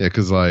 Yeah,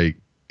 because like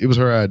it was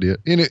her idea,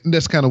 and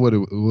that's kind of what it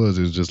was.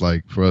 It was just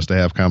like for us to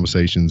have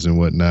conversations and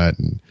whatnot,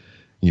 and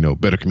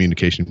better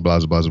communication, blah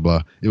blah blah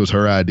blah. It was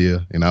her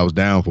idea, and I was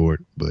down for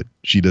it. But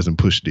she doesn't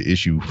push the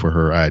issue for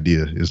her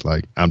idea. It's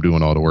like I'm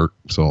doing all the work,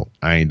 so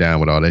I ain't down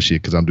with all that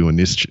shit because I'm doing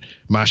this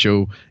my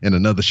show and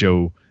another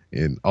show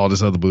and all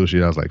this other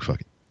bullshit. I was like,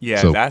 fuck it. Yeah,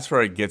 so, that's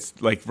where it gets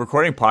like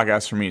recording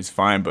podcasts for me is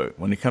fine, but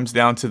when it comes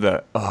down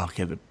to I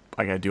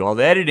gotta do all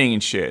the editing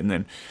and shit, and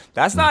then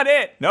that's not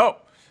it. Nope.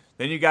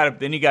 Then you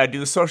gotta do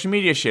the social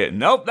media shit.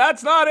 Nope,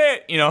 that's not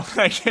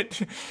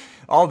it.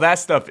 All that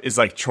stuff is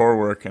like chore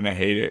work, and I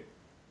hate it.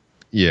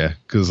 Yeah,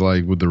 because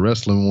like with the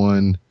wrestling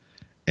one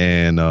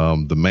and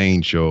the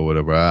main show or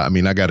whatever, I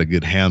mean, I got a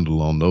good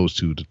handle on those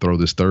two. To throw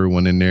this third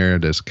one in there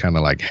that's kind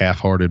of like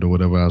half-hearted or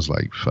whatever, I was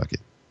like, fuck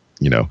it.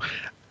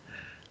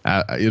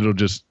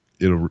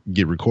 It'll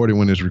get recorded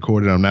when it's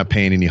recorded. I'm not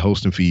paying any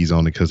hosting fees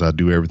on it because I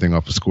do everything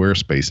off of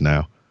Squarespace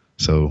now.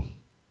 So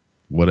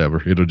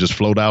whatever. It'll just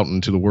float out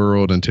into the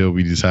world until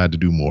we decide to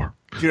do more.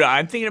 Dude,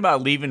 I'm thinking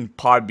about leaving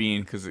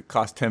Podbean because it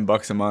costs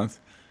 $10 a month.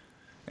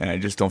 And I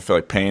just don't feel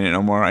like paying it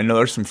no more. I know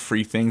there's some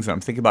free things.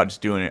 I'm thinking about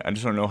just doing it. I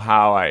just don't know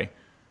how I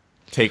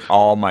take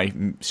all my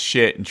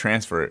shit and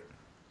transfer it.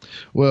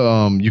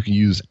 Well, you can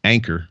use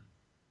Anchor.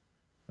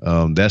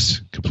 That's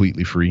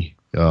completely free.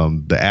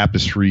 The app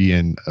is free,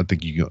 and I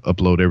think you can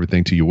upload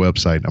everything to your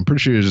website. I'm pretty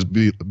sure it'll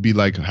just be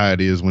like how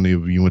it is when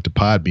you went to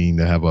Podbean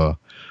to have a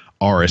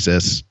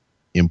RSS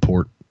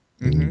import.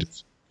 Mm-hmm.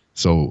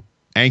 So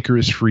Anchor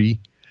is free.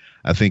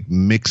 I think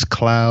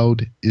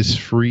Mixcloud is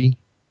free.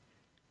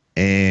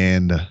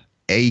 And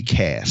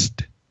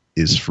Acast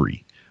is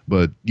free,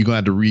 but you're gonna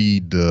have to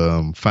read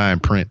the fine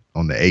print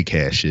on the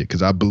Acast shit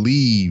because I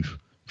believe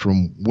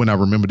from when I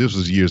remember, this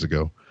was years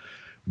ago,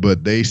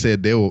 but they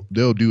said they'll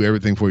do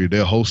everything for you.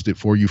 They'll host it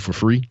for you for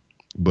free,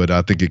 but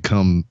I think it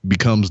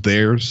becomes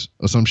theirs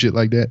or some shit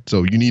like that.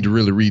 So you need to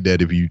really read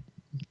that if you're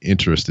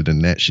interested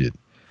in that shit.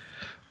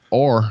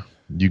 Or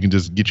you can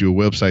just get you a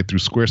website through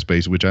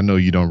Squarespace, which I know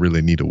you don't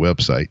really need a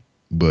website,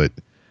 but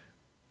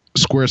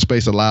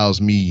Squarespace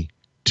allows me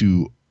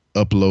to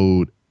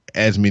upload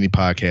as many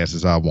podcasts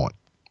as I want.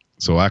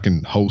 So I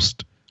can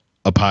host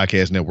a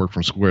podcast network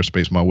from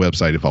Squarespace, my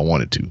website, if I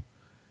wanted to,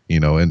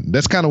 and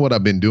that's kind of what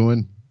I've been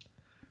doing.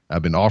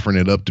 I've been offering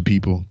it up to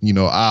people. You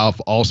know, I've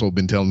also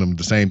been telling them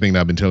the same thing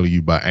that I've been telling you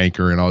about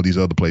Anchor and all these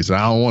other places. I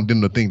don't want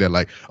them to think that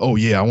like, oh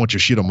yeah, I want your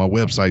shit on my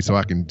website so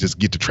I can just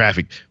get the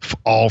traffic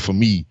all for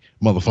me,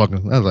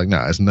 motherfucker. I was like,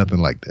 nah, it's nothing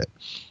like that.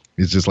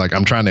 It's just like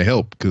I'm trying to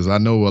help because I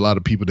know a lot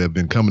of people that have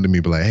been coming to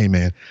me, be like, hey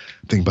man,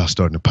 I'm thinking about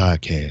starting a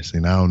podcast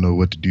and I don't know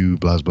what to do,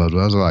 blah, blah,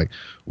 blah. I was like,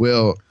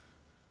 well,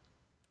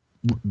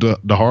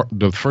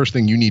 the first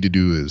thing you need to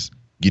do is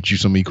get you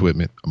some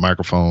equipment, a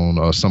microphone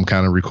or some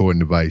kind of recording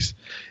device,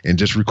 and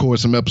just record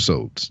some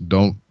episodes.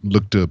 Don't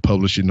look to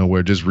publish it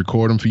nowhere. Just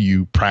record them for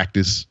you,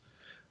 practice,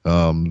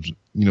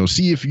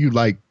 see if you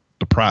like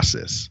the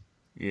process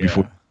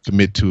before you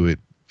commit to it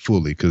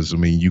fully. Because, I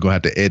mean, you're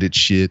going to have to edit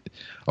shit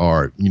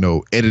or,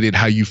 edit it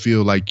how you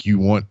feel like you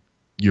want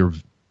your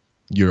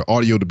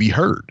audio to be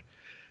heard.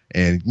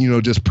 And,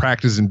 just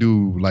practice and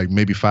do like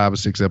maybe 5 or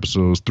 6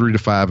 episodes, 3 to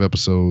 5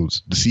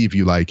 episodes to see if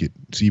you like it,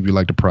 see if you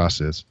like the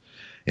process.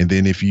 And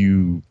then if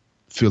you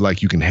feel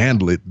like you can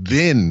handle it,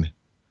 then,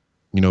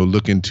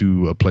 look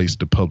into a place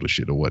to publish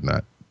it or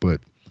whatnot.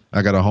 But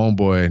I got a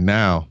homeboy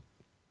now.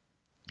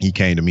 He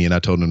came to me and I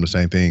told him the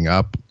same thing.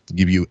 I'll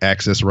give you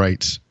access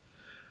rights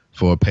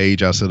for a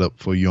page I set up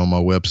for you on my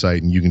website,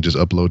 and you can just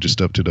upload your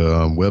stuff to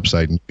the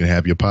website and you can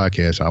have your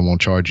podcast. I won't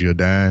charge you a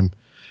dime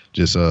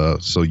just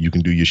so you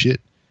can do your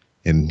shit.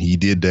 And he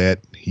did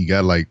that. He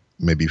got like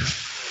maybe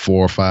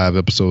 4 or 5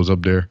 episodes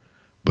up there,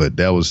 but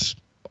that was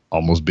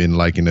almost been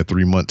like in a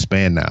 3-month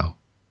span now.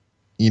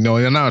 And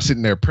I'm not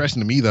sitting there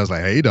pressing him either. I was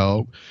like, hey,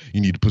 dog,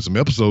 you need to put some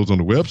episodes on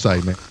the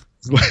website, man.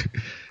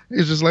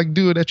 It's just like,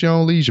 do it at your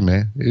own leisure,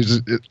 man. It's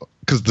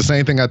because the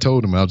same thing I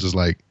told him, I was just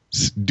like,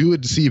 do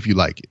it to see if you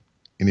like it.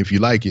 And if you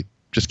like it,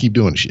 just keep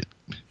doing the shit.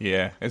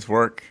 Yeah, it's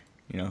work.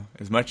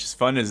 As much as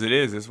fun as it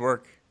is, it's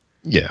work.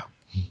 Yeah.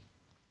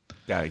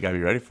 Yeah, you got to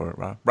be ready for it,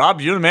 Rob.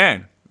 Rob, you're the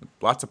man.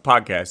 Lots of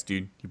podcasts,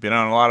 dude. You've been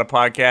on a lot of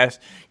podcasts.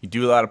 You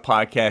do a lot of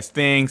podcast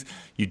things.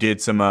 You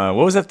did some, what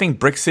was that thing,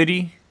 Brick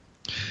City?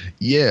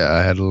 Yeah,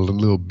 I had a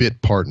little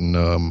bit part in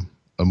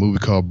a movie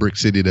called Brick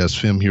City that's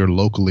filmed here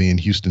locally in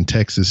Houston,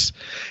 Texas.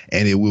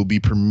 And it will be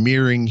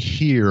premiering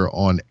here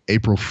on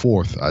April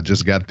 4th. I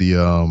just got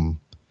the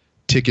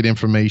ticket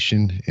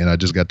information, and I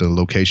just got the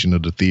location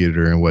of the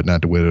theater and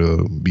whatnot, where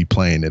to be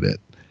playing it at.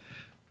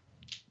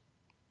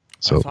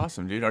 So that's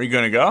awesome, dude. Are you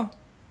going to go?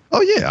 Oh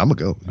yeah, I'm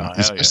gonna go. Oh,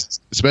 hell yeah.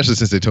 Especially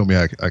since they told me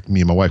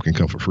me and my wife can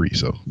come for free.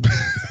 So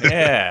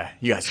yeah,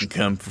 you guys can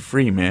come for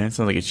free, man. It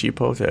sounds like a cheap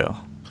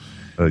hotel.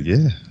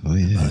 Yeah. Oh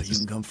yeah. You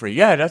can come free.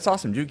 Yeah, that's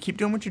awesome, dude. Keep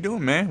doing what you're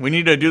doing, man. We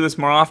need to do this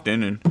more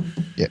often. And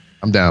yeah,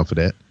 I'm down for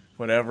that.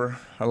 Whatever.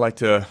 I like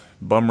to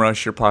bum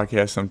rush your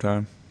podcast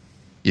sometime.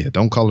 Yeah,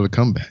 don't call it a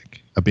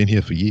comeback. I've been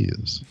here for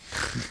years.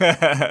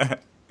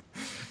 Fuck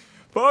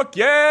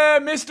yeah,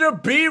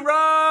 Mr.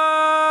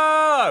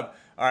 B-Rob!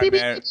 All right,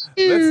 man.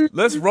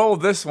 Let's roll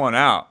this one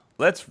out.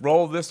 Let's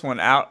roll this one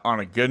out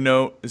on a good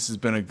note. This has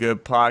been a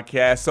good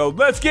podcast. So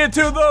let's get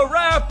to the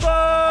wrap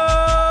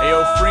up. Hey,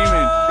 yo,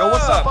 Freeman. Yo,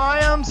 what's up,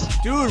 Iams?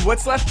 Dude,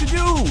 what's left to do?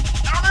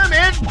 I don't know,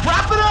 man.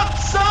 Wrap it up,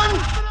 son.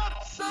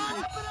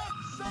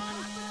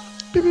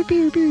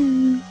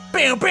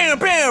 Bam, bam,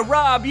 bam.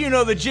 Rob, you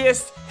know the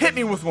gist. Hit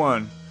me with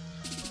one.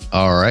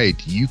 All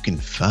right. You can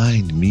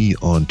find me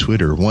on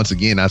Twitter. Once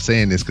again, I'm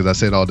saying this because I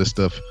said all this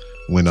stuff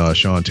when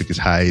Sean took his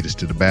hiatus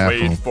to the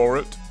bathroom. Wait for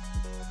it.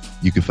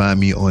 You can find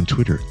me on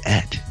Twitter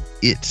at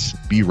It's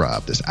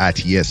B-Rob. That's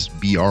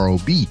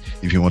ITSBROB.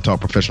 If you want to talk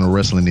professional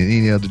wrestling and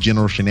any other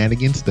general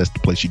shenanigans, that's the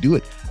place you do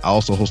it. I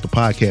also host a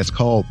podcast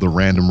called The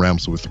Random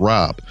Rambles with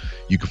Rob.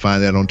 You can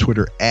find that on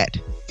Twitter at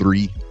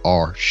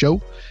 3R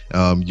Show.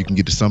 You can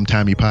get the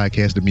Sometimey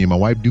podcast that me and my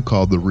wife do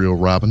called The Real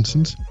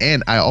Robinsons.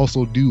 And I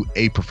also do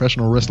a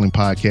professional wrestling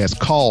podcast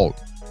called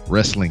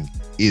Wrestling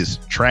is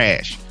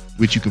Trash,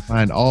 which you can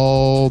find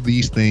all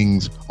these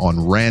things on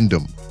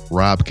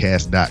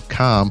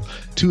randomrobcast.com,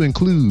 to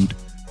include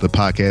the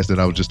podcast that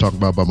I was just talking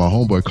about by my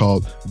homeboy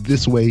called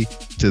This Way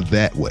to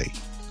That Way.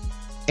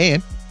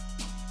 And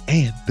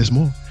there's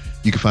more.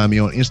 You can find me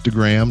on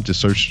Instagram.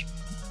 Just search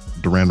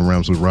The Random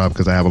Rambles with Rob,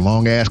 because I have a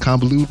long ass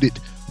convoluted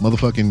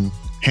motherfucking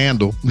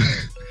handle.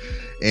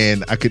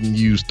 And I couldn't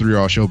use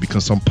 3R Show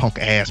because some punk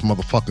ass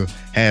motherfucker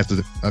has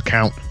the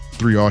account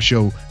 3R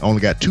Show. I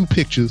only got 2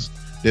 pictures.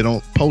 They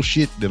don't post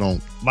shit. They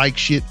don't like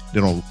shit.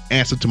 They don't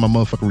answer to my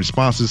motherfucking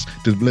responses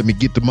to let me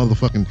get the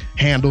motherfucking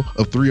handle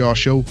of 3R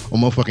Show on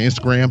motherfucking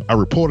Instagram. I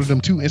reported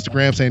them to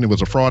Instagram saying it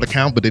was a fraud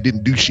account, but they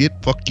didn't do shit.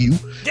 Fuck you.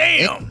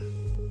 Damn.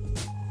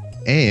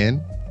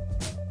 And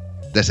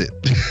that's it.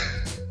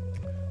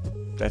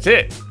 That's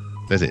it.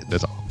 That's it.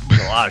 That's all.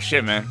 That's a lot of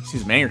shit, man. See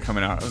some anger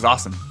coming out. It was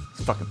awesome.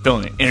 It's fucking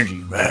feeling it. Energy.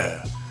 You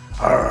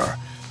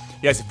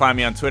guys can find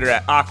me on Twitter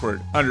at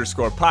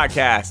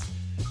awkward_podcast.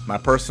 My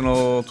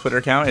personal Twitter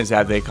account is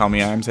at They Call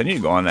Me Iams. I need to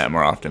go on that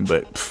more often,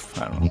 but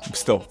I don't know. I'm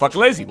still fucking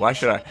lazy. Why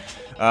should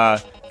I?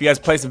 If you guys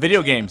play some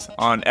video games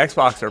on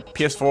Xbox or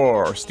PS4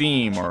 or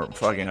Steam or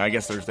fucking, I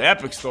guess there's the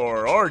Epic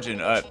Store or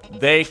Origin,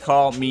 They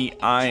Call Me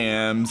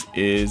Iams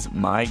is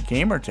my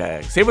gamer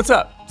tag. Say what's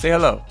up. Say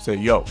hello. Say,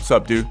 yo, what's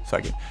up, dude? So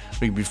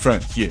we can be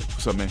friends. Yeah,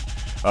 what's up, man?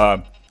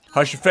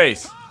 Hush your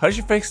face. Hush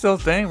Your Face still a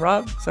thing,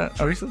 Rob?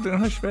 Are we still doing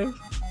Hush Your Face?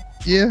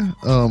 Yeah,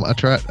 I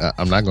tried.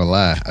 I'm not gonna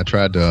lie. I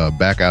tried to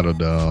back out of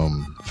the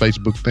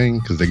Facebook thing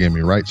because they gave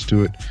me rights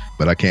to it,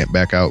 but I can't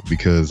back out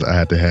because I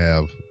had to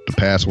have the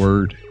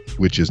password,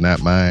 which is not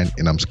mine,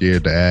 and I'm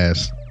scared to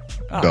ask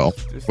for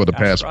the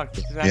password.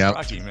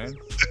 Rocky, man.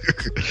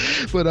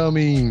 But I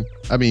mean,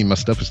 my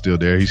stuff is still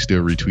there. He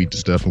still retweets the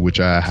stuff,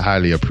 which I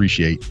highly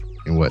appreciate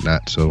and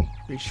whatnot. So.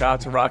 Big shout out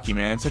to Rocky,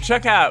 man. So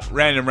check out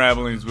Random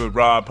Ramblings with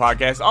Rob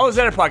podcast. All those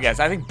other podcasts.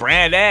 I think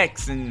Brand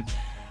X and.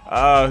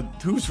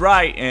 Who's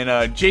Right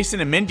and Jason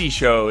and Mindy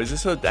show. Is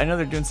this? I know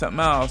they're doing something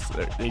else.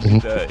 They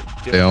do the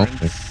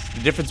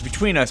difference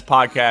between us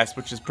podcast,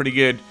 which is pretty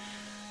good.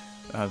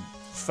 The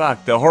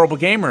Horrible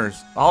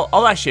Gamers,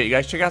 all that shit. You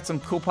guys check out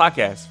some cool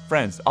podcasts,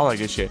 friends, all that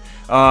good shit.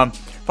 Find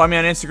me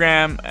on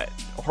Instagram at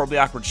Horribly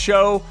Awkward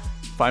Show.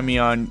 Find me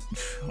on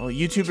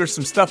YouTube. There's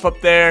some stuff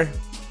up there.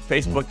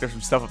 Facebook, there's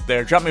some stuff up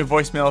there. Drop me a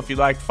voicemail if you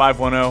like.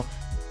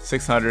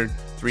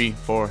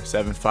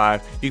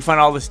 510-600-3475. You can find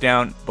all this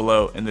down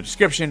below in the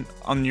description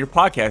on your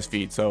podcast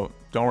feed, so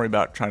don't worry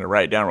about trying to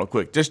write it down real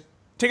quick. Just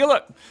take a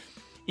look.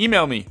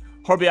 Email me,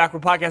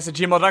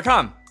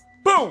 horriblyawkwardpodcast@gmail.com.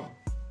 Boom!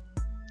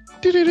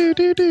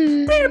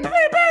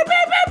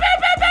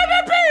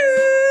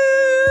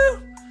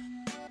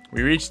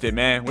 We reached it,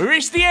 man. We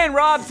reached the end,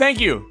 Rob. Thank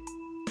you.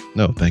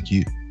 No, thank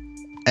you.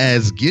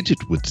 As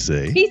Gidget would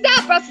say. Peace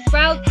out, Brussels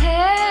sprouts.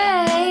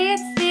 Hey,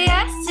 it's the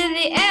S to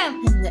the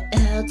M and the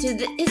L to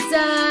the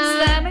Issa.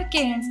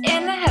 Slammerkins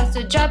in the house,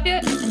 so drop your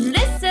and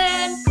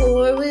listen.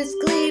 Pour with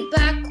glee,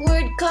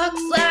 backward cock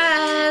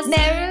flash.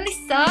 Merrily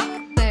sock,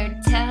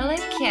 bird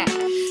telecast.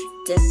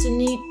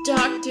 Destiny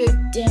doctor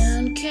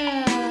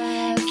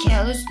downcast.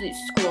 Carelessly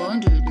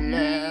squandered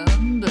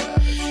lamb.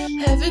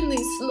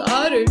 Heavenly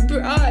slaughtered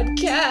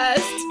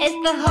broadcast. It's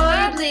the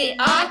Horribly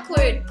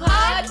Awkward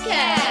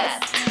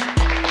Podcast.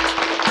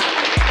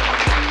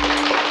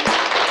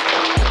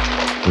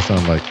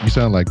 You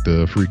sound like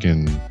the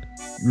freaking.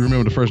 You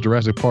remember the first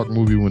Jurassic Park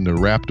movie when the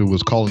raptor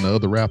was calling the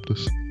other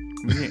raptors?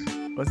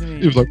 Wasn't he?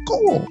 He was like,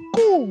 "Go,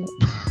 go."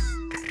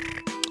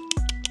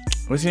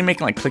 Wasn't he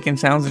making like clicking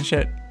sounds and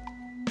shit?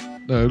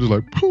 No, it was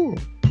like, "Poor,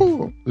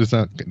 poor."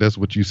 That's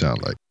what you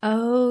sound like.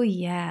 Oh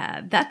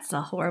yeah, that's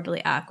the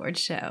Horribly Awkward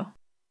Show.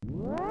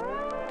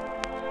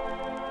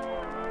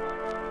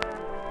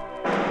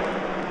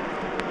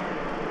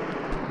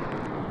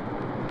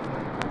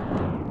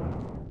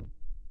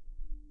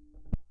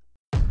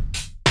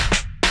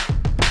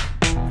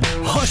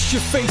 Hush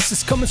Your Face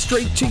is coming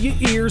straight to your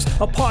ears.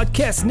 A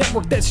podcast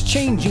network that's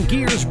changing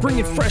gears,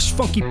 bringing fresh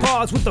funky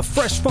pods with a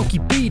fresh funky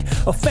beat.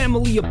 A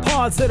family of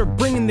pods that are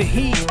bringing the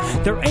heat.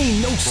 There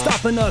ain't no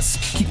stopping us.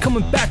 Keep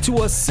coming back to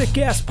us, sick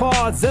ass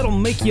pods that'll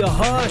make you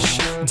hush.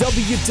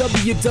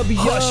 www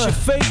Hush Your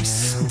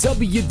Face.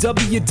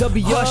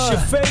 www Hush Your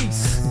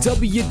Face.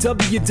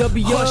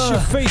 www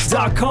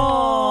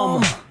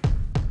HushYourFace.com.